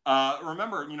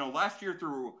 Remember, last year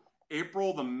through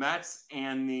April, the Mets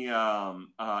and the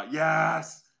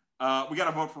yes, we got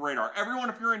to vote for Radar. Everyone,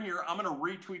 if you're in here, I'm going to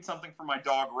retweet something from my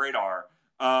dog Radar.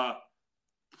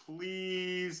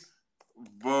 Please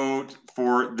vote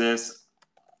for this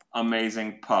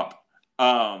amazing pup.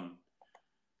 Now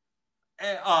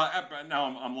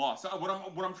I'm lost. So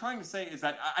what I'm trying to say is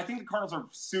that I think the Cardinals are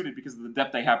suited because of the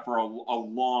depth they have for a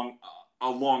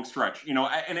long stretch. In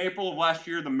April of last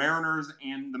year, the Mariners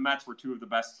and the Mets were 2 of the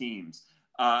best teams.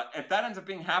 If that ends up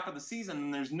being half of the season,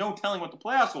 then there's no telling what the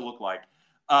playoffs will look like.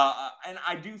 And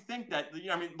I do think that,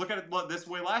 look at it this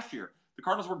way last year. The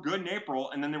Cardinals were good in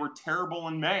April, and then they were terrible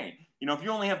in May. If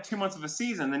you only have 2 months of a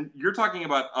season, then you're talking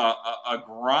about a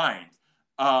grind.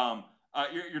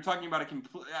 You're talking about a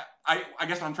complete. I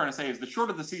guess what I'm trying to say is the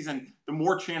shorter the season, the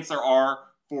more chance there are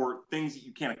for things that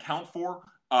you can't account for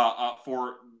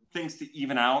things to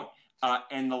even out,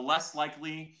 and the less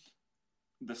likely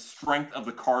the strength of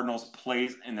the Cardinals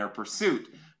plays in their pursuit.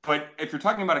 But if you're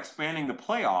talking about expanding the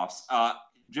playoffs,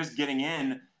 just getting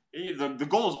in, the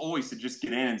goal is always to just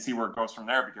get in and see where it goes from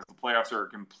there, because the playoffs are a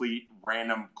complete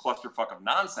random clusterfuck of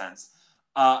nonsense.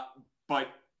 But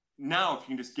now if you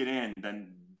can just get in,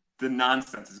 then the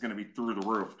nonsense is going to be through the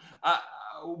roof.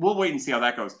 We'll wait and see how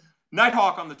that goes.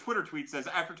 Nighthawk on the Twitter tweet says,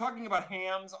 after talking about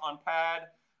hams on pad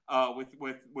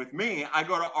with me, I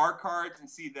go to our cards and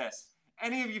see this.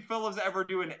 Any of you fellas ever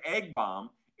do an egg bomb?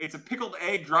 It's a pickled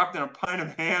egg dropped in a pint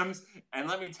of hams, and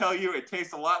let me tell you, it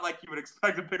tastes a lot like you would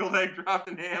expect a pickled egg dropped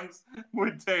in hams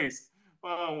would taste.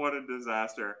 Oh, what a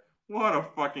disaster. What a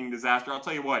fucking disaster. I'll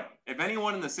tell you what, if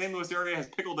anyone in the St. Louis area has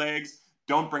pickled eggs,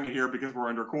 don't bring it here because we're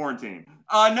under quarantine.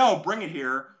 No, bring it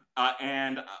here,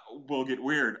 and we'll get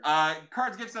weird.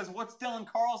 Cards Gift says, what's Dylan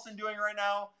Carlson doing right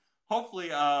now? Hopefully,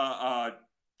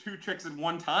 2 chicks at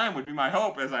one time would be my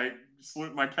hope as I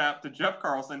salute my cap to Jeff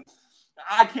Carlson.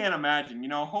 I can't imagine,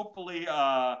 hopefully,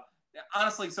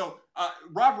 honestly, so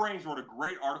Rob Raines wrote a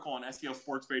great article on STL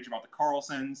Sports page about the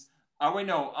Carlsons.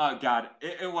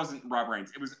 It wasn't Rob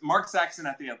Raines. It was Mark Saxon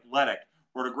at The Athletic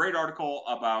wrote a great article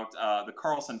about the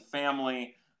Carlson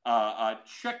family.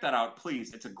 Check that out,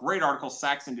 please. It's a great article.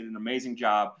 Saxon did an amazing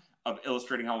job of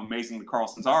illustrating how amazing the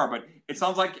Carlsons are, but it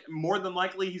sounds like more than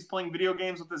likely he's playing video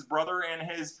games with his brother and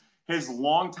his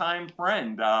longtime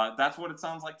friend. That's what it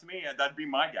sounds like to me. That'd be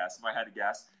my guess if I had to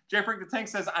guess. Jay Frank the Tank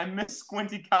says, I miss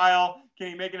Squinty Kyle. Can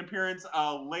he make an appearance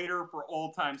later for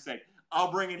old time's sake?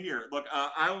 I'll bring it here. Look,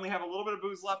 I only have a little bit of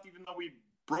booze left, even though we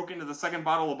broke into the second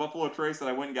bottle of Buffalo Trace that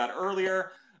I went and got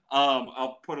earlier.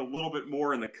 I'll put a little bit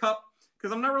more in the cup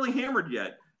because I'm not really hammered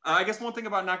yet. I guess one thing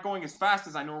about not going as fast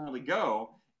as I normally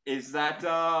go is that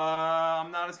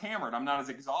I'm not as hammered. I'm not as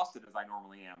exhausted as I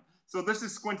normally am. So this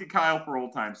is Squinty Kyle for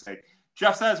old time's sake.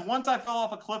 Jeff says, once I fell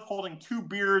off a cliff holding 2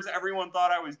 beers, everyone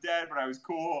thought I was dead, but I was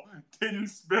cool. Didn't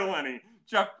spill any.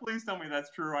 Jeff, please tell me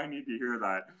that's true. I need to hear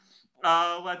that.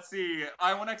 Let's see.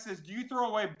 I1X says, do you throw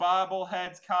away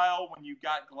bobbleheads, Kyle, when you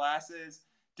got glasses?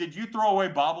 Did you throw away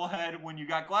bobblehead when you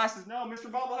got glasses? No, Mr.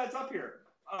 Bobblehead's up here.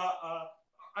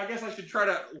 I guess I should try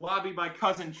to lobby my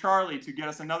cousin Charlie to get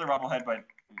us another bobblehead, but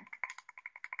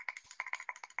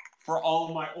for all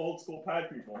of my old school pad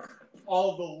people,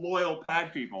 all of the loyal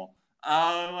pad people.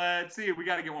 Let's see. We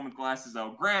got to get one with glasses,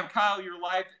 though. Graham, Kyle, your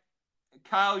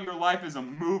life is a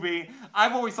movie.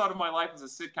 I've always thought of my life as a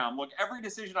sitcom. Look, every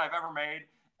decision I've ever made,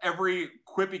 every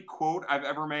quippy quote I've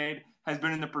ever made has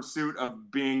been in the pursuit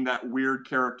of being that weird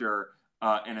character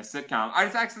in a sitcom. I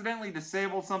just accidentally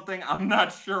disabled something. I'm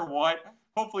not sure what.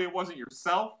 Hopefully it wasn't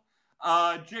yourself.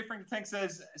 Jay Frank the Tank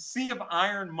says, Sea of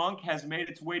Iron Monk has made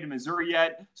its way to Missouri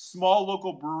yet. Small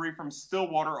local brewery from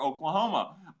Stillwater,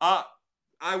 Oklahoma.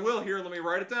 I will here. Let me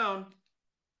write it down.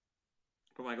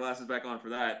 Put my glasses back on for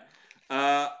that.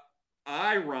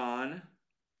 Iron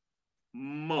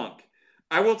Monk.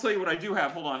 I will tell you what I do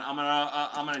have. Hold on.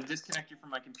 I'm gonna disconnect you from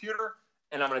my computer,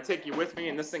 and I'm gonna take you with me.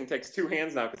 And this thing takes 2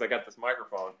 hands now because I got this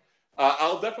microphone.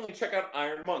 I'll definitely check out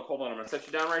Iron Monk. Hold on. I'm gonna set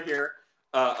you down right here.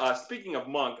 Speaking of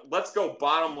Monk, let's go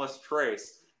Bottomless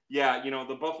Trace. Yeah,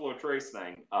 the Buffalo Trace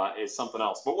thing is something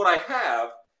else. But what I have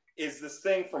is this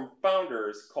thing from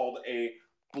Founders called a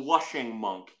Blushing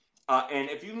Monk. And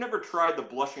if you've never tried the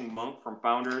Blushing Monk from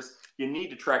Founders, you need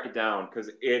to track it down because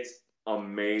it's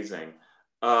amazing.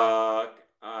 I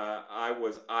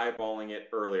was eyeballing it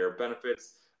earlier.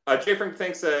 Benefits. Jay Frank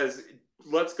Tank says,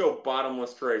 let's go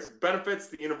Bottomless Trace. Benefits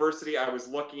the university I was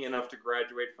lucky enough to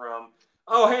graduate from.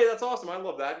 Oh, hey, that's awesome. I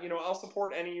love that. I'll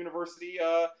support any university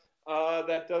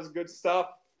that does good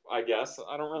stuff, I guess.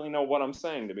 I don't really know what I'm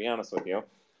saying, to be honest with you.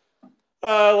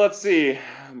 Let's see.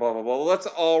 Blah, blah, blah. Let's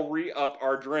all re-up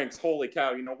our drinks. Holy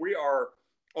cow. We are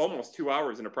almost 2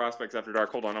 hours into Prospects After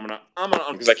Dark. Hold on. I'm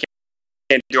gonna because I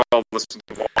can't do all this.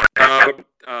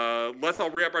 Let's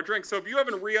all re-up our drinks. So if you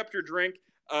haven't re-upped your drink,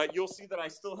 you'll see that I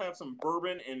still have some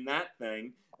bourbon in that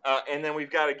thing. And then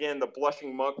we've got, again, the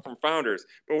Blushing Monk from Founders.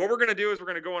 But what we're going to do is we're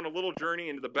going to go on a little journey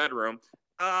into the bedroom.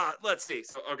 Let's see.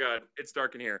 So, oh, God, it's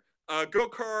dark in here. Go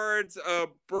Cards,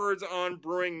 Birds on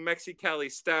Brewing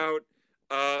Mexicali Stout.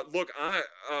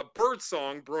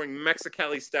 Birdsong Brewing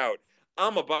Mexicali Stout.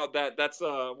 I'm about that. That's,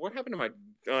 what happened to my,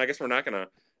 I guess we're not going to,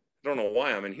 I don't know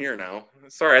why I'm in here now.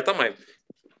 Sorry,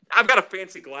 I've got a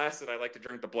fancy glass that I like to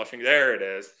drink the Blushing, there it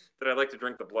is, that I like to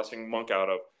drink the Blushing Monk out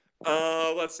of.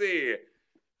 Let's see.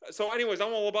 So anyways,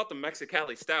 I'm all about the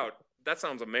Mexicali Stout. That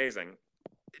sounds amazing.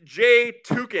 Jay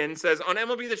Tukin says, on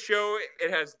MLB The Show,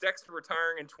 it has Dexter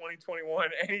retiring in 2021.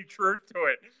 Any truth to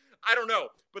it? I don't know.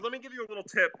 But let me give you a little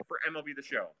tip for MLB The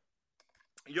Show.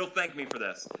 You'll thank me for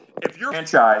this. If your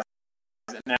franchise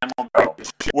in MLB.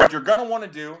 What you're going to want to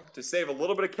do to save a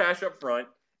little bit of cash up front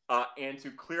and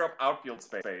to clear up outfield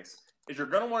space is you're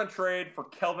going to want to trade for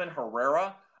Kelvin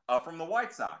Herrera from the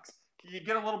White Sox. You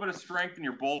get a little bit of strength in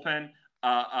your bullpen.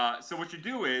 So what you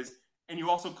do is, and you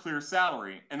also clear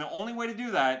salary. And the only way to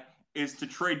do that is to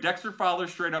trade Dexter Fowler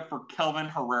straight up for Kelvin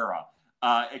Herrera.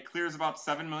 It clears about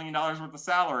 $7 million worth of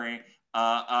salary,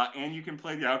 and you can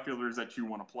play the outfielders that you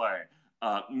want to play.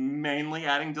 Mainly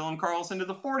adding Dylan Carlson to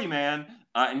the 40-man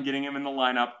and getting him in the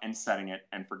lineup and setting it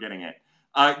and forgetting it.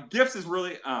 Gifts is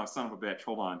really... Oh, son of a bitch.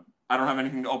 Hold on. I don't have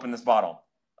anything to open this bottle.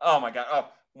 Oh, my God. Oh,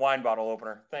 wine bottle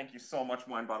opener. Thank you so much,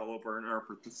 wine bottle opener,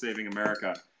 for saving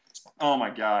America. Oh, my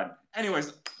God.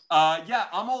 Anyways, yeah,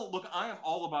 I am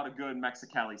all about a good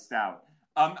Mexicali stout.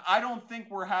 I don't think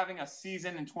we're having a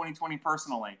season in 2020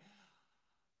 personally.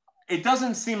 It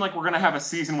doesn't seem like we're going to have a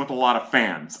season with a lot of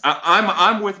fans.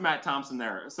 I'm with Matt Thompson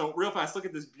there. So real fast, look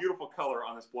at this beautiful color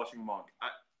on this Blushing Monk.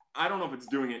 I don't know if it's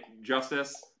doing it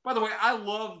justice. By the way, I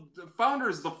love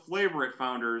Founders, the flavor at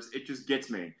Founders. It just gets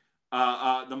me.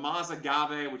 The Maz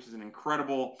Agave, which is an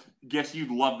incredible gift.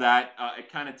 You'd love that.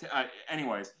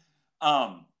 Anyways,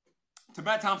 to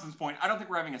Matt Thompson's point, I don't think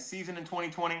we're having a season in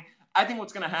 2020. I think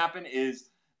what's going to happen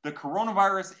is the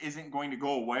coronavirus isn't going to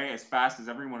go away as fast as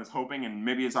everyone is hoping, and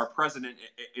maybe as our president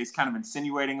is kind of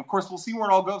insinuating. Of course, we'll see where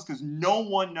it all goes because no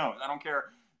one knows. I don't care.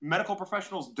 Medical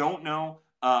professionals don't know.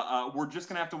 We're just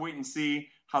going to have to wait and see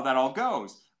how that all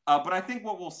goes. But I think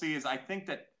what we'll see is I think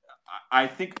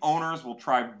owners will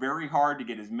try very hard to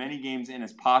get as many games in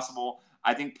as possible.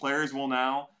 I think players will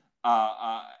now.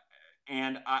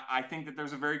 And I think that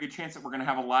there's a very good chance that we're going to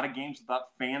have a lot of games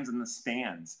without fans in the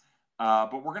stands.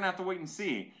 But we're going to have to wait and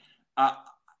see.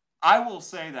 I will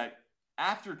say that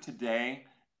after today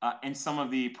and some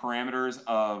of the parameters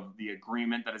of the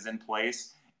agreement that is in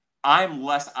place, I'm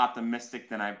less optimistic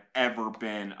than I've ever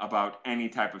been about any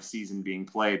type of season being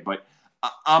played. But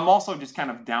I'm also just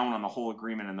kind of down on the whole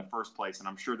agreement in the first place, and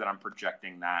I'm sure that I'm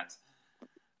projecting that.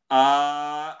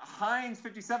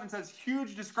 Heinz57 says,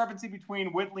 huge discrepancy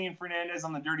between Whitley and Fernandez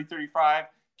on the Dirty 35.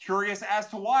 Curious as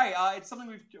to why. It's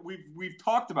something we've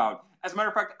talked about. As a matter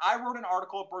of fact, I wrote an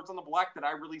article at Birds on the Black that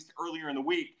I released earlier in the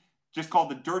week, just called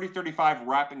the Dirty 35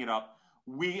 Wrapping It Up.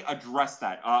 We addressed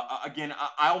that. Again,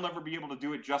 I'll never be able to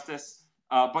do it justice.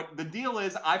 But the deal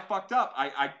is I fucked up.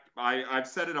 I've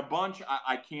said it a bunch.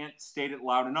 I can't state it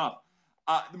loud enough.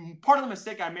 Part of the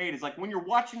mistake I made is like when you're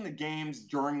watching the games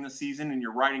during the season and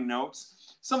you're writing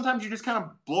notes, sometimes you just kind of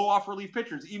blow off relief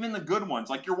pitchers, even the good ones.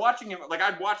 Like you're watching him, like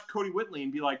I'd watch Cody Whitley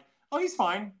and be like, oh, he's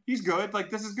fine. He's good. Like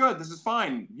this is good. This is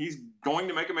fine. He's going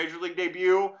to make a major league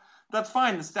debut. That's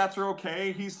fine. The stats are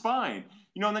okay. He's fine.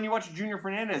 You know, and then you watch Junior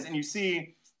Fernandez and you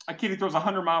see a kid who throws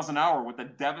 100 miles an hour with a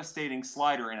devastating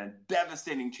slider and a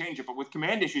devastating changeup, but with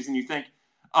command issues, and you think,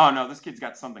 oh no, this kid's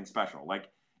got something special. Like,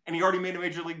 and he already made a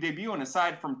major league debut, and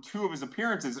aside from 2 of his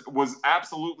appearances, was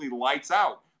absolutely lights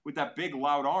out with that big,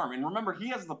 loud arm. And remember, he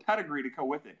has the pedigree to go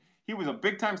with it. He was a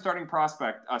big-time starting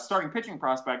pitching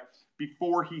prospect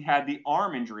before he had the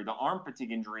arm injury, the arm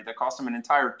fatigue injury that cost him an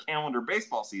entire calendar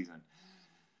baseball season.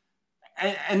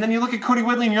 And then you look at Cody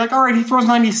Whitley, and you're like, all right, he throws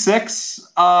 96.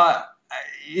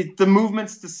 The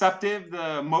movement's deceptive,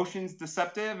 the motion's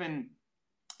deceptive, and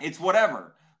it's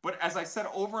whatever. But as I said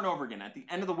over and over again, at the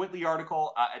end of the Whitley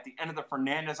article, at the end of the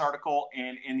Fernandez article,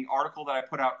 and in the article that I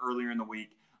put out earlier in the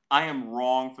week, I am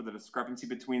wrong for the discrepancy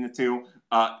between the two.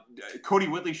 Cody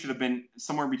Whitley should have been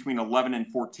somewhere between 11 and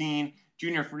 14.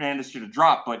 Junior Fernandez should have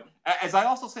dropped. But as I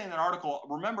also say in that article,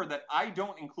 remember that I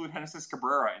don't include Genesis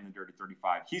Cabrera in the Dirty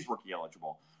 35. He's rookie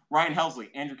eligible. Ryan Helsley,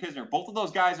 Andrew Kisner, both of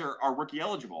those guys are rookie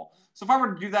eligible. So if I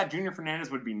were to do that, Junior Fernandez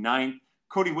would be 9th.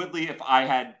 Cody Whitley, if I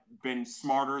had been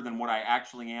smarter than what I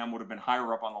actually am, would have been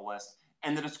higher up on the list.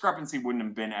 And the discrepancy wouldn't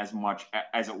have been as much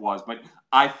as it was. But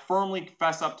I firmly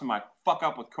fess up to my fuck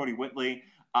up with Cody Whitley.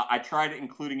 I tried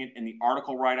including it in the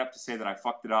article write-up to say that I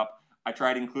fucked it up. I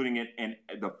tried including it in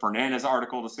the Fernandez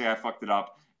article to say I fucked it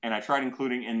up. And I tried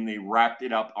including in the Wrapped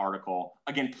It Up article.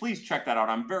 Again, please check that out.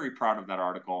 I'm very proud of that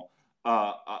article.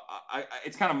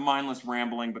 It's kind of mindless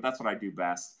rambling, but that's what I do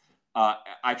best.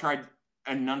 I tried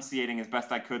enunciating as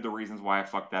best I could the reasons why I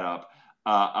fucked that up.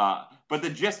 But the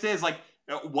gist is, like,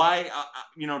 why,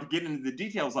 to get into the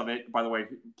details of it, by the way,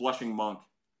 Blushing Monk.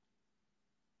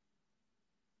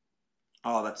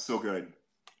 Oh, that's so good.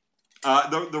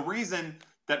 The reason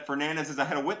that Fernandez is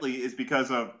ahead of Whitley is because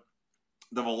of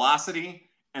the velocity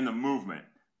and the movement.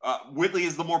 Whitley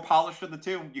is the more polished of the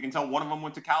two. You can tell one of them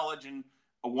went to college and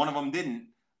one of them didn't.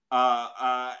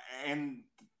 And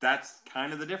that's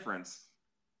kind of the difference.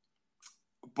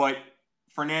 But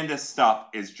Fernandez stuff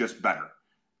is just better.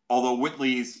 Although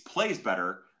Whitley's plays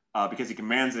better, because he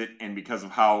commands it and because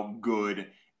of how good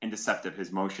and deceptive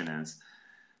his motion is.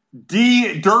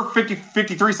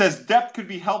 Dirt5053 says depth could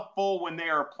be helpful when they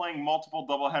are playing multiple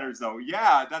doubleheaders, though.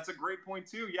 Yeah, that's a great point,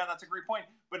 too. Yeah, that's a great point.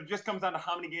 But it just comes down to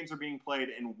how many games are being played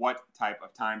and what type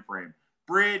of time frame.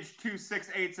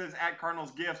 Bridge268 says, at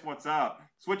Cardinals Gifts, what's up?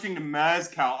 Switching to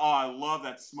Mezcal. Oh, I love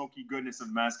that smoky goodness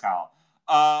of Mezcal.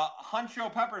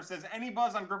 Huncho Pepper says, any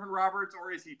buzz on Griffin Roberts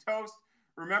or is he toast?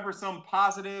 Remember some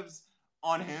positives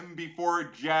on him before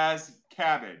Jazz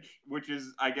Cabbage, which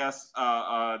is, I guess,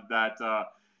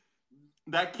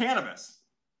 that cannabis.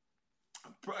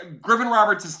 Griffin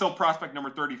Roberts is still prospect number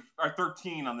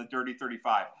 13 on the Dirty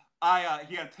 35.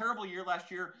 He had a terrible year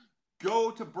last year.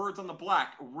 Go to Birds on the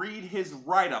Black. Read his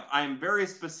write-up. I am very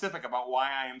specific about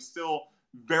why I am still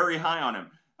very high on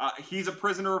him. He's a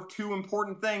prisoner of two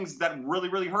important things that really,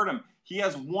 really hurt him. He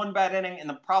has one bad inning, and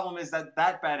the problem is that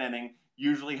bad inning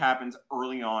usually happens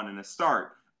early on in the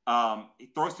start.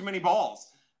 He throws too many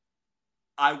balls.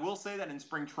 I will say that in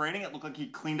spring training, it looked like he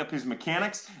cleaned up his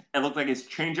mechanics. It looked like his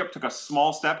changeup took a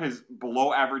small step. His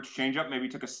below-average changeup maybe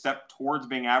took a step towards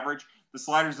being average. The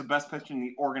slider is the best pitch in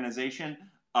the organization.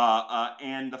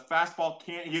 And the fastball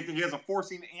he has a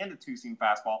four-seam and a two-seam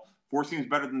fastball. Four-seam is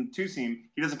better than the two-seam.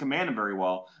 He doesn't command him very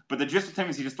well. But the gist of him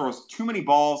is he just throws too many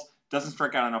balls, doesn't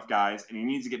strike out enough guys, and he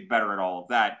needs to get better at all of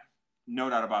that. No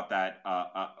doubt about that,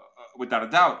 without a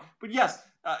doubt. But yes,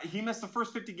 he missed the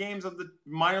first 50 games of the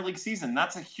minor league season.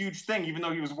 That's a huge thing, even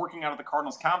though he was working out at the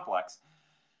Cardinals complex.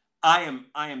 I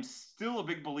am still a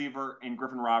big believer in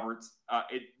Griffin Roberts.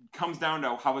 It comes down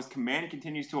to how his command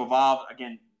continues to evolve.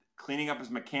 Again, cleaning up his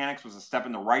mechanics was a step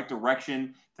in the right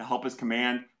direction to help his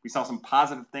command. We saw some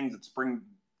positive things at spring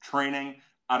training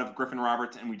out of Griffin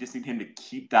Roberts, and we just need him to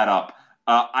keep that up.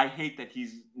 I hate that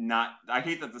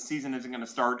the season isn't going to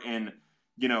start in,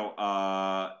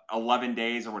 11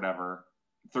 days or whatever,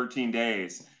 13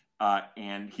 days,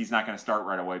 and he's not going to start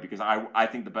right away because I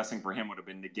think the best thing for him would have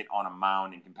been to get on a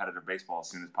mound in competitive baseball as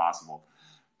soon as possible.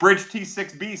 Bridge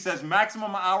T6B says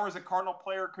maximum hours a Cardinal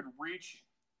player could reach,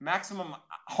 maximum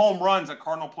home runs a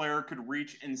Cardinal player could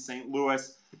reach in St.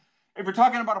 Louis. If you're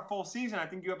talking about a full season, I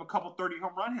think you have a couple 30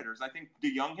 home run hitters. I think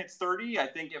DeYoung hits 30. I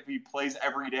think if he plays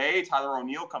every day, Tyler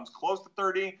O'Neill comes close to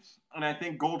 30. And I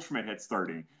think Goldschmidt hits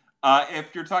 30.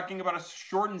 If you're talking about a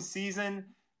shortened season,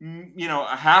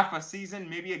 a half a season,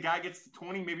 maybe a guy gets to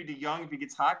 20. Maybe DeYoung, if he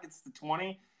gets hot, gets to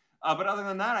 20. But other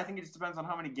than that, I think it just depends on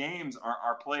how many games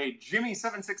are played.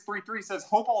 Jimmy7633 says,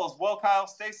 hope all is well, Kyle.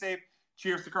 Stay safe.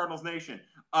 Cheers to Cardinals Nation.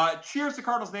 Cheers to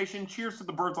Cardinals Nation. Cheers to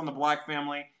the Birds on the Black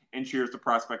family. And cheers to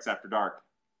Prospects After Dark.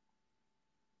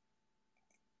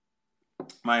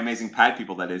 My amazing pad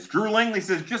people, that is. Drew Langley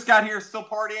says, just got here, still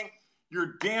partying.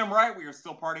 You're damn right we are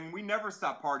still partying. We never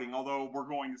stop partying, although we're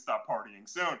going to stop partying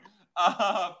soon.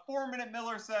 4-Minute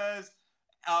Miller says,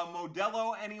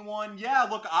 Modelo, anyone? Yeah,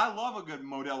 look, I love a good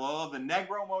Modelo. I love the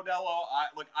Negro Modelo.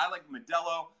 I like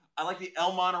Modelo. I like the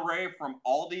El Monterey from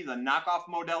Aldi, the knockoff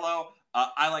Modelo.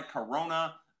 I like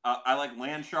Corona. I like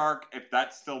Landshark, if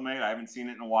that's still made. I haven't seen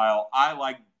it in a while. I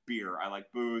like beer. I like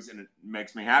booze, and it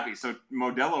makes me happy. So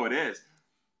Modelo it is.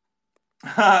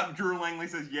 Drew Langley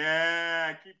says,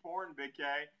 yeah, keep pouring, Big K.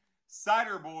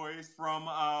 Cider Boys from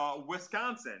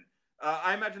Wisconsin.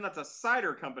 I imagine that's a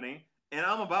cider company, and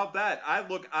I'm about that. I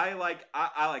like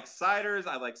ciders.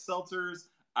 I like seltzers.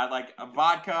 I like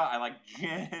vodka. I like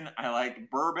gin. I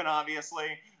like bourbon,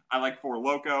 obviously. I like Four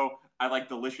Loko. I like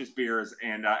delicious beers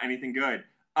and anything good.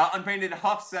 Unpainted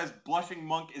Huff says, blushing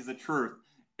monk is the truth.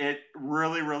 It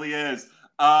really, really is.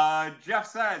 Jeff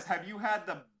says, have you had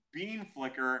the bean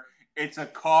flicker? It's a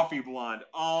coffee blonde.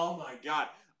 Oh, my God.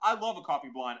 I love a coffee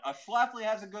blonde. Schlafly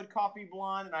has a good coffee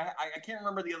blonde, and I can't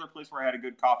remember the other place where I had a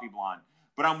good coffee blonde,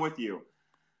 but I'm with you.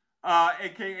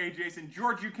 A.K.A. Jason.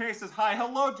 George UK says, hi.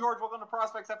 Hello, George. Welcome to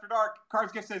Prospects After Dark.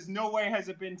 Cards Gift says, no way has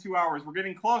it been 2 hours. We're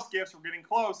getting close, Gifts. We're getting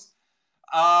close.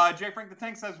 J. Frank the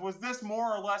Tank says, was this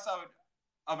more or less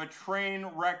of a train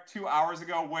wreck 2 hours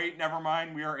ago? Wait, never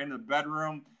mind. We are in the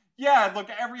bedroom. Yeah, look,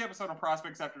 every episode of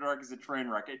Prospects After Dark is a train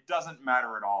wreck. It doesn't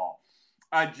matter at all.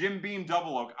 Jim Beam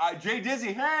Double Oak. Jay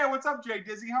Dizzy. Hey, what's up, Jay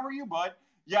Dizzy? How are you, bud?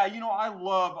 Yeah,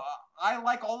 I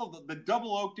like all of the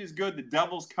Double Oaked is good. The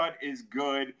Devil's Cut is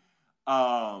good.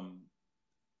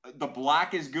 The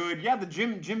Black is good. Yeah, the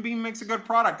Jim Beam makes a good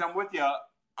product. I'm with you.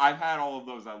 I've had all of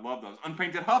those. I love those.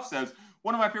 Unpainted Huff says,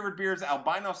 one of my favorite beers,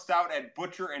 Albino Stout at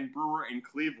Butcher and Brewer in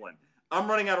Cleveland. I'm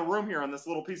running out of room here on this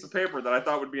little piece of paper that I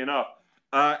thought would be enough.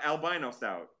 Albino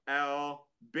Stout.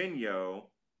 Albino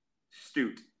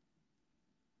Stout.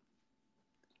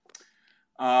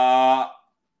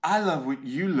 I love what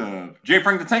you love. J.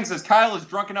 Frank the Tank says, Kyle is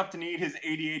drunk enough to need his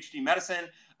ADHD medicine.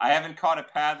 I haven't caught a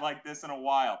pad like this in a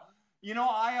while. You know,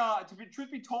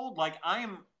 truth be told, like I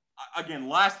am, again,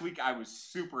 last week I was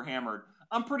super hammered.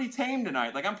 I'm pretty tame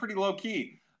tonight. Like I'm pretty low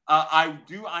key. I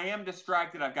am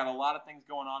distracted. I've got a lot of things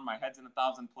going on. My head's in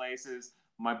 1,000 places.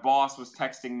 My boss was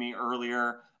texting me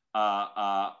earlier.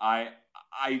 I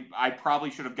probably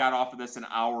should have got off of this an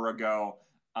hour ago.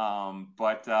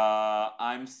 But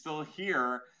I'm still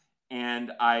here,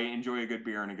 and I enjoy a good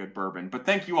beer and a good bourbon. But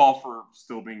thank you all for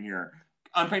still being here.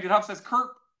 Unpainted Huff says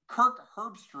Kirk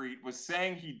Herbstreit was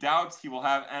saying he doubts he will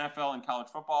have NFL and college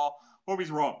football. Hope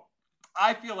he's wrong.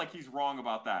 I feel like he's wrong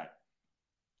about that.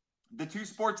 The two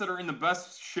sports that are in the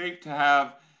best shape to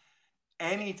have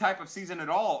any type of season at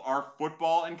all are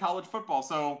football and college football.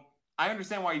 So I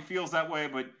understand why he feels that way,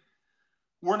 but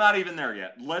we're not even there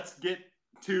yet. Let's get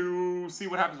to see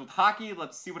what happens with hockey.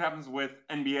 Let's see what happens with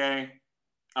NBA.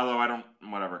 Although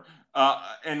whatever.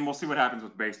 And we'll see what happens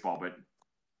with baseball. But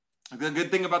the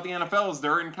good thing about the NFL is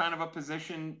they're in kind of a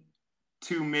position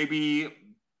to maybe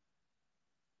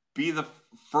be the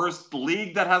first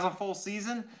league that has a full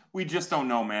season. We just don't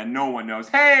know, man. No one knows.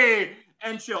 Hey,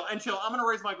 and chill. I'm going to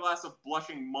raise my glass of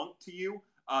Blushing Monk to you,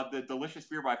 the delicious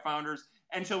beer by Founders.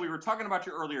 And chill, we were talking about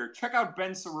you earlier. Check out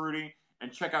Ben Cerruti and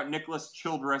check out Nicholas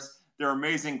Childress. Their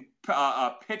amazing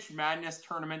Pitch Madness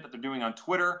tournament that they're doing on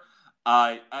Twitter.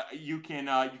 You can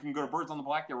go to Birds on the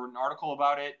Black. There wrote an article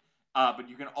about it. But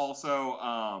you can also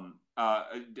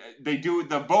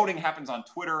the voting happens on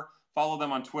Twitter. Follow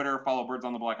them on Twitter. Follow Birds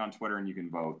on the Black on Twitter, and you can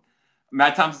vote.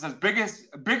 Matt Thompson says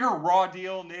bigger raw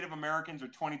deal. Native Americans or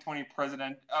 2020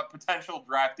 potential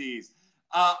draftees.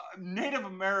 Native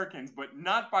Americans, but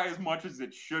not by as much as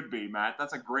it should be. Matt,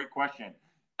 that's a great question.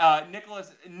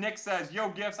 Nick says, "Yo,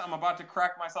 Gifts, I'm about to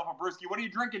crack myself a brewski. What are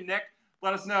you drinking, Nick?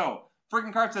 Let us know."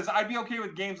 Freaking Cart says, "I'd be okay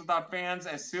with games without fans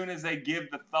as soon as they give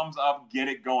the thumbs up, get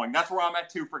it going." That's where I'm at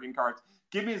too, freaking Carts.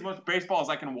 Give me as much baseball as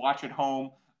I can watch at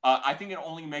home. I think it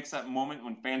only makes that moment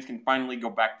when fans can finally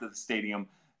go back to the stadium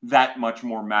that much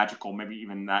more magical, maybe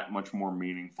even that much more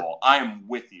meaningful. I am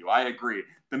with you. I agree.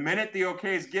 The minute the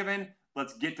okay is given,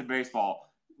 let's get to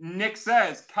baseball. Nick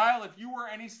says, "Kyle, if you were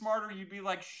any smarter, you'd be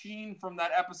like Sheen from that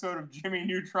episode of Jimmy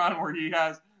Neutron where he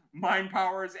has mind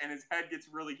powers and his head gets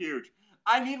really huge."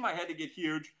 I need my head to get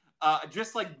huge,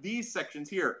 just like these sections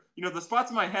here. You know, the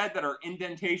spots in my head that are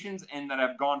indentations and that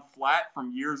have gone flat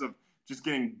from years of just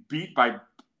getting beat by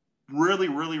really,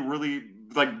 really, really,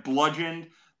 like, bludgeoned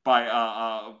by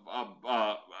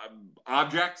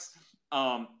objects.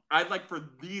 I'd like for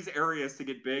these areas to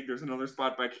get big. There's another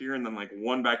spot back here and then, like,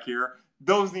 one back here.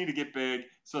 Those need to get big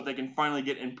so that they can finally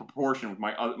get in proportion with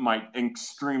my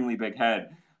extremely big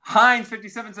head.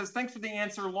 Heinz57 says, "Thanks for the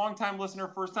answer. Long-time listener,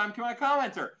 first-time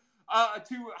commenter."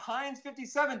 To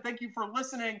Heinz57, thank you for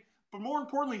listening. But more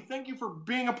importantly, thank you for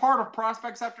being a part of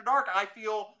Prospects After Dark. I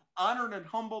feel honored and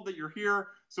humbled that you're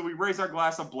here. So we raise our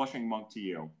glass of Blushing Monk to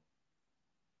you.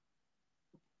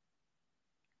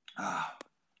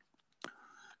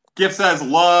 Gift says,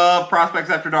 "Love Prospects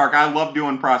After Dark." I love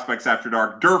doing Prospects After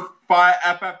Dark. Durf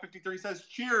FF53 says,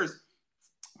 "Cheers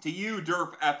to you,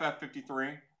 Durf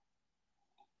FF53.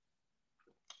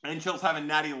 And Chill's having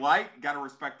Natty Light. Got to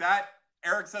respect that.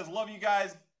 Eric says, "Love you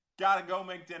guys. Got to go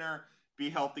make dinner. Be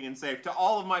healthy and safe." To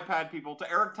all of my pad people, to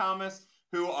Eric Thomas,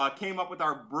 who came up with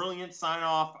our brilliant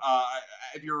sign-off.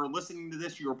 If you're listening to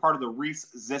this, you were part of the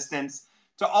Reese-sistance.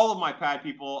 To all of my pad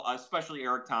people, especially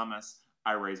Eric Thomas,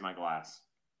 I raise my glass.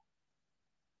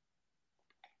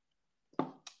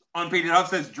 Unpainted Huff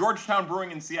says, "Georgetown Brewing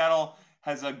in Seattle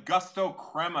has a Gusto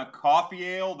Crema coffee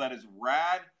ale that is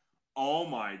rad." Oh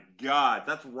my God,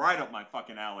 that's right up my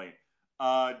fucking alley.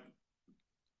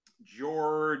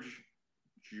 Georgetown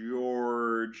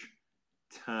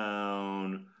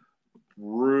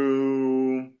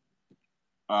Brew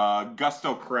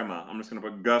Gusto Crema. I'm just gonna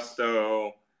put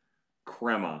Gusto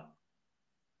Crema.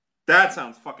 That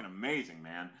sounds fucking amazing,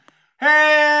 man.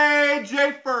 Hey,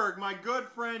 Jay Ferg, my good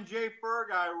friend Jay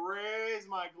Ferg, I raise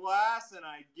my glass and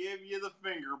I give you the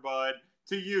finger, bud.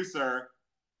 To you, sir.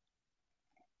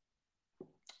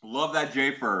 Love that,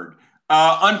 Jay Ferg.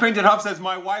 Unpainted Huff says,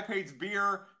 "My wife hates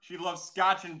beer. She loves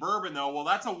scotch and bourbon, though." Well,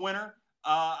 that's a winner.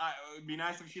 It would be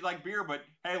nice if she liked beer, but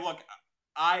hey, look,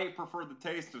 I prefer the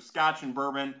taste of scotch and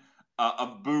bourbon,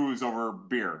 of booze over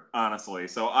beer, honestly.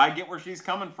 So I get where she's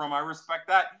coming from. I respect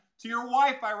that. To your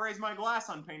wife, I raise my glass,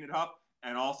 Unpainted Huff,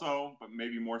 and also, but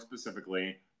maybe more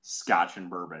specifically, scotch and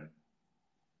bourbon.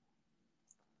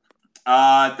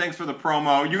 Thanks for the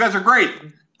promo. You guys are great.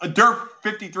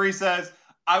 Durf53 says,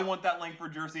 "I want that link for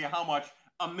Jersey." How much?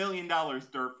 $1 million,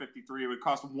 Durf53. It would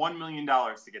cost $1 million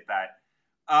to get that.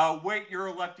 Wait, you're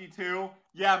a lefty too?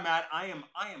 Yeah, Matt, I am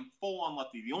full on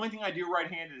lefty. The only thing I do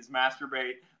right-handed is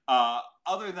masturbate.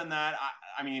 Other than that,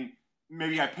 I mean,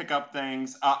 maybe I pick up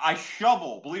things. I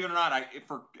shovel. Believe it or not,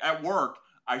 at work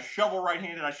I shovel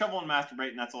right-handed. I shovel and masturbate,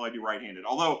 and that's all I do right-handed.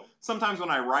 Although sometimes when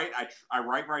I write, I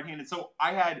write right-handed. So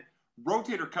I had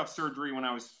rotator cuff surgery when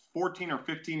I was 14 or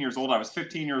 15 years old. I was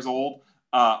 15 years old.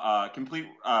 Complete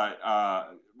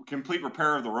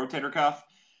repair of the rotator cuff.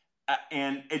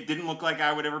 And it didn't look like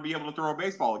I would ever be able to throw a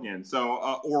baseball again.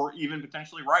 So, or even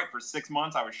potentially write. For 6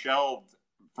 months, I was shelved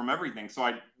from everything. So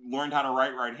I learned how to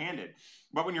write right-handed.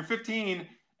 But when you're 15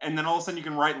 and then all of a sudden you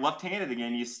can write left-handed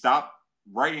again, you stop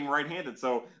writing right-handed.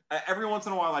 So every once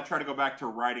in a while, I try to go back to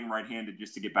writing right-handed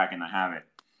just to get back in the habit.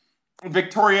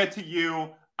 Victoria, to you,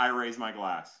 I raise my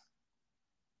glass.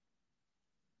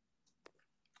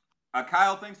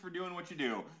 Kyle, thanks for doing what you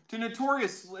do. To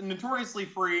Notoriously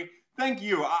Free, thank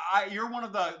you. You're one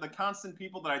of the constant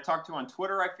people that I talk to on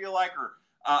Twitter, I feel like, or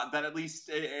that at least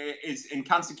is in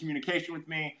constant communication with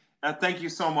me. Thank you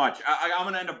so much. I'm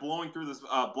going to end up blowing through this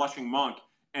Blushing Monk,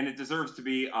 and it deserves to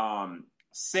be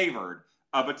savored.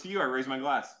 But to you, I raise my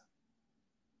glass.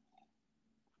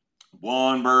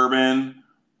 One bourbon,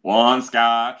 one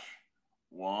scotch,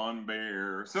 one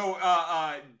beer. So,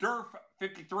 Durf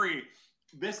 53,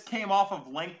 this came off of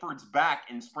Langford's back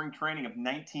in spring training of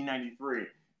 1993.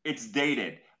 It's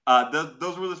dated.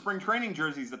 Those were the spring training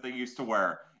jerseys that they used to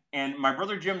wear. And my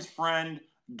brother Jim's friend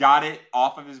got it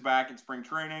off of his back in spring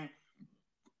training.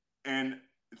 And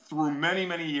through many,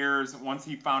 many years, once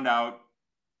he found out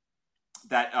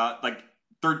that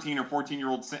 13 or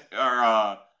 14-year-old 13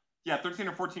 or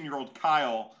 14-year-old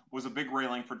Kyle was a big Ray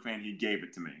Langford fan, he gave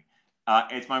it to me.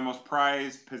 It's my most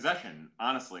prized possession,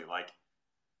 honestly. Like,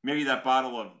 maybe that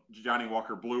bottle of Johnny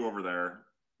Walker Blue over there,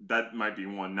 that might be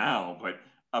one now. But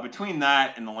between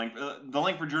that and the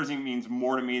Langford jersey means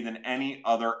more to me than any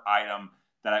other item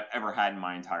that I've ever had in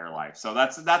my entire life. So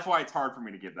that's why it's hard for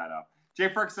me to give that up. Jay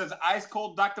Ferg says, ice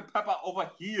cold Dr. Pepper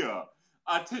over here.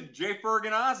 To Jay Ferg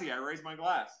and Ozzy, I raise my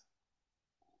glass.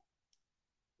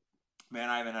 Man,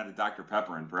 I haven't had a Dr.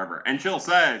 Pepper in forever. And Chill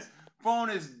says, phone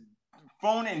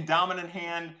in dominant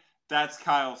hand. That's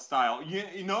Kyle's style.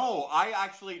 You know, I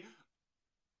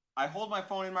hold my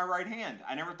phone in my right hand.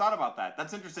 I never thought about that.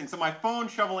 That's interesting. So my phone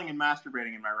shoveling and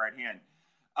masturbating in my right hand.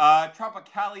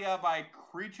 Tropicalia by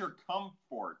Creature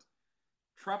Comfort.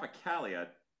 Tropicalia.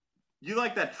 You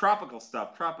like that tropical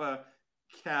stuff.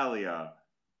 Tropicalia.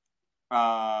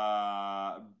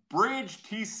 Bridge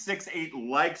T68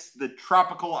 likes the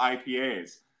tropical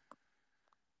IPAs.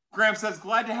 Graham says,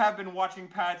 glad to have been watching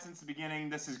Pat since the beginning.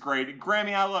 This is great.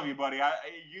 Grammy, I love you, buddy.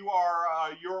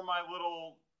 You're my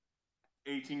little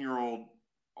 18-year-old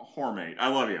whore mate. I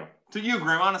love you. To you,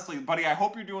 Graham, honestly, buddy, I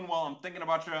hope you're doing well. I'm thinking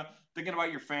about you, thinking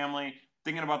about your family,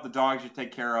 thinking about the dogs you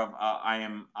take care of. I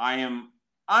am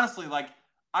honestly, like,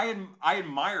 I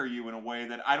admire you in a way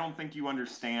that I don't think you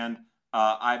understand.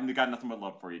 I've got nothing but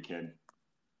love for you, kid.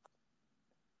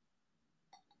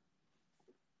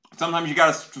 Sometimes you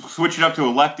got to switch it up to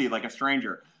a lefty like a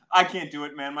stranger. I can't do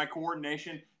it, man. My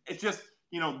coordination, it's just,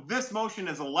 this motion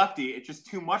as a lefty, it's just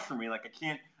too much for me. Like,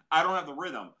 I don't have the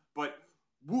rhythm. But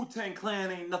Wu-Tang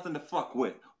Clan ain't nothing to fuck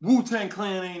with. Wu-Tang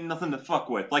Clan ain't nothing to fuck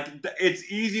with. Like,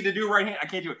 it's easy to do right hand. I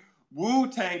can't do it.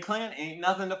 Wu-Tang Clan ain't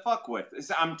nothing to fuck with.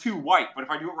 I'm too white, but if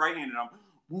I do it right-handed, I'm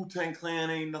Wu-Tang Clan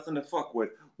ain't nothing to fuck with.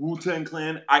 Wu-Tang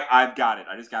Clan, I've got it.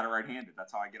 I just got it right-handed.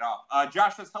 That's how I get off.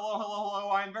 Josh says, hello.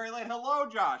 I am very late. Hello,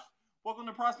 Josh. Welcome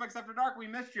to Prospects After Dark. We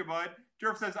missed you, bud.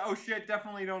 Jerf says, oh, shit,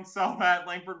 definitely don't sell that.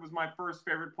 Langford was my first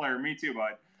favorite player. Me too,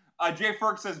 bud. Jay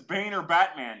Ferg says, Bane or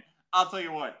Batman? I'll tell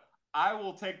you what. I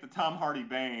will take the Tom Hardy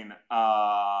Bane.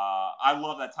 I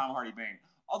love that Tom Hardy Bane.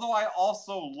 Although I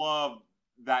also love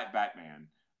that Batman.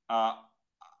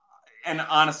 And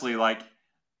honestly, like,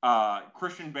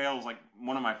 Christian Bale is like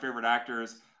one of my favorite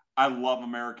actors. I love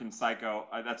American Psycho.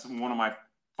 That's one of my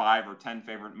 5 or 10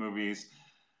 favorite movies.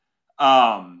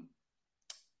 The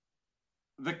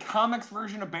comics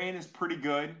version of Bane is pretty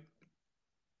good.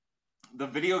 The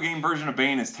video game version of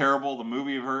Bane is terrible. The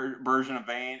movie version of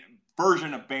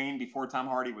Bane before Tom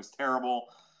Hardy was terrible.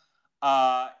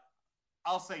 I'll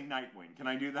say Nightwing. Can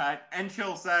I do that?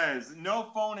 Enchill says, no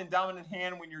phone in dominant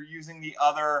hand when you're using the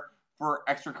other for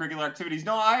extracurricular activities.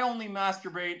 No, I only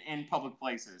masturbate in public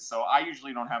places, so I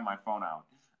usually don't have my phone out.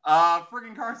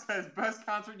 Friggin' Car says, best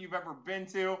concert you've ever been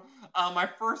to. My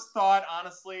first thought,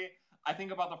 honestly, I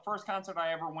think about the first concert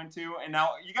I ever went to. And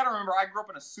now, you got to remember, I grew up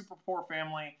in a super poor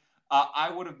family.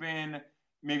 I would have been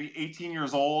maybe 18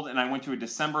 years old, and I went to a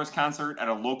December's concert at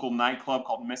a local nightclub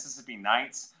called Mississippi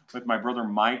Nights with my brother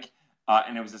Mike.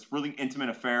 And it was this really intimate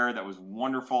affair that was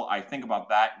wonderful. I think about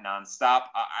that nonstop.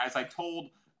 As I told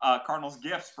Cardinals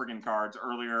Gifts friggin' cards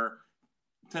earlier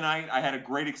tonight, I had a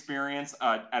great experience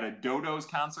at a Dodos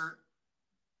concert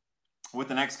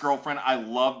with an ex-girlfriend. I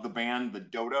love the band, the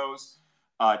Dodos.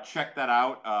 Check that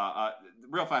out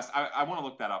real fast. I want to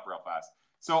look that up real fast.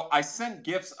 So I sent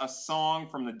Gifts a song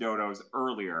from the Dodos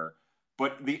earlier,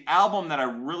 but the album that I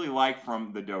really like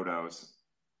from the Dodos,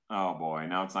 oh boy,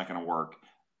 now it's not going to work.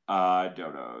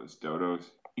 Dodos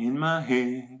in my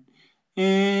head.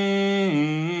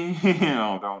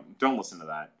 Oh, don't listen to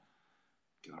that.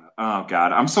 Oh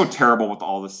God, I'm so terrible with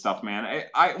all this stuff, man.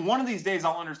 I one of these days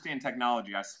I'll understand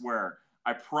technology. I swear.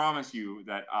 I promise you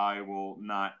that I will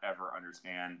not ever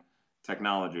understand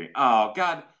technology. Oh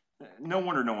God, no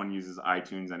wonder no one uses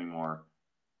iTunes anymore.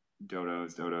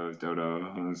 Dodos.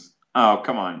 Oh,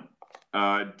 come on.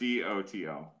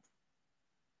 DOTO.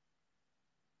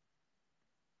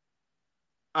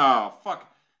 Oh,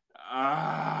 fuck.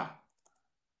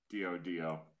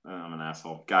 DODO. I'm an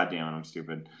asshole. God damn it, I'm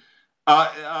stupid.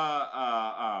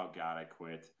 Oh, God, I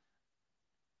quit.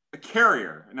 A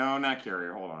carrier. No, not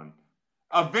carrier. Hold on.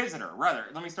 A visitor, rather.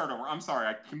 Let me start over. I'm sorry,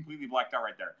 I completely blacked out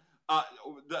right there.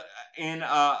 In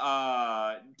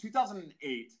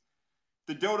 2008,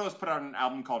 the Dodos put out an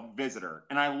album called Visitor,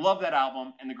 and I love that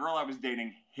album, and the girl I was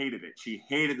dating hated it. She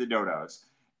hated the Dodos.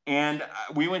 And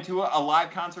we went to a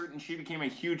live concert, and she became a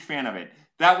huge fan of it.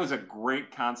 That was a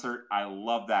great concert. I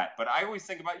love that. But I always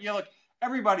think about, look,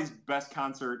 everybody's best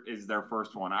concert is their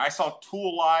first one. I saw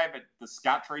Tool live at the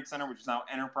Scott Trade Center, which is now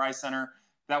Enterprise Center.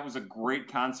 That was a great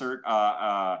concert.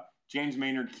 James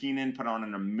Maynard Keenan put on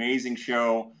an amazing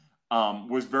show.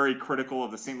 Was very critical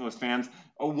of the St. Louis fans.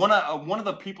 One of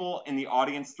the people in the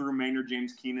audience threw Maynard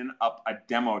James Keenan up a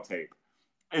demo tape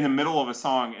in the middle of a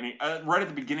song, and right at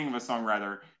the beginning of a song,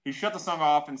 rather, he shut the song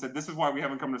off and said, "This is why we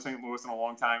haven't come to St. Louis in a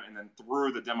long time," and then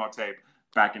threw the demo tape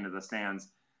back into the stands.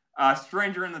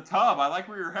 Stranger in the Tub. I like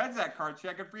where your head's at, Card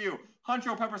Check. Good for you.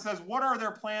 Huncho Pepper says, what are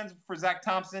their plans for Zach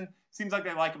Thompson? Seems like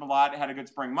they like him a lot. Had a good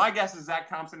spring. My guess is Zach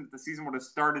Thompson, if the season would have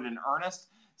started in earnest,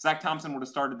 Zach Thompson would have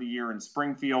started the year in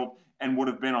Springfield and would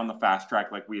have been on the fast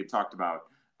track like we had talked about.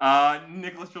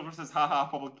 Nicholas Childress says, haha,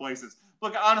 public places.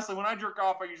 Look, honestly, when I jerk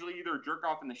off, I usually either jerk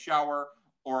off in the shower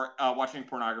or watching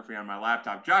pornography on my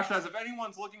laptop. Josh says, if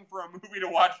anyone's looking for a movie to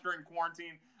watch during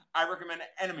quarantine, I recommend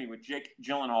Enemy with Jake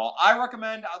Gyllenhaal.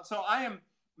 So I am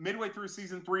midway through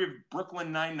season 3 of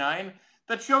Brooklyn Nine-Nine.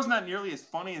 That show's not nearly as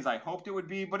funny as I hoped it would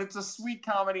be, but it's a sweet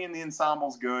comedy and the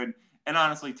ensemble's good. And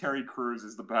honestly, Terry Crews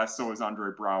is the best, so is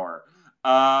Andre Braugher.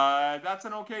 That's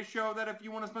an okay show that if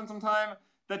you want to spend some time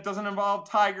that doesn't involve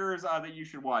tigers, that you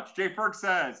should watch. Jay Ferg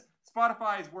says,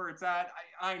 Spotify is where it's at.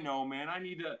 I know, man.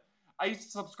 I used to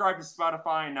subscribe to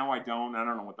Spotify, and now I don't. I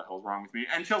don't know what the hell's wrong with me.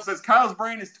 And Chill says, Kyle's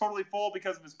brain is totally full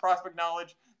because of his prospect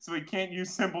knowledge, so he can't use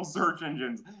simple search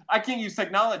engines. I can't use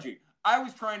technology. I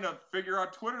was trying to figure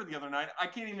out Twitter the other night. I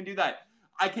can't even do that.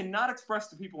 I cannot express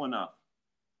to people enough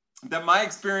that my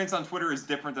experience on Twitter is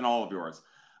different than all of yours.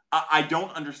 I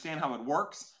don't understand how it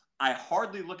works. I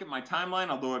hardly look at my timeline,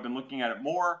 although I've been looking at it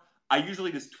more. I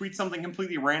usually just tweet something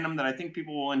completely random that I think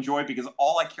people will enjoy because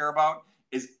all I care about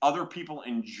is other people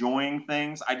enjoying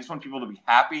things. I just want people to be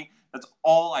happy. That's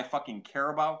all I fucking care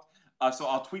about. So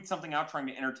I'll tweet something out trying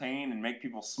to entertain and make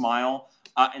people smile.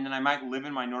 And then I might live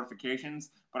in my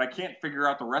notifications, but I can't figure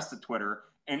out the rest of Twitter.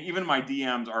 And even my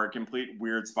DMs are a complete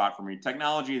weird spot for me.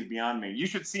 Technology is beyond me. You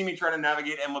should see me try to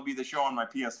navigate MLB The Show on my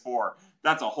PS4.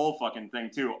 That's a whole fucking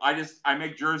thing, too. I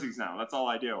make jerseys now. That's all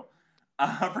I do.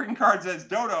 Freaking Card says,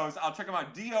 Dodos. I'll check them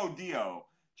out. D-O-D-O.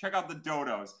 Check out the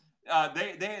Dodos.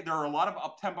 There are a lot of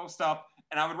up-tempo stuff,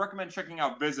 and I would recommend checking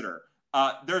out Visitor.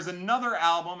 There's another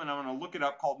album, and I'm going to look it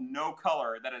up, called No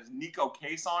Color, that has Nico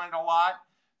Case on it a lot.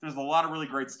 There's a lot of really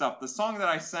great stuff. The song that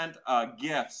I sent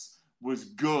Gifts was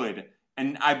good,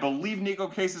 and I believe Nico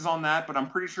Case is on that, but I'm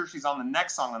pretty sure she's on the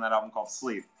next song on that album called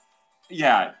Sleep.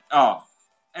 Yeah. Oh.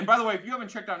 And by the way, if you haven't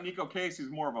checked out Nico Case, who's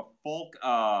more of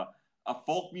a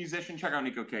folk musician, check out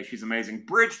Nico Case. She's amazing.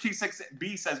 Bridge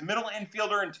T6B says middle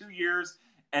infielder in 2 years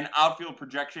and outfield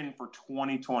projection for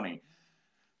 2020.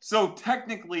 So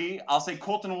technically, I'll say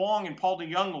Colton Wong and Paul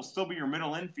DeYoung will still be your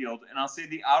middle infield, and I'll say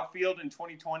the outfield in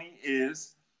 2020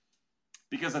 is,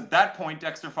 because at that point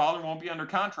Dexter Fowler won't be under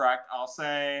contract, I'll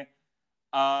say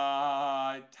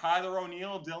Tyler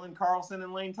O'Neill, Dylan Carlson,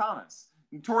 and Lane Thomas.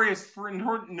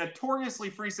 Notoriously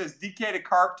Free says DK to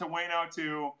Carp to Waino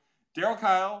to Daryl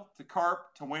Kyle to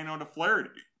Carp to Waino to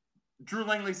Flaherty. Drew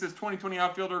Langley says 2020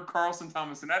 outfielder Carlson,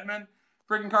 Thomas, and Edmund.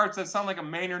 Freaking Card says sound like a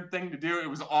Maynard thing to do. It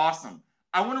was awesome.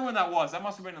 I wonder when that was. That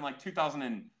must have been in like 2000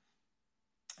 and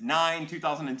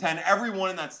 2010. Everyone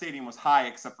in that stadium was high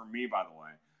except for me, by the way.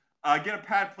 Get a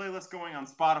pad playlist going on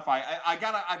Spotify. I've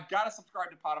gotta subscribe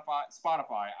to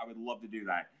Spotify. I would love to do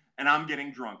that. And I'm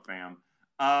getting drunk, fam.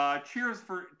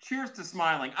 Cheers to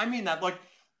smiling. I mean that. Like,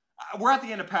 we're at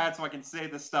the end of pad, so I can say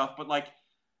this stuff. But like,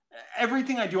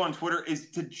 everything I do on Twitter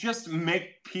is to just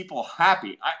make people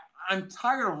happy. I'm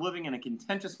tired of living in a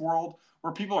contentious world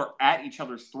where people are at each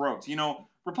other's throats. You know,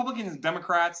 Republicans,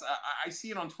 Democrats, I see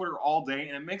it on Twitter all day,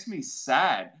 and it makes me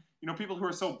sad. You know, people who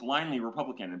are so blindly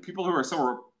Republican and people who are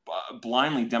so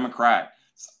blindly Democrat,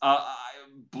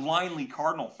 blindly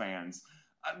Cardinal fans.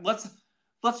 Let's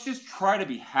just try to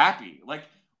be happy. Like,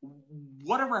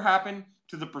 whatever happened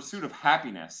to the pursuit of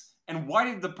happiness? And why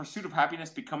did the pursuit of happiness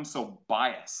become so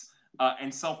biased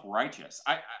and self-righteous?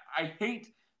 I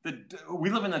hate that we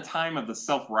live in a time of the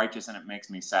self-righteous, and it makes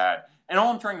me sad. And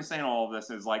all I'm trying to say in all of this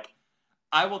is, like,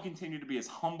 I will continue to be as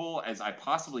humble as I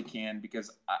possibly can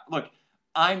because, look,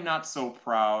 I'm not so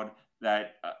proud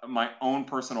that my own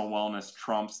personal wellness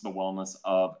trumps the wellness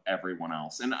of everyone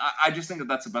else. And I just think that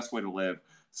that's the best way to live.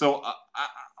 So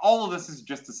all of this is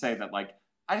just to say that, like,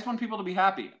 I just want people to be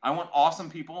happy. I want awesome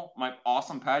people, my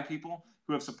awesome pad people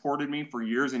who have supported me for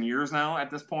years and years now at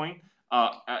this point,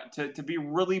 to be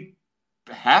really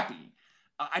happy.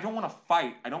 I don't want to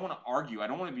fight. I don't want to argue. I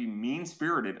don't want to be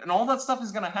mean-spirited. And all that stuff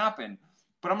is going to happen.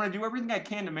 But I'm going to do everything I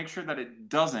can to make sure that it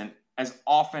doesn't as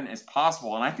often as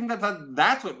possible. And I think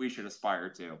that's what we should aspire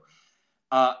to.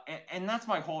 And that's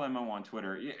my whole MO on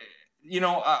Twitter. You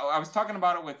know, I was talking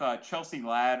about it with Chelsea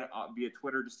Ladd via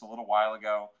Twitter just a little while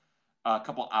ago, a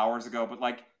couple hours ago. But,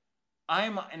 like,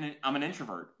 I'm an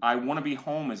introvert. I want to be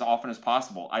home as often as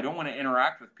possible. I don't want to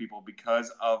interact with people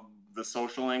because of the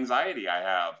social anxiety I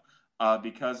have,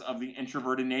 because of the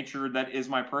introverted nature that is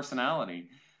my personality.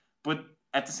 But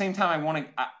at the same time,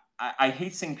 I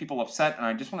hate seeing people upset, and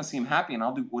I just want to see them happy, and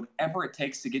I'll do whatever it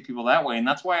takes to get people that way. And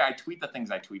that's why I tweet the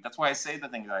things I tweet. That's why I say the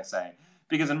things I say.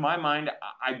 Because in my mind,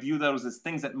 I view those as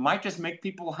things that might just make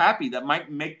people happy, that might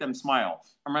make them smile,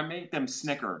 or might make them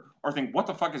snicker, or think, what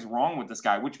the fuck is wrong with this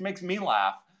guy? Which makes me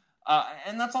laugh.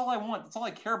 And that's all I want. That's all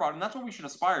I care about. And that's what we should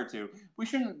aspire to. We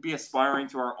shouldn't be aspiring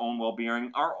to our own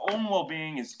well-being. Our own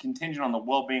well-being is contingent on the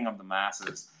well-being of the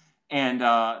masses. And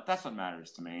that's what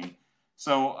matters to me.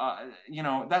 So, you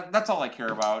know, that's all I care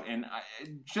about. And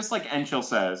just like Enchil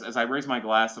says, as I raise my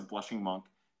glass of blushing monk,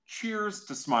 cheers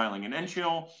to smiling. And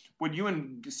Enchil, what you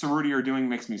and Cerruti are doing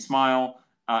makes me smile.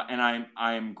 And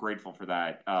I'm grateful for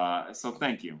that. So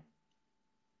thank you.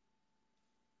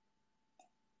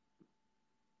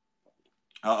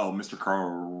 Mr.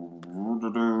 Carl,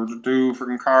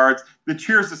 freaking cards. The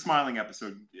cheers to smiling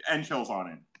episode. Enchil's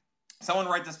on it. Someone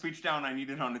write the speech down. I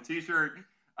need it on a t-shirt.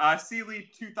 Sealy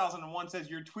 2001 says,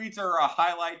 your tweets are a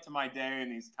highlight to my day in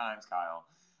these times, Kyle.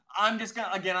 I'm just going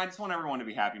to, again, I just want everyone to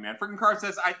be happy, man. Freaking Card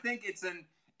says, I think it's an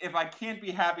if I can't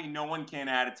be happy, no one can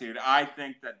attitude. I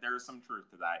think that there's some truth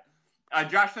to that.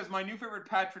 Josh says, my new favorite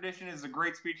Pat tradition is the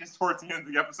great speeches towards the end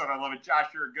of the episode. I love it. Josh,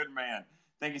 you're a good man.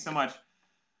 Thank you so much.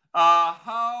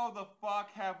 How the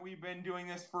fuck have we been doing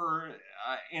this for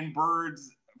in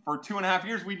Birds for 2.5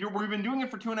 years? We've been doing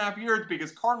it for 2.5 years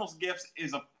because Cardinals Gifts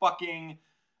is a fucking...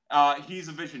 he's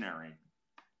a visionary.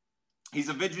 He's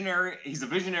a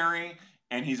visionary,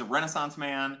 and he's a Renaissance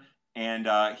man, and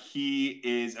he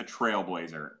is a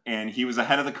trailblazer, and he was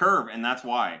ahead of the curve, and that's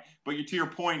why. But to your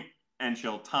point,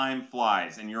 Enchil, time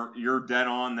flies, and you're dead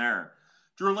on there.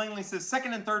 Drew Langley says,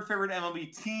 second and third favorite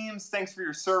MLB teams. Thanks for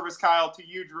your service, Kyle. To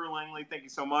you, Drew Langley, thank you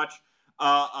so much.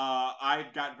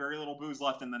 I've got very little booze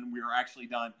left, and then we are actually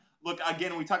done. Look,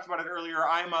 again, we talked about it earlier.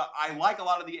 I like a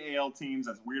lot of the AL teams.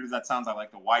 As weird as that sounds, I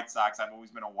like the White Sox. I've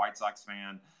always been a White Sox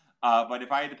fan. But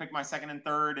if I had to pick my second and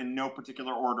third in no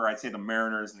particular order, I'd say the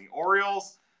Mariners and the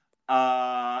Orioles.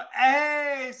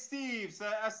 Hey, Steve.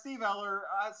 Steve Eller.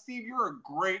 Steve, you're a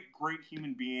great, great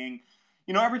human being.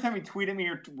 You know, every time you tweet at me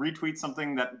or retweet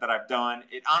something that I've done,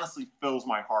 it honestly fills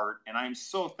my heart. And I am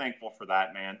so thankful for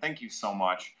that, man. Thank you so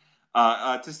much.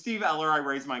 To Steve Eller, I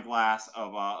raise my glass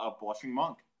of Blushing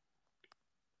Monk.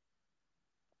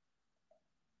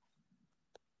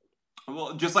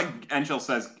 Well, just like Enchil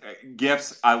says,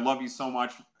 gifts, I love you so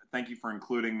much. Thank you for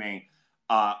including me.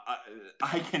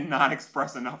 I cannot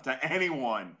express enough to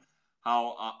anyone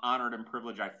how honored and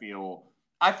privileged I feel.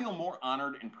 I feel more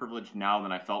honored and privileged now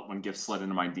than I felt when gifts slid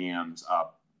into my DMs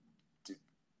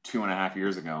 2.5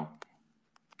 years ago.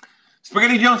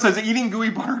 Spaghetti Jones says, eating gooey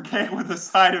butter cake with a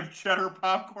side of cheddar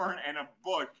popcorn and a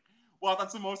book. Wow,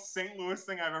 that's the most St. Louis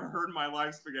thing I've ever heard in my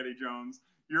life, Spaghetti Jones.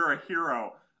 You're a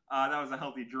hero. That was a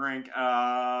healthy drink.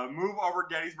 Move over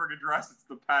Gettysburg Address. It's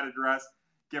the Pat address.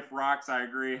 Gift rocks, I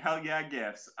agree. Hell yeah,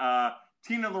 gifts.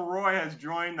 Tina Leroy has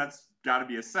joined. That's got to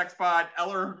be a sex bot.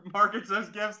 Eller Market says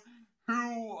gifts.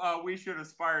 Who we should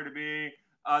aspire to be.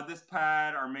 This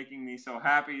pad are making me so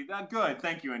happy. Good.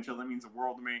 Thank you, Angel. That means the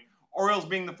world to me. Orioles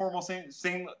being the former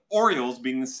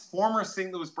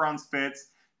St. Louis Browns Spits.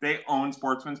 They own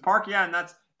Sportsman's Park. Yeah, and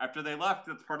that's after they left.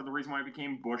 That's part of the reason why it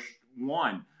became Bush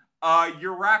 1.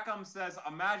 Uracum says,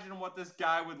 imagine what this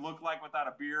guy would look like without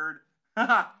a beard.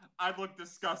 I'd look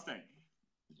disgusting.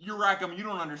 Uracum, you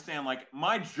don't understand. Like,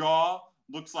 my jaw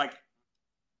looks like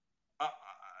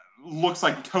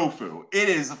tofu. It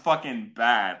is fucking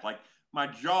bad. Like, my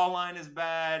jawline is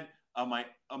bad. My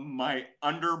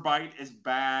underbite is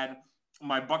bad.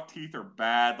 My buck teeth are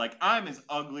bad. Like, I'm as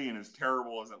ugly and as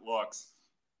terrible as it looks.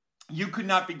 You could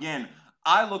not begin.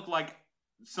 I look like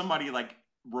somebody like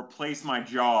replaced my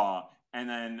jaw and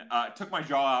then took my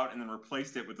jaw out and then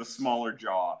replaced it with a smaller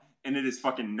jaw. And it is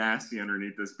fucking nasty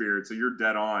underneath this beard. So you're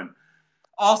dead on.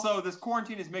 Also, this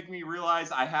quarantine is making me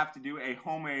realize I have to do a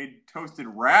homemade toasted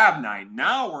rab night.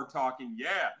 Now we're talking,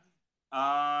 yeah.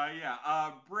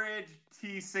 Bridge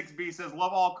T6B says,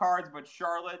 love all cards, but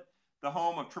Charlotte, the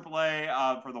home of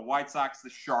AAA for the White Sox, the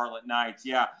Charlotte Knights.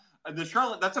 Yeah, the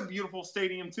Charlotte, that's a beautiful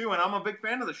stadium too, and I'm a big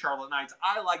fan of the Charlotte Knights.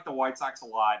 I like the White Sox a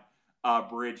lot.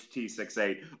 Bridge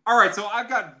T68. All right, so I've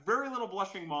got very little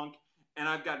Blushing Monk, and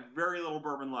I've got very little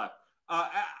bourbon left.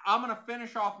 I'm going to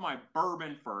finish off my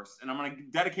bourbon first, and I'm going to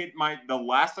dedicate the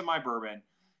last of my bourbon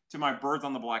to my Birds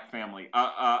on the Black family.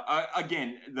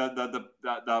 Again,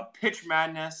 the pitch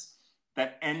madness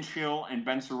that N-Chill and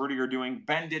Ben Cerruti are doing.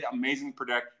 Ben did amazing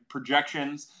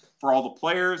projections for all the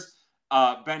players.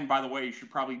 Ben, by the way, you should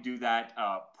probably do that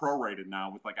prorated now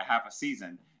with like a half a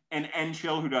season. And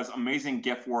N-Chill, who does amazing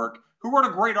GIF work, who wrote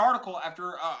a great article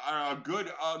after a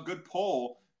good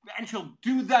poll. N-Chill,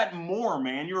 do that more,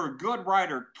 man. You're a good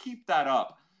writer. Keep that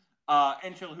up.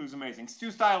 N-Chill, who's amazing. Stu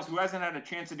Styles, who hasn't had a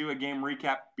chance to do a game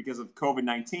recap because of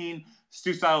COVID-19.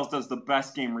 Stu Styles does the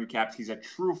best game recaps. He's a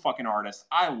true fucking artist.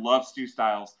 I love Stu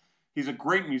Styles. He's a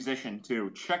great musician, too.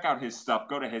 Check out his stuff.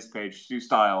 Go to his page, Stu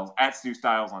Styles, at Stu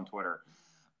Styles on Twitter.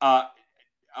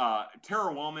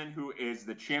 Tara Wellman, who is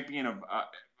the champion of...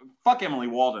 fuck Emily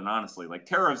Walden, honestly. Like,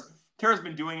 Tara's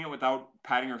been doing it without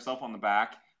patting herself on the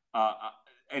back.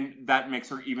 And that makes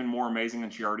her even more amazing than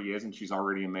she already is, and she's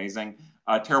already amazing.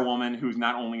 Tara Wellman, who's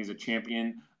not only is a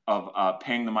champion of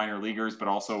paying the minor leaguers, but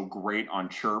also great on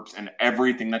chirps and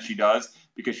everything that she does,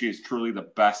 because she is truly the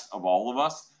best of all of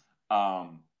us.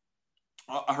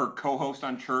 Her co-host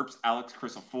on Chirps, Alex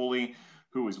Crisafulli,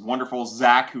 who is wonderful.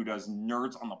 Zach, who does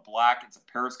Nerds on the Black. It's a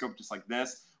Periscope just like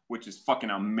this, which is fucking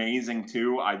amazing,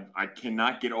 too. I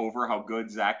cannot get over how good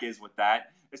Zach is with that.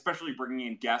 Especially bringing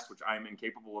in guests, which I am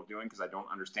incapable of doing because I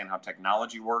don't understand how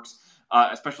technology works.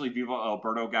 Especially Viva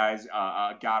Alberto guys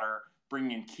got her.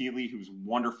 Bringing in Keeley, who's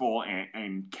wonderful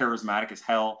and charismatic as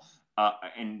hell,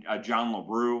 and John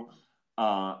LaRue.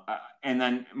 And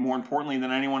then, more importantly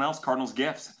than anyone else, Cardinals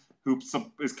Gifts, who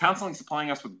is constantly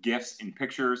supplying us with gifts and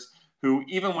pictures, who,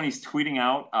 even when he's tweeting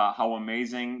out how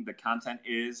amazing the content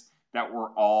is that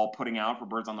we're all putting out for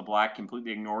Birds on the Black,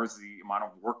 completely ignores the amount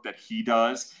of work that he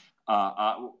does.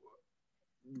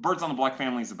 Birds on the Black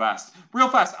family is the best. Real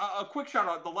fast, a quick shout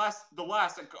out. The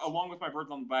last, along with my Birds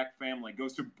on the Black family,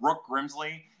 goes to Brooke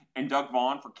Grimsley and Doug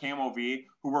Vaughn for KMOV,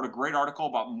 who wrote a great article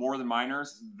about More Than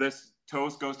Minors. This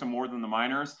toast goes to More Than the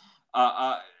Minors,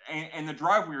 and the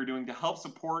drive we were doing to help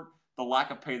support the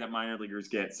lack of pay that minor leaguers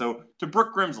get. So to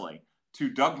Brooke Grimsley, to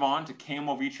Doug Vaughn, to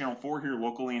KMOV Channel 4 here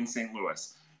locally in St.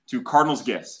 Louis, to Cardinals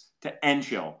Gifts, to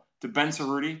N-Chill, to Ben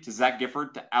Cerruti, to Zach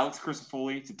Gifford, to Alex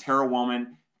Crisafulli, to Tara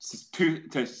Wellman,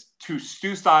 to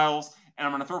Stu Styles, and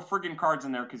I'm going to throw friggin' cards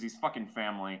in there because he's fucking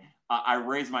family. I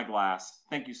raise my glass.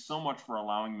 Thank you so much for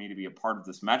allowing me to be a part of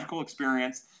this magical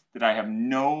experience that I have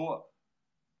no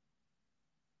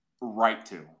right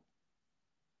to.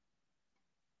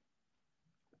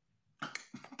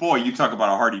 Boy, you talk about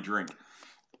a hearty drink.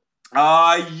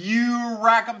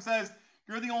 Rackham says,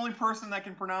 you're the only person that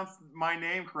can pronounce my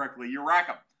name correctly.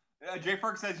 Rackham. Jay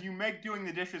Ferg says, you make doing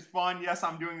the dishes fun. Yes,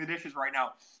 I'm doing the dishes right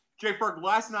now. Jay Ferg,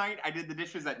 last night I did the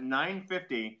dishes at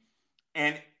 9:50,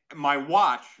 and my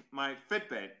watch, my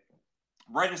Fitbit,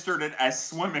 registered it as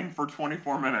swimming for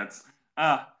 24 minutes.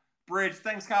 Bridge,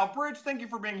 thanks, Kyle. Bridge, thank you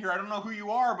for being here. I don't know who you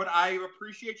are, but I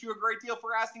appreciate you a great deal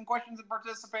for asking questions and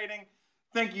participating.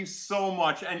 Thank you so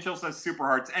much. N-Chill says super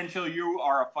hearts. N-Chill, you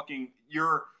are a fucking,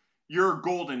 you're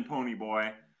golden, pony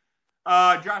boy.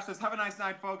 Josh says, have a nice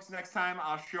night, folks. Next time,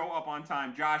 I'll show up on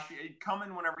time. Josh, come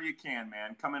in whenever you can,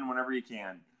 man. Come in whenever you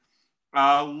can.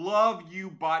 Love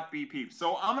you, Bot BP.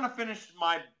 So I'm going to finish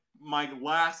my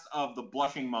last of the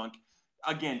Blushing Monk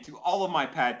again, to all of my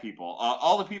pad people,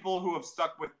 all the people who have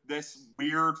stuck with this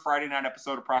weird Friday night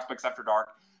episode of Prospects After Dark,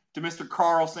 to Mr.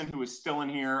 Carlson, who is still in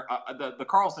here, the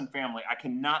Carlson family, I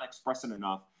cannot express it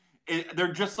enough.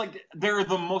 They're just like, they're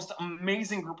the most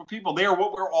amazing group of people. They are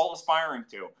what we're all aspiring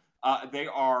to.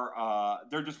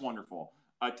 They're just wonderful.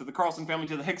 To the Carlson family,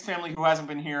 to the Hicks family who hasn't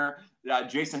been here,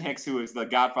 Jason Hicks, who is the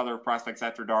godfather of Prospects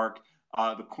After Dark,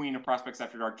 the queen of Prospects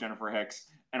After Dark, Jennifer Hicks,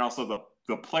 and also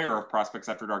the player of Prospects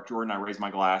After Dark, Jordan, I raise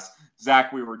my glass.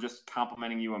 Zach, we were just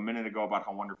complimenting you a minute ago about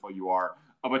how wonderful you are.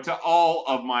 But to all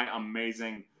of my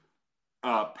amazing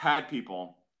pad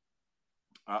people,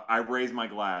 I raise my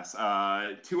glass.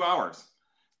 2 hours.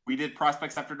 We did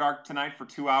Prospects After Dark tonight for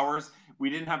 2 hours. We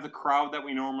didn't have the crowd that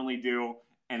we normally do,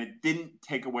 and it didn't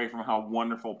take away from how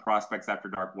wonderful Prospects After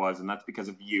Dark was, and that's because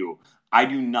of you. I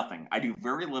do nothing. I do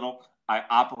very little. I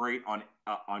operate on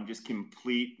just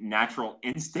complete natural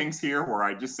instincts here, where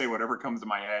I just say whatever comes to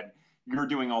my head. You're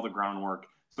doing all the groundwork.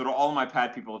 So to all my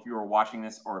pad people, if you were watching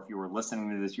this or if you were listening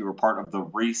to this, you were part of the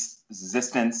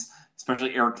resistance,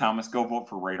 especially Eric Thomas. Go vote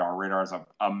for Radar. Radar is an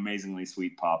amazingly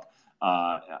sweet pup.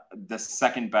 The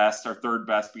second best or third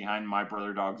best behind my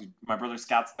brother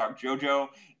Scott's dog Jojo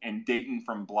and Dayton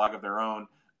from Blog of Their Own.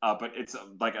 But it's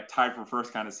like a tie for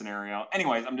first kind of scenario.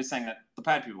 Anyways, I'm just saying that the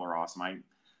pad people are awesome.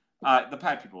 The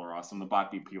pad people are awesome. The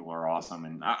bot beat people are awesome.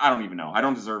 And I don't even know. I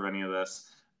don't deserve any of this.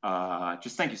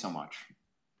 Just thank you so much.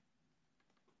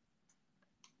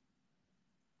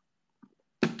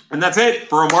 And that's it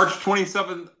for a March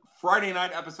 27th Friday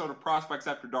night episode of Prospects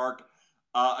After Dark.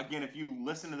 Again, if you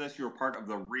listen to this, you're a part of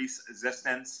the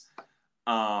resistance.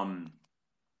 Thank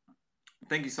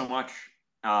you so much.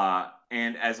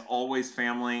 And as always,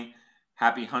 family,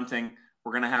 happy hunting.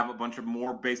 We're going to have a bunch of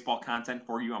more baseball content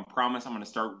for you. I promise I'm going to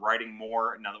start writing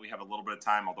more now that we have a little bit of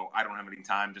time, although I don't have any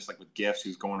time, just like with Gifts,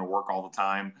 who's going to work all the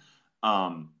time.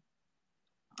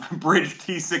 Bridge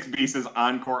T6B says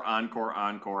encore, encore,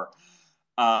 encore.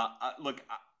 Look,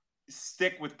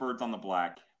 stick with Birds on the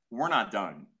Black. We're not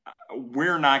done.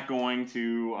 We're not going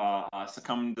to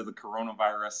succumb to the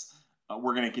coronavirus.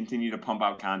 We're going to continue to pump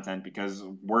out content because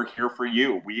we're here for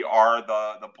you. We are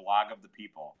the blog of the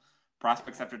people.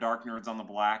 Prospects After Dark, Nerds on the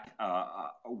Black.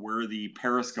 We're the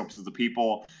periscopes of the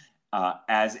people,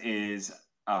 as is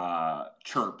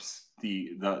Chirps,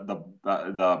 the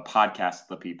podcast of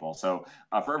the people. So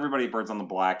for everybody at Birds on the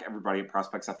Black, everybody at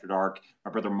Prospects After Dark,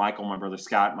 my brother Michael, my brother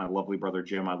Scott, my lovely brother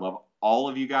Jim, I love all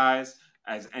of you guys.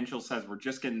 As Enchil says, we're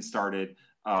just getting started.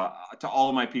 To all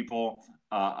of my people,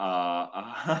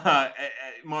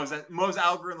 Mo's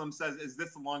algorithm says, is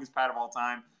this the longest pad of all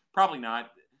time? Probably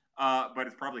not, but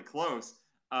it's probably close.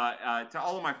 To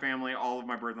all of my family, all of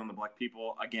my Birds on the Black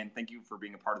people, again, thank you for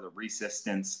being a part of the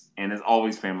resistance. And as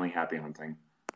always, family, happy hunting.